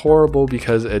 this is horrible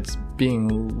because it's being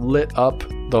lit up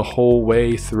the whole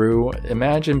way through.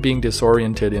 Imagine being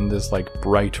disoriented in this like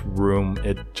bright room.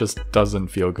 It just doesn't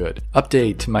feel good.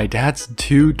 Update, my dad's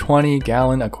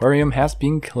 220-gallon aquarium has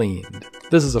been cleaned.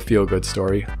 This is a feel-good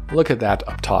story. Look at that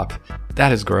up top.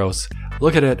 That is gross.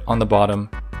 Look at it on the bottom.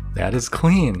 That is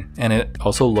clean. And it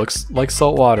also looks like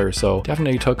salt water, so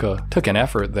definitely took an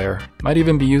effort there. Might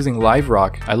even be using live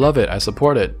rock. I love it. I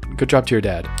support it. Good job to your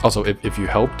dad. Also, if you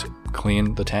helped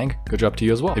clean the tank, good job to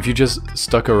you as well. If you just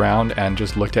stuck around and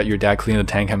just looked at your dad clean the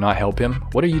tank and not help him,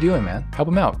 what are you doing, man? Help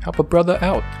him out. Help a brother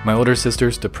out. My older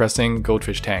sister's depressing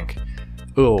goldfish tank.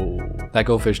 Oh, that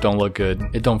goldfish don't look good.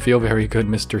 It don't feel very good,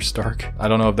 Mr. Stark. I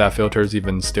don't know if that filter is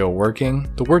even still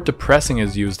working. The word depressing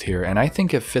is used here, and I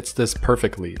think it fits this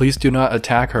perfectly. Please do not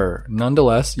attack her.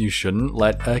 Nonetheless, you shouldn't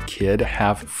let a kid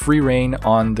have free reign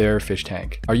on their fish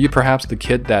tank. Are you perhaps the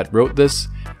kid that wrote this?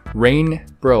 Rain?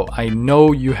 Bro, I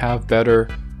know you have better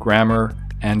grammar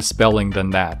and spelling than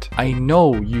that. I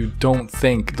know you don't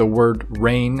think the word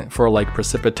rain for like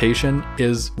precipitation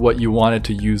is what you wanted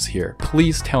to use here.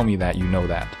 Please tell me that you know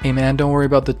that. Hey man, don't worry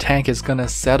about the tank, it's gonna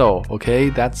settle,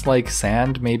 okay? That's like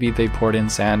sand. Maybe they poured in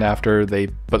sand after they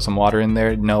put some water in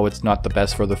there. No, it's not the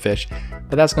best for the fish,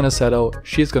 but that's gonna settle.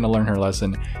 She's gonna learn her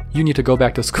lesson. You need to go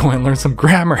back to school and learn some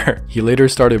grammar. He later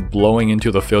started blowing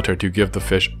into the filter to give the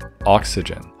fish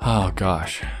oxygen. Oh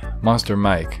gosh, Monster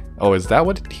Mike. Oh, is that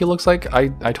what he looks like? I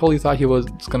totally thought he was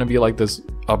gonna be like this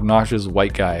obnoxious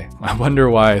white guy. I wonder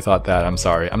why I thought that. I'm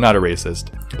sorry, I'm not a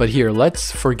racist. But here,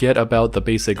 let's forget about the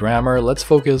basic grammar. Let's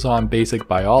focus on basic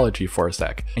biology for a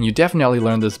sec. And you definitely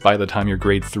learned this by the time you're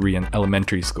grade 3 in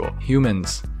elementary school.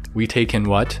 Humans, we take in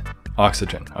what?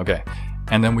 Oxygen, okay.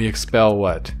 And then we expel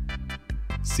what?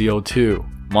 CO2.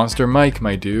 Monster Mike,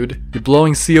 my dude. You're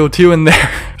blowing CO2 in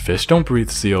there. Fish don't breathe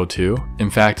CO2. In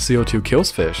fact, CO2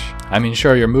 kills fish. I mean,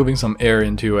 sure, you're moving some air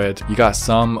into it. You got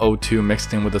some O2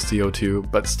 mixed in with the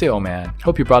CO2, but still, man.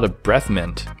 Hope you brought a breath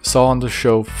mint. Saw on the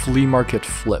show Flea Market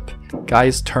Flip.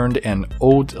 Guys turned an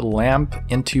old lamp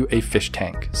into a fish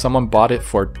tank. Someone bought it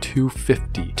for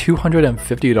 $250.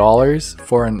 $250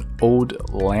 for an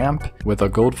old lamp with a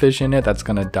goldfish in it that's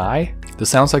gonna die? This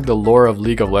sounds like the lore of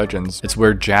League of Legends. It's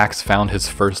where Jax found his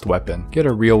first weapon. Get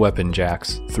a real weapon,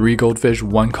 Jax. 3 goldfish,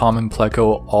 1 common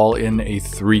pleco, all in a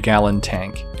 3-gallon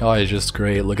tank. Oh, it's just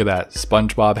great. Look at that.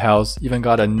 SpongeBob house. Even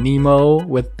got a Nemo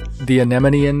with the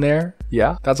anemone in there.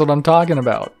 Yeah, that's what I'm talking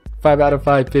about. 5 out of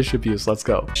 5 fish abuse. Let's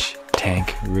go.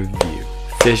 Tank review.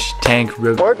 Fish tank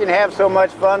review. Work and have so much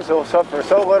fun so for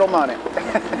so little money.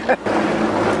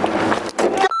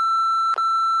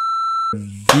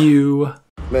 View.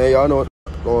 Man, y'all know what's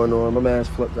going on. My man's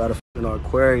flipped out an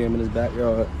aquarium in his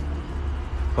backyard.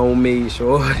 Homemade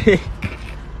shorty.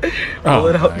 Pull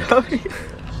it out.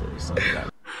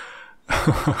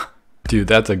 Dude,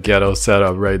 that's a ghetto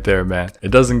setup right there, man.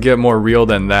 It doesn't get more real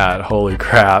than that. Holy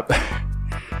crap.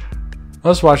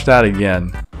 Let's watch that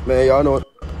again. Man, y'all know what's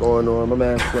going on. My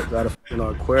man's flipped out an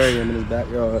aquarium in his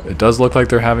backyard. It does look like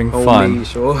they're having fun.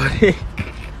 Shorty.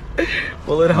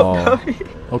 Pull it out.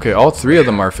 Okay, all 3 of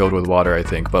them are filled with water, I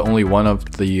think, but only one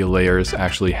of the layers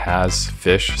actually has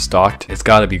fish stocked. It's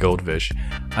gotta be goldfish.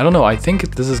 I don't know, I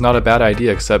think this is not a bad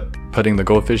idea except putting the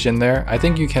goldfish in there. I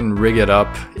think you can rig it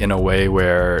up in a way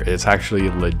where it's actually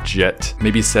legit.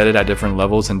 Maybe set it at different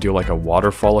levels and do like a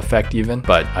waterfall effect even,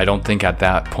 but I don't think at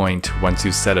that point, once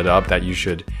you set it up, that you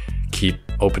should keep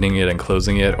opening it and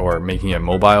closing it or making it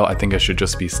mobile. I think it should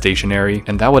just be stationary,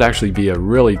 and that would actually be a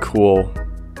really cool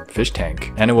fish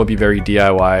tank, and it will be very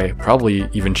DIY, probably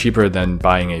even cheaper than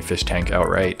buying a fish tank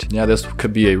outright. Yeah, this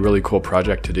could be a really cool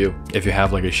project to do if you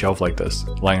have like a shelf like this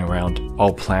lying around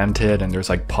all planted and there's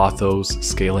like pothos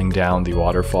scaling down the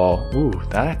waterfall. Ooh,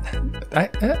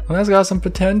 that's got some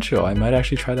potential. I might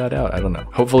actually try that out. I don't know.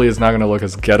 Hopefully it's not going to look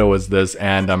as ghetto as this,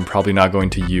 and I'm probably not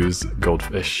going to use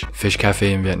goldfish. Fish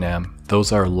cafe in Vietnam.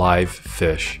 Those are live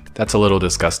fish. That's a little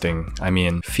disgusting. I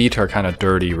mean, feet are kind of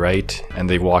dirty, right? And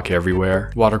they walk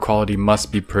everywhere. Water quality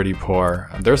must be pretty poor.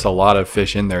 There's a lot of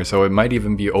fish in there, so it might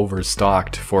even be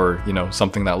overstocked for, you know,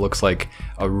 something that looks like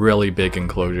a really big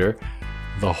enclosure.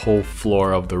 The whole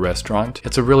floor of the restaurant.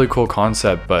 It's a really cool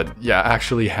concept, but yeah,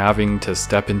 actually having to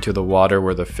step into the water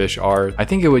where the fish are, I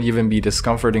think it would even be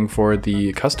discomforting for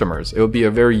the customers. It would be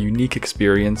a very unique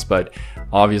experience, but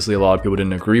obviously a lot of people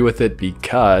didn't agree with it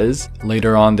because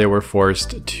later on they were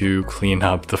forced to clean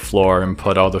up the floor and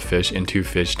put all the fish into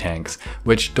fish tanks,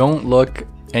 which don't look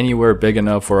anywhere big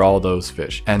enough for all those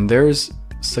fish. And there's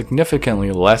significantly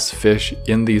less fish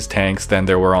in these tanks than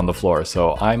there were on the floor,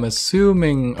 so I'm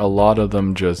assuming a lot of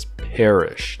them just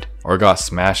perished or got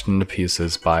smashed into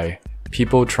pieces by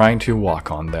people trying to walk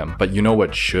on them. But you know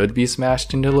what should be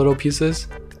smashed into little pieces?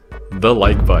 The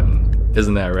like button.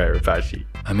 Isn't that right, Rapachi?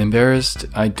 I'm embarrassed.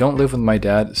 I don't live with my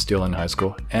dad, still in high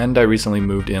school, and I recently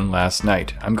moved in last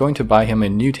night. I'm going to buy him a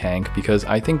new tank because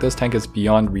I think this tank is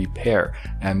beyond repair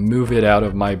and move it out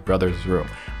of my brother's room.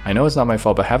 I know it's not my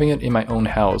fault, but having it in my own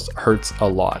house hurts a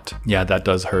lot. Yeah, that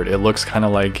does hurt. It looks kind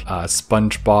of like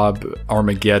SpongeBob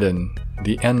Armageddon.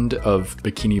 The end of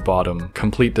Bikini Bottom,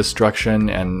 complete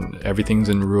destruction and everything's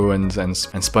in ruins, and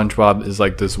SpongeBob is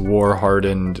like this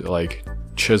war-hardened, like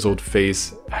chiseled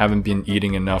face, haven't been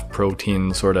eating enough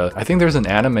protein, sort of. I think there's an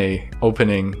anime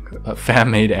opening, a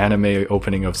fan-made anime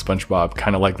opening of SpongeBob,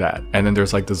 kind of like that. And then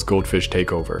there's like this goldfish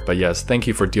takeover. But yes, thank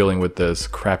you for dealing with this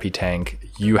crappy tank.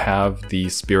 You have the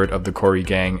spirit of the Cory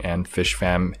gang and Fish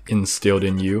Fam instilled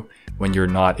in you when you're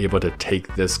not able to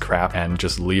take this crap and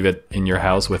just leave it in your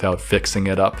house without fixing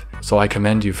it up. So I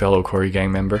commend you, fellow Cory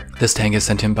gang member. This tank is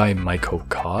sent in by Michael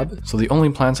Cobb. So the only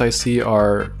plants I see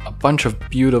are a bunch of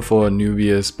beautiful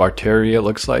Anubias Barteria, it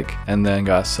looks like, and then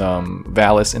got some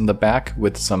Vallis in the back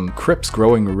with some crypts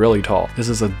growing really tall. This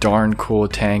is a darn cool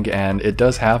tank, and it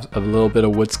does have a little bit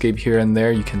of woodscape here and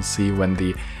there. You can see when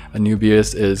the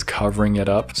Anubias is covering it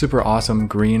up. Super awesome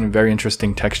green, very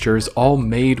interesting textures, all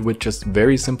made with just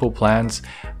very simple plants.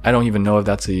 I don't even know if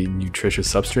that's a nutritious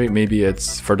substrate. Maybe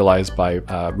it's fertilized by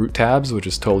root tabs, which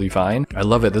is totally fine. I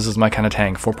love it. This is my kind of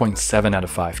tank. 4.7 out of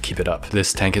 5. Keep it up.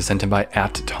 This tank is sent in by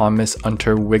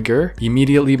 @ThomasUnterwigger.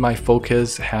 Immediately my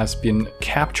focus has been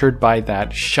captured by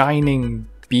that shining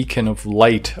beacon of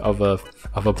light of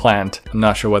a plant. I'm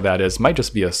not sure what that is. Might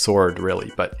just be a sword,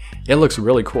 really, but it looks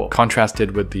really cool.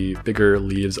 Contrasted with the bigger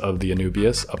leaves of the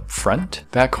Anubias up front.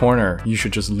 That corner, you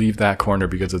should just leave that corner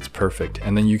because it's perfect.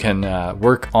 And then you can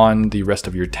work on the rest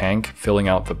of your tank, filling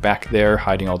out the back there,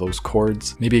 hiding all those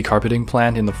cords. Maybe a carpeting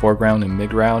plant in the foreground and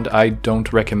mid-ground. I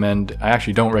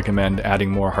actually don't recommend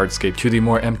adding more hardscape to the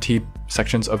more empty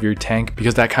sections of your tank,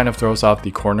 because that kind of throws off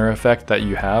the corner effect that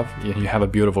you have. You have a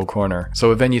beautiful corner.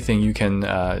 So if anything, you can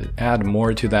add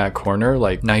more to that corner,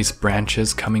 like nice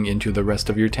branches coming into the rest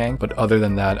of your tank. But other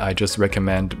than that, I just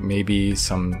recommend maybe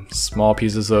some small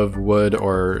pieces of wood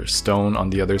or stone on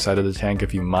the other side of the tank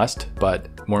if you must, but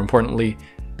more importantly,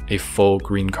 a full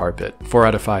green carpet. 4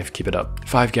 out of 5, keep it up.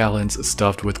 5 gallons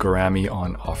stuffed with gourami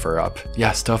on offer up.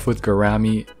 Yeah, stuffed with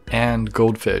gourami and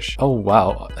goldfish. Oh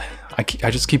wow,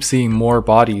 I just keep seeing more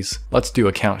bodies. Let's do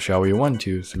a count, shall we? 1,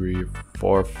 2, 3,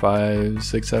 4, 5,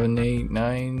 6, 7, 8,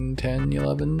 9, 10,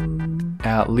 11.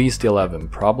 At least 11,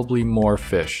 probably more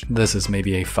fish. This is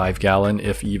maybe a 5 gallon,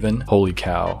 if even. Holy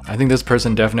cow. I think this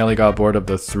person definitely got bored of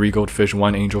the 3 goldfish,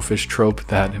 1 angelfish trope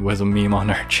that was a meme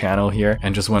on our channel here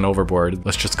and just went overboard.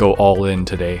 Let's just go all in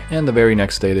today. And the very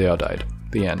next day they all died.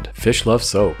 The end. Fish love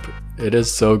soap. It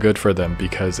is so good for them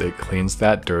because it cleans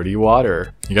that dirty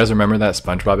water. You guys remember that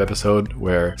SpongeBob episode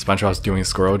where SpongeBob's doing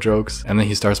squirrel jokes and then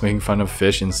he starts making fun of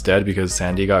fish instead because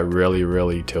Sandy got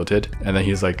really tilted, and then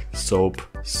he's like, soap,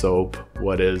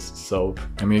 what is soap?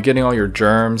 I mean, you're getting all your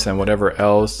germs and whatever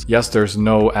else. Yes, there's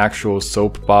no actual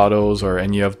soap bottles or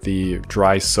any of the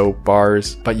dry soap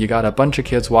bars, but you got a bunch of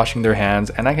kids washing their hands,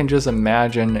 and I can just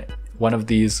imagine one of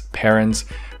these parents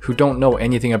who don't know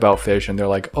anything about fish, and they're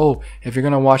like, oh, if you're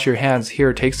gonna wash your hands,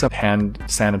 here, take some hand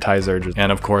sanitizer.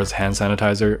 And of course, hand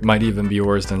sanitizer might even be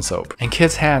worse than soap. And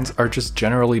kids' hands are just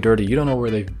generally dirty. You don't know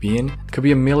where they've been. Could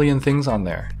be a million things on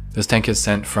there. This tank is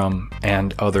sent from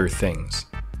And Other Things.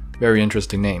 Very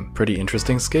interesting name. Pretty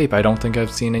interesting scape. I don't think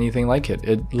I've seen anything like it.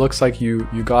 It looks like you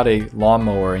got a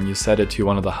lawnmower and you set it to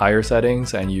one of the higher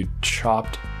settings and you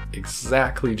chopped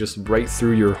exactly just right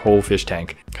through your whole fish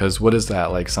tank. Because what is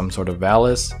that, like some sort of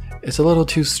Vallis? It's a little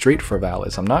too straight for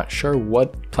Vallis. I'm not sure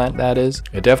what plant that is.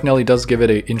 It definitely does give it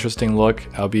an interesting look,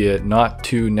 albeit not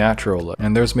too natural look.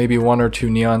 And there's maybe 1 or 2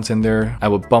 neons in there. I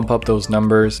will bump up those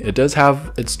numbers. It does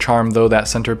have its charm though. That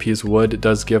centerpiece wood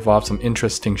does give off some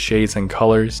interesting shades and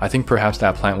colors. I think perhaps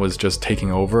that plant was just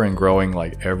taking over and growing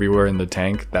like everywhere in the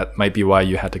tank. That might be why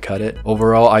you had to cut it.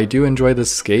 Overall, I do enjoy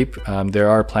this scape. There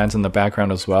are plants in the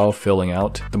background as well, filling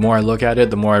out. The more I look at it,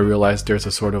 the more I realize there's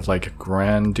a sort of like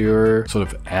grandeur, sort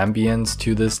of ambience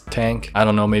to this tank. I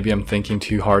don't know, maybe I'm thinking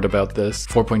too hard about this.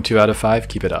 4.2 out of 5,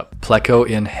 keep it up. Pleco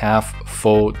in half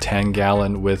full 10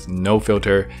 gallon with no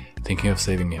filter, thinking of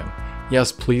saving him.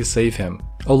 Yes, please save him.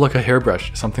 Oh look, a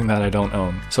hairbrush, something that I don't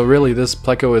own. So really this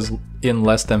Pleco is in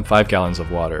less than 5 gallons of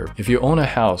water. If you own a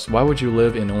house, why would you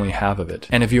live in only half of it?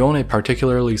 And if you own a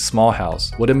particularly small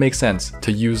house, would it make sense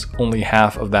to use only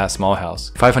half of that small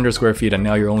house? 500 square feet and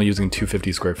now you're only using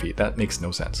 250 square feet. That makes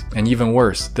no sense. And even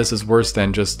worse, this is worse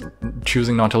than just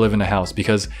choosing not to live in a house,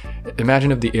 because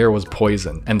imagine if the air was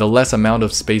poison and the less amount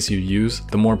of space you use,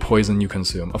 the more poison you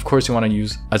consume. Of course you want to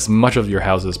use as much of your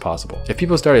house as possible. If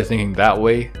people started thinking that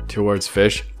way towards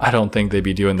fish, I don't think they'd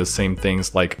be doing the same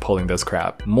things like pulling this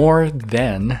crap. More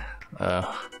than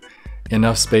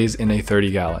enough space in a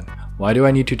 30 gallon. Why do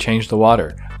I need to change the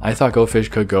water? I thought goldfish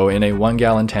could go in a 1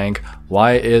 gallon tank.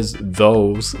 Why is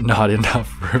those not enough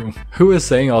room? Who is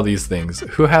saying all these things?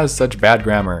 Who has such bad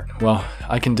grammar? Well,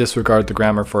 I can disregard the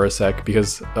grammar for a sec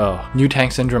because new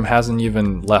tank syndrome hasn't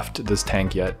even left this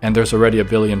tank yet, and there's already a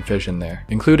billion fish in there,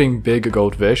 including big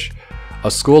goldfish, a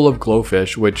school of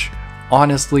glowfish, which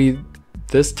honestly,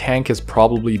 this tank is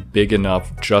probably big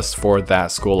enough just for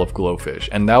that school of glowfish,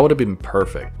 and that would have been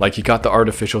perfect. Like, you got the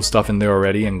artificial stuff in there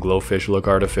already, and glowfish look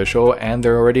artificial, and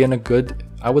they're already in a good,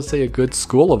 I would say a good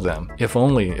school of them. If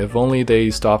only they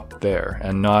stopped there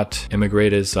and not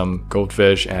immigrated some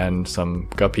goldfish and some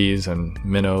guppies and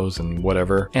minnows and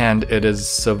whatever. And it is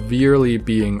severely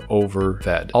being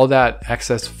overfed. All that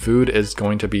excess food is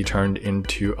going to be turned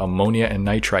into ammonia and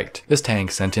nitrite. This tank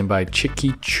sent in by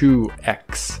Chicky Chu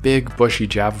X. Big bushy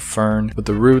Java fern with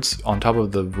the roots on top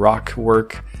of the rock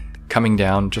work coming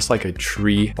down just like a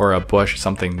tree or a bush,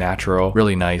 something natural.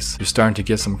 Really nice. You're starting to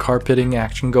get some carpeting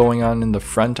action going on in the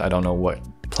front. I don't know what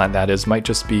plant that is. Might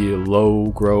just be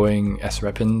low growing S.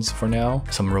 repens for now.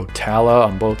 Some rotala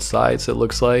on both sides, it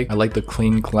looks like. I like the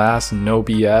clean glass, no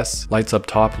BS. Lights up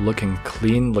top looking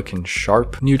clean, looking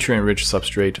sharp. Nutrient rich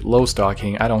substrate, low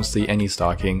stocking. I don't see any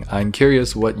stocking. I'm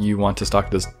curious what you want to stock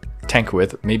this tank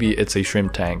with. Maybe it's a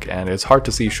shrimp tank, and it's hard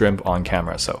to see shrimp on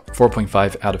camera, so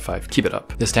 4.5 out of 5. Keep it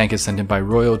up. This tank is sent in by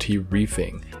Royalty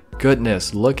Reefing.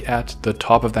 Goodness, look at the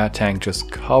top of that tank,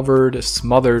 just covered,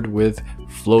 smothered with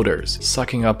floaters,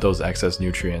 sucking up those excess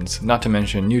nutrients, not to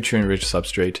mention nutrient-rich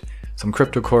substrate. Some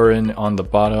cryptocorin on the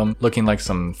bottom, looking like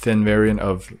some thin variant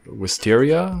of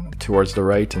wisteria towards the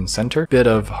right and center. Bit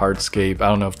of hardscape, I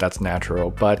don't know if that's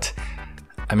natural, but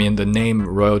I mean, the name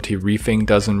Royalty Reefing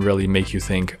doesn't really make you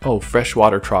think, oh,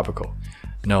 freshwater tropical.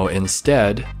 No,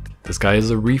 instead, this guy is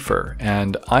a reefer,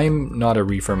 and I'm not a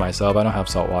reefer myself, I don't have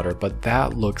saltwater, but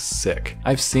that looks sick.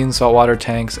 I've seen saltwater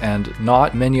tanks, and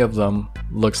not many of them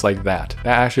looks like that.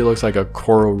 That actually looks like a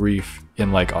coral reef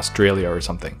in like Australia or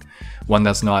something. One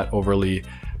that's not overly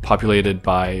populated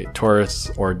by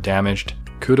tourists or damaged.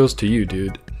 Kudos to you,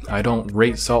 dude. I don't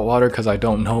rate saltwater because I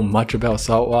don't know much about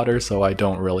saltwater, so I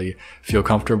don't really feel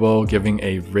comfortable giving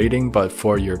a rating, but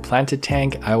for your planted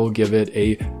tank, I will give it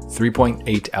a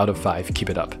 3.8 out of 5.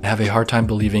 Keep it up. I have a hard time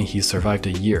believing he survived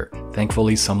a year.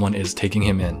 Thankfully, someone is taking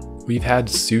him in. We've had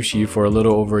sushi for a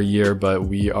little over a year, but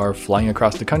we are flying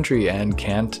across the country and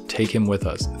can't take him with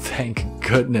us. Thank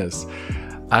goodness.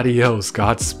 Adios,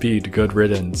 Godspeed, good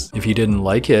riddance. If he didn't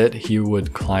like it, he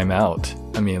would climb out.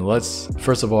 I mean,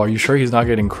 first of all, are you sure he's not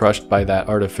getting crushed by that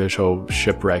artificial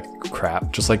shipwreck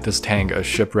crap? Just like this tank, a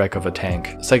shipwreck of a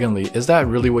tank. Secondly, is that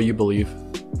really what you believe?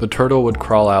 The turtle would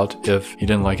crawl out if he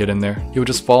didn't like it in there. He would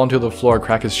just fall into the floor,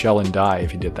 crack his shell, and die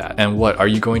if he did that. And what, are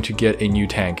you going to get a new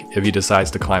tank if he decides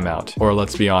to climb out? Or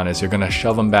let's be honest, you're gonna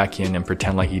shove him back in and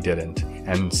pretend like he didn't,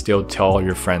 and still tell all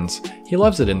your friends, he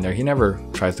loves it in there, he never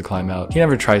tries to climb out. He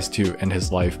never tries to end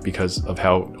his life because of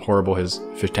how horrible his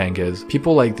fish tank is.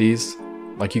 People like these,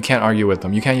 like, you can't argue with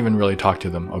them. You can't even really talk to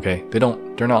them, okay?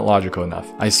 They're not logical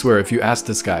enough. I swear, if you ask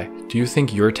this guy, do you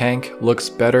think your tank looks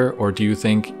better, or do you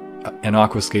think an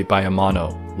aquascape by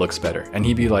Amano looks better? And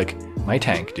he'd be like, my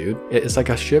tank, dude. It's like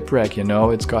a shipwreck, you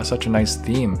know? It's got such a nice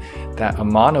theme. That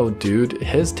Amano dude,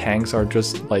 his tanks are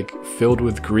just like filled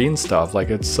with green stuff.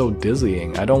 Like, it's so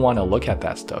dizzying. I don't want to look at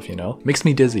that stuff, you know? Makes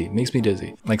me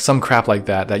dizzy. Like some crap like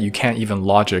that you can't even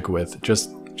logic with.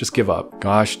 Just give up.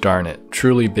 Gosh darn it.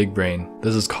 Truly big brain.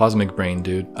 This is cosmic brain,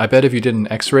 dude. I bet if you did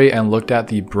an x-ray and looked at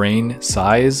the brain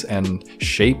size and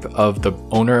shape of the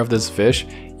owner of this fish,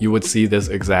 you would see this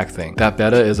exact thing. That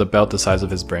betta is about the size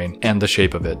of his brain and the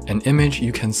shape of it. An image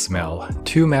you can smell.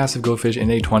 2 massive goldfish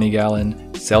in a 20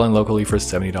 gallon, selling locally for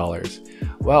 $70.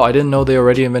 Wow, I didn't know they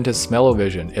already invented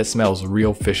smell-o-vision. It smells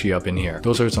real fishy up in here.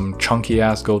 Those are some chunky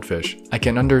ass goldfish. I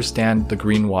can understand the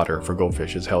green water for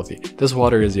goldfish is healthy. This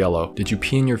water is yellow. Did you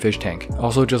pee in your fish tank?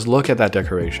 Also, just look at that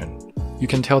decoration. You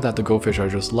can tell that the goldfish are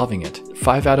just loving it.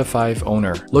 5 out of 5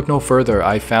 owner. Look no further,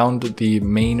 I found the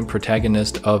main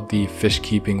protagonist of the fish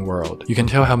keeping world. You can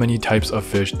tell how many types of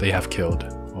fish they have killed.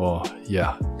 Oh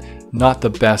yeah, not the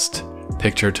best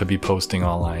picture to be posting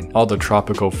online. All the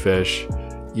tropical fish,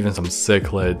 even some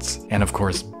cichlids, and of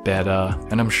course betta.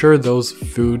 And I'm sure those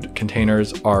food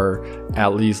containers are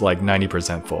at least like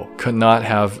 90% full. Could not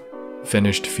have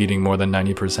finished feeding more than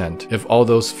 90%. If all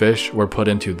those fish were put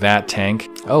into that tank.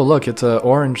 Oh look, it's an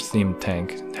orange themed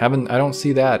tank. I don't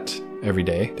see that every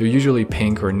day. They're usually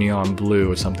pink or neon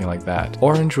blue or something like that.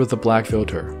 Orange with a black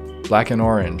filter. Black and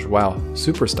orange. Wow,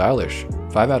 super stylish.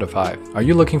 5 out of 5. Are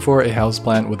you looking for a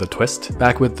houseplant with a twist?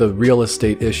 Back with the real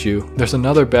estate issue, there's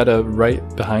another betta right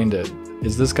behind it.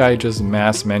 Is this guy just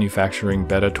mass manufacturing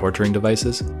betta torturing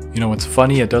devices? You know what's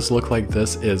funny, it does look like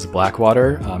this is black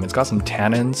water. It's got some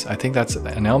tannins. I think that's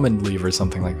an almond leaf or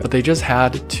something like that. But they just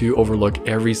had to overlook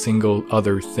every single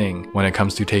other thing when it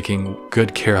comes to taking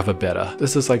good care of a betta.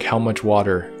 This is like how much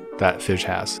water that fish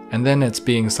has. And then it's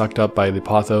being sucked up by the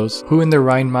pothos. Who in their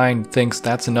right mind thinks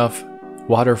that's enough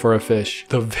water for a fish?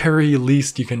 The very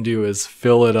least you can do is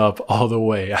fill it up all the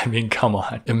way. I mean, come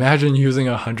on. Imagine using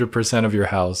 100% of your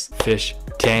house. Fish,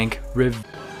 tank,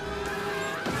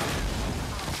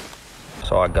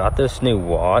 So I got this new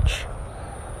watch.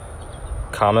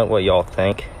 Comment what y'all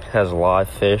think. It has live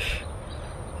fish.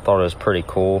 Thought it was pretty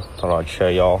cool. Thought I'd show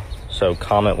y'all. So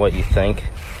comment what you think.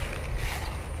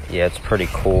 Yeah, it's pretty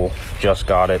cool. Just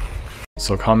got it.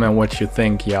 So comment what you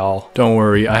think, y'all. Don't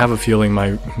worry, I have a feeling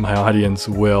my audience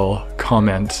will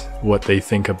comment what they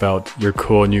think about your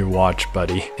cool new watch,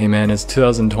 buddy. Hey man, it's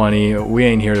 2020. We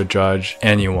ain't here to judge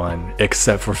anyone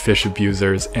except for fish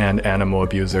abusers and animal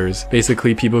abusers.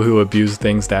 Basically, people who abuse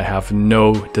things that have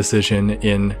no decision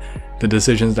in the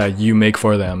decisions that you make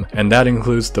for them. And that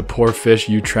includes the poor fish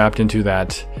you trapped into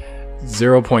that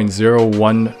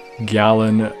 0.01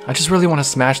 gallon. I just really want to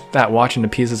smash that watch into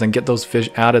pieces and get those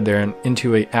fish out of there and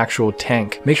into an actual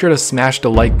tank. Make sure to smash the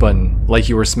like button like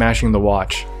you were smashing the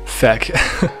watch. Feck.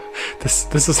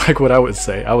 This is like what I would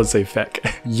say. I would say feck.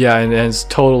 Yeah, and it's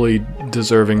totally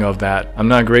deserving of that. I'm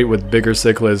not great with bigger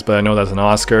cichlids, but I know that's an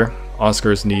Oscar.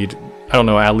 Oscars need, I don't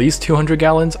know, at least 200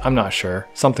 gallons? I'm not sure.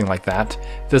 Something like that.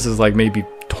 This is like maybe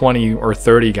 20 or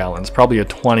 30 gallons, probably a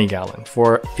 20 gallon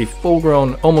for a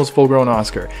full-grown, almost full-grown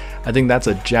Oscar. I think that's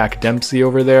a Jack Dempsey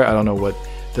over there. I don't know what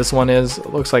this one is.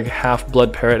 It looks like half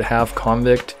blood parrot, half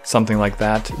convict, something like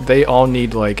that. They all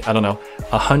need like, I don't know,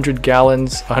 100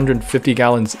 gallons, 150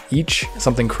 gallons each,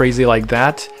 something crazy like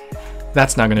that.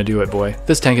 That's not gonna do it, boy.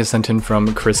 This tank is sent in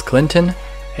from Chris Clinton.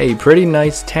 Hey, pretty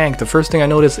nice tank. The first thing I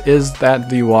notice is that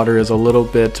the water is a little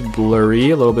bit blurry,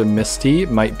 a little bit misty.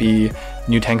 It might be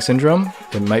new tank syndrome.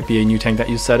 It might be a new tank that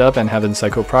you set up and haven't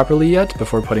cycled properly yet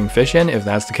before putting fish in. If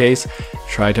that's the case,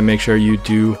 try to make sure you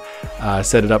do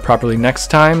set it up properly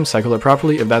next time, cycle it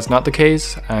properly. If that's not the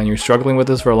case and you're struggling with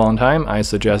this for a long time, I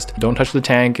suggest don't touch the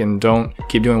tank and don't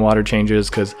keep doing water changes,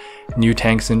 because new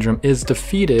tank syndrome is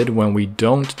defeated when we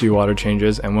don't do water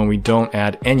changes and when we don't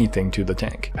add anything to the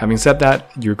tank. Having said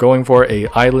that, you're going for a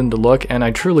island look, and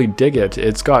I truly dig it.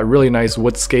 It's got really nice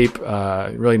woodscape,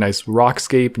 really nice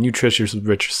rockscape, nutritious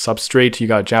rich substrate. You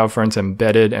got java ferns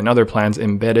embedded and other plants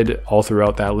embedded all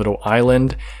throughout that little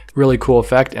island. Really cool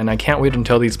effect, and I can't wait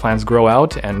until these plants grow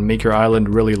out and make your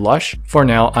island really lush. For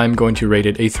now, I'm going to rate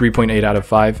it a 3.8 out of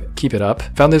 5. Keep it up.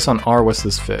 Found this on R. What's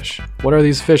this fish? What are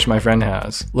these fish my friend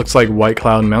has? Looks like white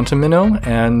cloud mountain minnow,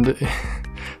 and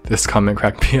this comment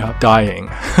cracked me up. Dying.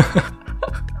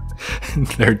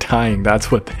 They're dying, that's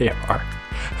what they are.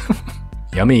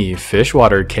 Yummy fish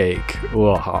water cake.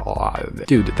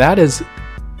 Dude, that is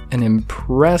an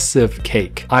impressive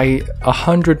cake. I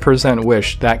 100%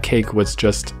 wish that cake was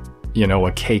just, you know,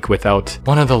 a cake without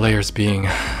one of the layers being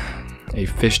a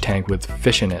fish tank with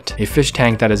fish in it. A fish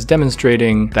tank that is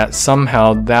demonstrating that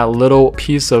somehow that little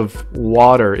piece of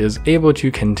water is able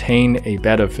to contain a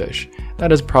betta fish.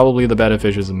 That is probably the betta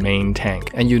fish's main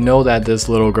tank. And you know that this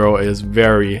little girl is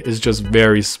just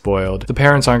very spoiled. The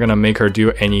parents aren't gonna make her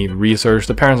do any research.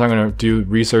 The parents aren't gonna do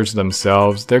research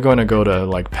themselves. They're gonna go to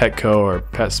like Petco or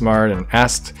PetSmart and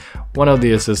ask one of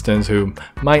the assistants who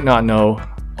might not know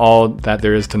all that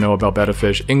there is to know about betta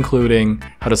fish, including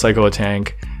how to cycle a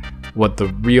tank, what the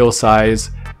real size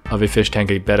of a fish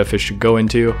tank a betta fish should go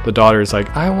into. The daughter is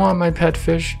like, I want my pet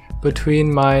fish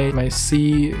between my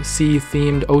sea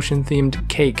themed, ocean themed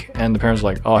cake. And the parents are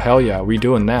like, oh hell yeah, we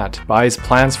doing that. Buys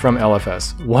plants from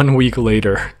LFS. 1 week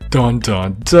later, dun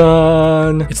dun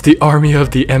dun, it's the army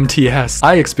of the MTS.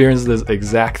 I experienced this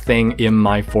exact thing in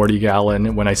my 40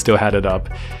 gallon when I still had it up.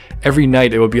 Every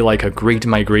night it would be like a great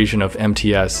migration of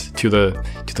MTS to the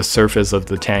surface of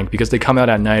the tank, because they come out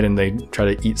at night and they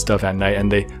try to eat stuff at night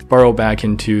and they burrow back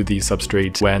into the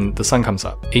substrate when the sun comes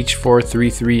up.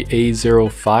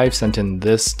 H433A05 sent in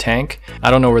this tank.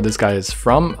 I don't know where this guy is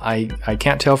from. I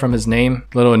can't tell from his name.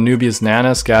 Little Anubias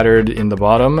nana scattered in the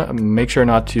bottom. Make sure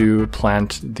not to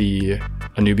plant the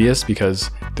Anubias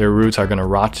because their roots are going to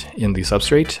rot in the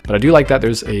substrate. But I do like that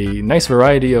there's a nice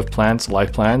variety of plants,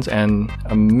 live plants, and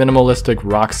a minimalistic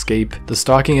rockscape. The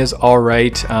stocking is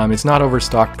alright. It's not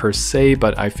overstocked per se,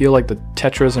 but I feel like the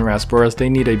Tetras and Rasboras, they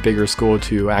need a bigger school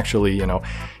to actually, you know,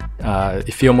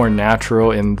 feel more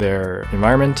natural in their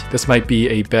environment. This might be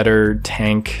a better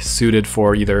tank suited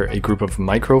for either a group of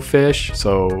microfish,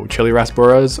 so chili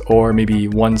rasboras, or maybe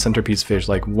one centerpiece fish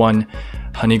like one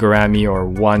honey gourami or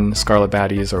one scarlet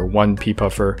baddies or one pea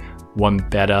puffer, one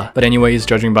betta. But anyways,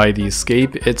 judging by the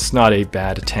escape, it's not a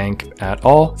bad tank at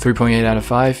all. 3.8 out of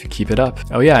 5, keep it up.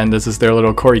 Oh yeah, and this is their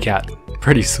little Cory cat.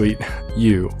 Pretty sweet.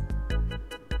 You.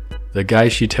 The guy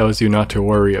she tells you not to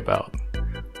worry about.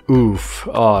 Oof.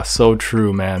 Oh, so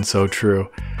true, man, so true.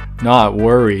 Not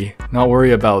worry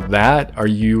about that? Are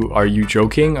you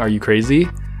joking? Are you crazy?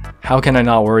 How can I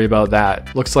not worry about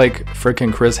that? Looks like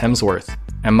frickin' Chris Hemsworth.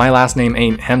 And my last name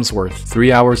ain't Hemsworth.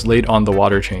 3 hours late on the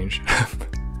water change.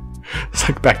 It's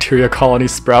like bacteria colony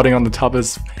sprouting on the top of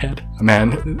his head.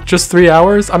 Man, just 3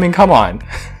 hours? I mean, come on.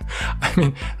 I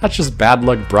mean, that's just bad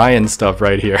luck Brian stuff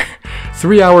right here.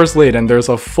 3 hours late and there's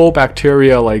a full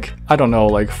bacteria, like, I don't know,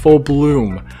 like full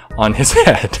bloom on his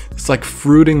head. It's like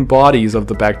fruiting bodies of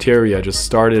the bacteria just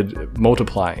started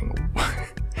multiplying.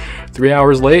 3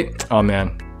 hours late? Oh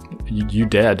man. You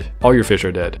dead. All your fish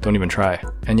are dead. Don't even try.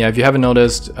 And yeah, if you haven't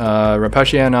noticed,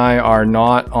 Rapacia and I are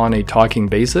not on a talking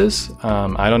basis.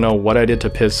 I don't know what I did to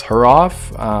piss her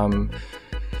off,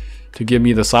 to give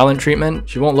me the silent treatment.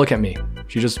 She won't look at me.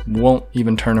 She just won't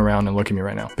even turn around and look at me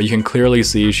right now. But you can clearly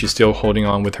see she's still holding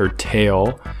on with her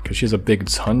tail because she's a big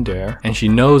tsundere and she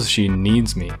knows she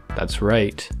needs me. That's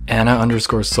right.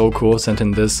 Anna_so_cool sent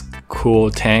in this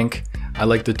cool tank. I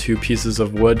like the two pieces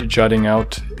of wood jutting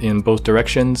out in both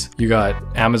directions. You got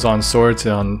Amazon swords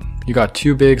you got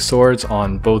two big swords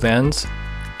on both ends.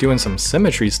 Doing some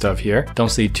symmetry stuff here. Don't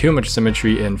see too much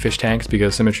symmetry in fish tanks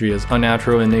because symmetry is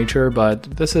unnatural in nature, but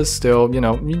this is still, you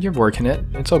know, you're working it.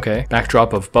 It's okay.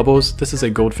 Backdrop of bubbles. This is a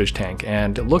goldfish tank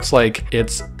and it looks like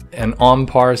it's an on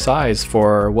par size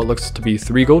for what looks to be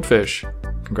 3 goldfish.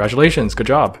 Congratulations, good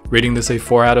job. Rating this a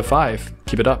 4 out of 5.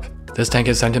 Keep it up. This tank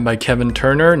is sent in by Kevin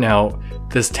Turner. Now,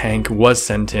 this tank was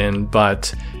sent in,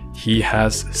 but he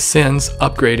has since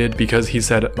upgraded because he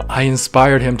said I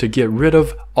inspired him to get rid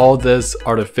of all this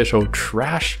artificial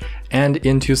trash and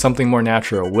into something more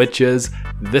natural, which is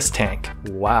this tank.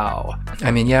 Wow.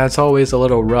 I mean, yeah, it's always a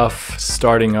little rough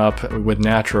starting up with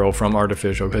natural from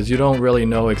artificial because you don't really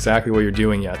know exactly what you're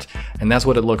doing yet. And that's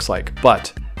what it looks like.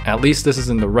 But at least this is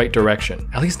in the right direction.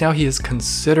 At least now he is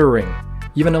considering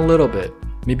even a little bit,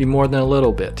 maybe more than a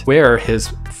little bit, where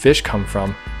his fish come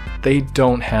from. They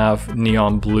don't have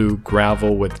neon blue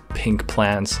gravel with pink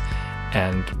plants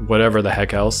and whatever the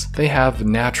heck else. They have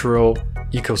natural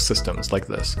ecosystems like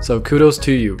this. So kudos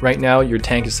to you. Right now, your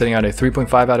tank is sitting at a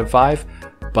 3.5 out of 5.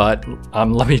 But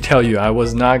let me tell you, I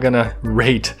was not gonna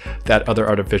rate that other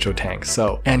artificial tank.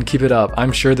 So, and keep it up.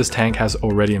 I'm sure this tank has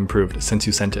already improved since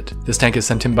you sent it. This tank is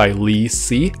sent in by Lee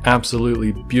C.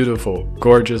 Absolutely beautiful,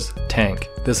 gorgeous tank.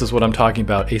 This is what I'm talking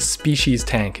about, a species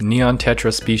tank, Neon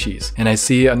Tetra species. And I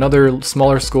see another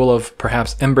smaller school of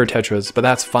perhaps Ember Tetras, but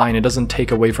that's fine. It doesn't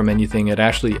take away from anything. It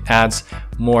actually adds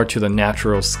more to the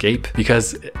natural scape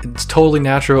because it's totally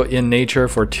natural in nature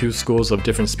for two schools of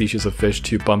different species of fish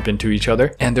to bump into each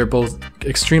other. And they're both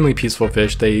extremely peaceful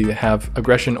fish. They have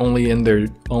aggression only in their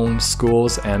own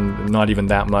schools and not even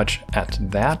that much at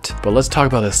that. But let's talk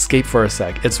about the scape for a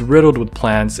sec. It's riddled with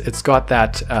plants. It's got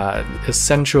that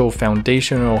essential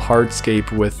foundational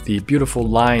hardscape with the beautiful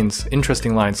lines,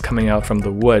 interesting lines coming out from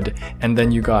the wood. And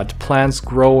then you got plants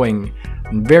growing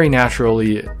very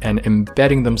naturally and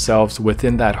embedding themselves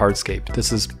within that hardscape.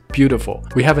 This is beautiful.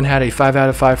 We haven't had a 5 out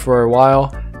of 5 for a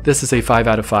while. This is a 5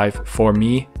 out of 5 for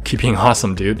me. Keep being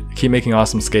awesome, dude. Keep making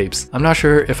awesome scapes. I'm not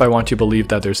sure if I want to believe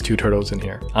that there's 2 turtles in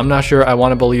here. I'm not sure I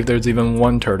want to believe there's even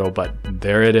 1 turtle, but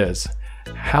there it is.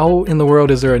 How in the world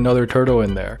is there another turtle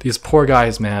in there? These poor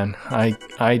guys, man.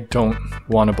 I don't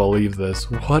want to believe this.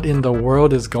 What in the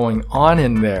world is going on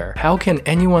in there? How can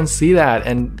anyone see that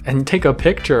and take a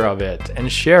picture of it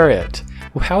and share it?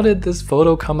 How did this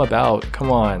photo come about?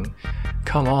 Come on.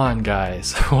 Come on,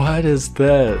 guys. What is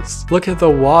this? Look at the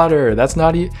water. That's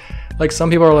not like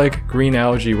some people are like green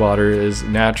algae water is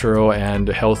natural and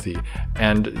healthy.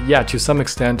 And yeah, to some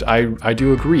extent, I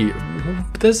do agree.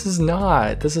 This is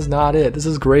not it. This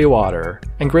is gray water.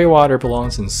 And gray water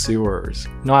belongs in sewers,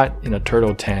 not in a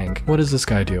turtle tank. What is this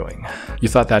guy doing? You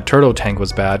thought that turtle tank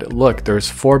was bad. Look, there's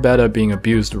 4 betta being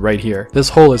abused right here. This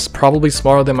hole is probably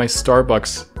smaller than my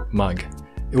Starbucks mug.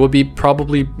 It would be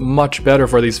probably much better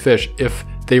for these fish if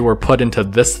they were put into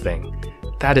this thing.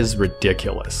 That is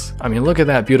ridiculous. I mean, look at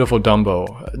that beautiful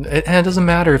Dumbo. And it doesn't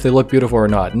matter if they look beautiful or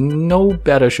not. No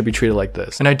betta should be treated like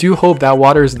this. And I do hope that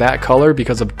water is that color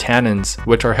because of tannins,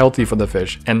 which are healthy for the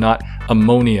fish, and not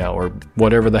ammonia or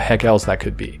whatever the heck else that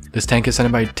could be. This tank is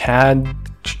sent by Tad.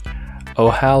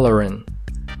 O'Halloran.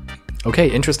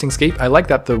 Okay, interesting scape. I like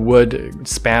that the wood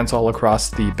spans all across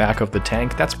the back of the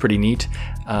tank. That's pretty neat.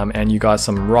 And you got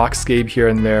some rock scape here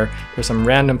and there. There's some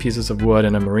random pieces of wood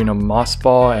and a merino moss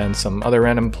ball and some other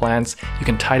random plants. You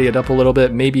can tidy it up a little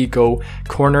bit, maybe go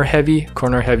corner heavy.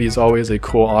 Corner heavy is always a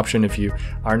cool option if you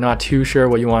are not too sure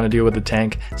what you want to do with the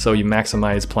tank. So you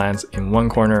maximize plants in one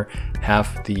corner,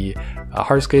 have the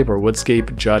hardscape or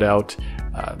woodscape jut out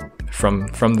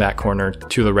from that corner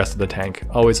to the rest of the tank.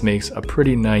 Always makes a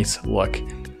pretty nice look.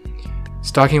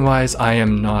 Stocking wise, I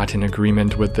am not in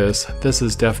agreement with this. This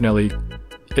is definitely,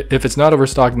 if it's not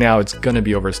overstocked now, it's gonna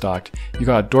be overstocked. You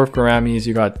got dwarf gouramis,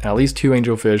 you got at least 2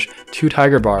 angelfish, 2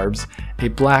 tiger barbs, a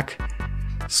black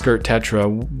skirt tetra,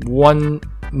 1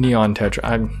 neon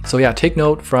tetra. So yeah, take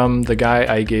note from the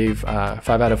guy I gave 5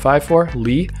 out of 5 for,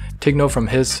 Lee. Take note from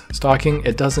his stocking,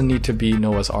 it doesn't need to be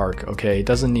Noah's Ark, okay? It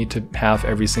doesn't need to have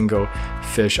every single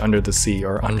fish under the sea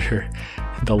or under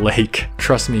the lake.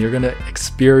 Trust me, you're gonna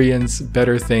experience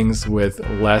better things with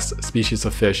less species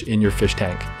of fish in your fish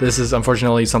tank. This is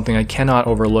unfortunately something I cannot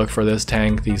overlook for this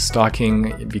tank. The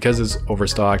stocking, because it's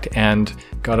overstocked and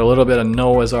got a little bit of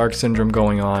Noah's Ark syndrome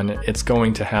going on, it's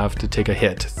going to have to take a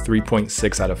hit.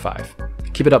 3.6 out of 5.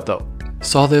 Keep it up though.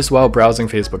 Saw this while browsing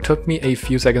Facebook. Took me a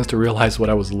few seconds to realize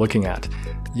what I was looking at.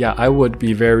 Yeah, I would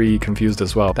be very confused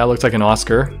as well. That looks like an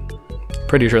Oscar.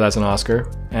 Pretty sure that's an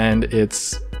Oscar. And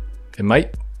it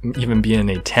might even be in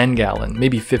a 10 gallon,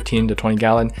 maybe 15 to 20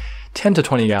 gallon, 10 to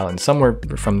 20 gallons, somewhere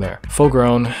from there. Full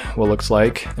grown, what looks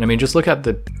like. And I mean, just look at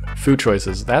the food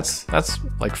choices. That's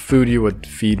like food you would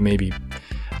feed maybe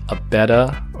a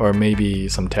betta or maybe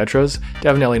some tetras.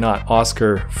 Definitely not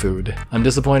Oscar food. I'm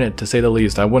disappointed to say the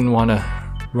least. I wouldn't want to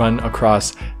run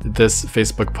across this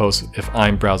Facebook post if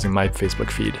I'm browsing my Facebook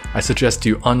feed. I suggest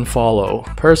you unfollow.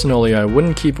 Personally, I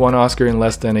wouldn't keep one Oscar in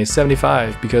less than a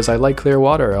 75 because I like clear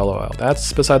water, lol.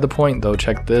 That's beside the point though.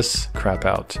 Check this crap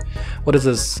out. What is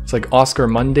this? It's like Oscar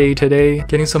Monday today.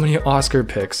 Getting so many Oscar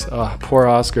pics. Poor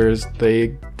Oscars.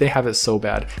 They have it so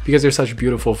bad because they're such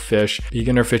beautiful fish.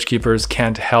 Beginner fish keepers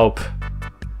can't help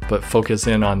but focus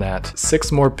in on that.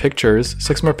 6 more pictures.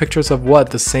 6 more pictures of what?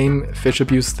 The same fish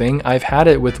abuse thing? I've had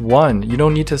it with 1. You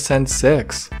don't need to send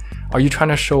 6. Are you trying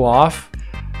to show off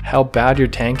how bad your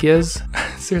tank is?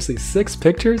 Seriously, 6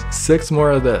 pictures? 6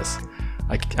 more of this.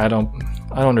 I don't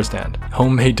understand.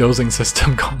 Homemade dosing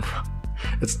system gone wrong.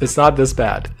 It's not this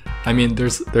bad. I mean,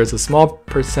 there's a small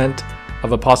percent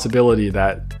of a possibility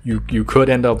that you could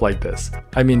end up like this.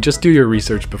 I mean, just do your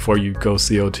research before you go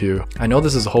CO2. I know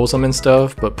this is wholesome and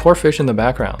stuff, but poor fish in the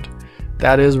background.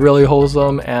 That is really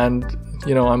wholesome, and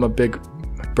you know, I'm a big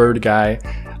bird guy.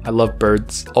 I love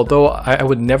birds. Although I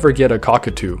would never get a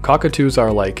cockatoo. Cockatoos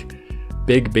are like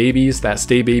big babies that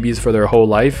stay babies for their whole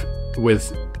life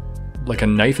with like a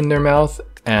knife in their mouth,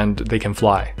 and they can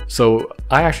fly. So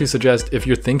I actually suggest if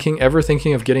you're ever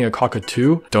thinking of getting a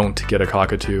cockatoo, don't get a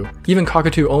cockatoo. Even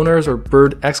cockatoo owners or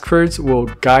bird experts will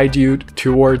guide you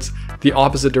towards the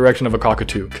opposite direction of a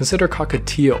cockatoo. Consider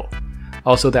cockatiel.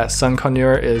 Also, that sun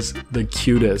conure is the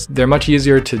cutest. They're much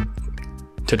easier to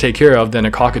take care of than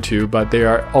a cockatoo, but they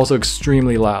are also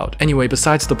extremely loud. Anyway,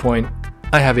 besides the point,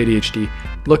 I have ADHD.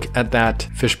 Look at that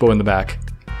fishbowl in the back.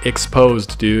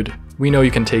 Exposed, dude. We know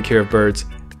you can take care of birds.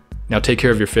 Now take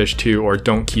care of your fish too, or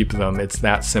don't keep them. It's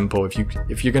that simple.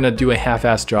 If you're gonna do a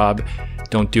half-assed job,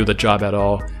 don't do the job at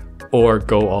all, or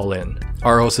go all in.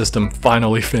 RO system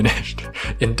finally finished.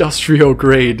 Industrial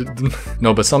grade.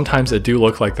 No, but sometimes it do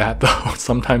look like that though.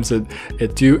 Sometimes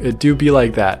it do be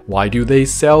like that. Why do they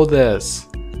sell this?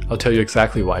 I'll tell you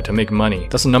exactly why. To make money.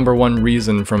 That's the #1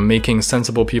 reason from making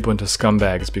sensible people into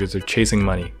scumbags, because they're chasing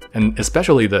money. And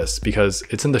especially this, because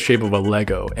it's in the shape of a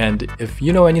Lego. And if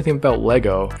you know anything about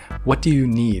Lego, what do you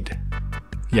need?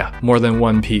 Yeah, more than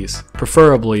one piece.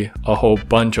 Preferably a whole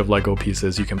bunch of Lego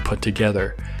pieces you can put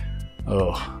together.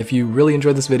 Oh. If you really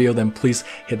enjoyed this video, then please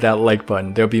hit that like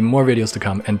button. There'll be more videos to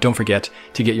come, and don't forget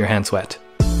to get your hands wet.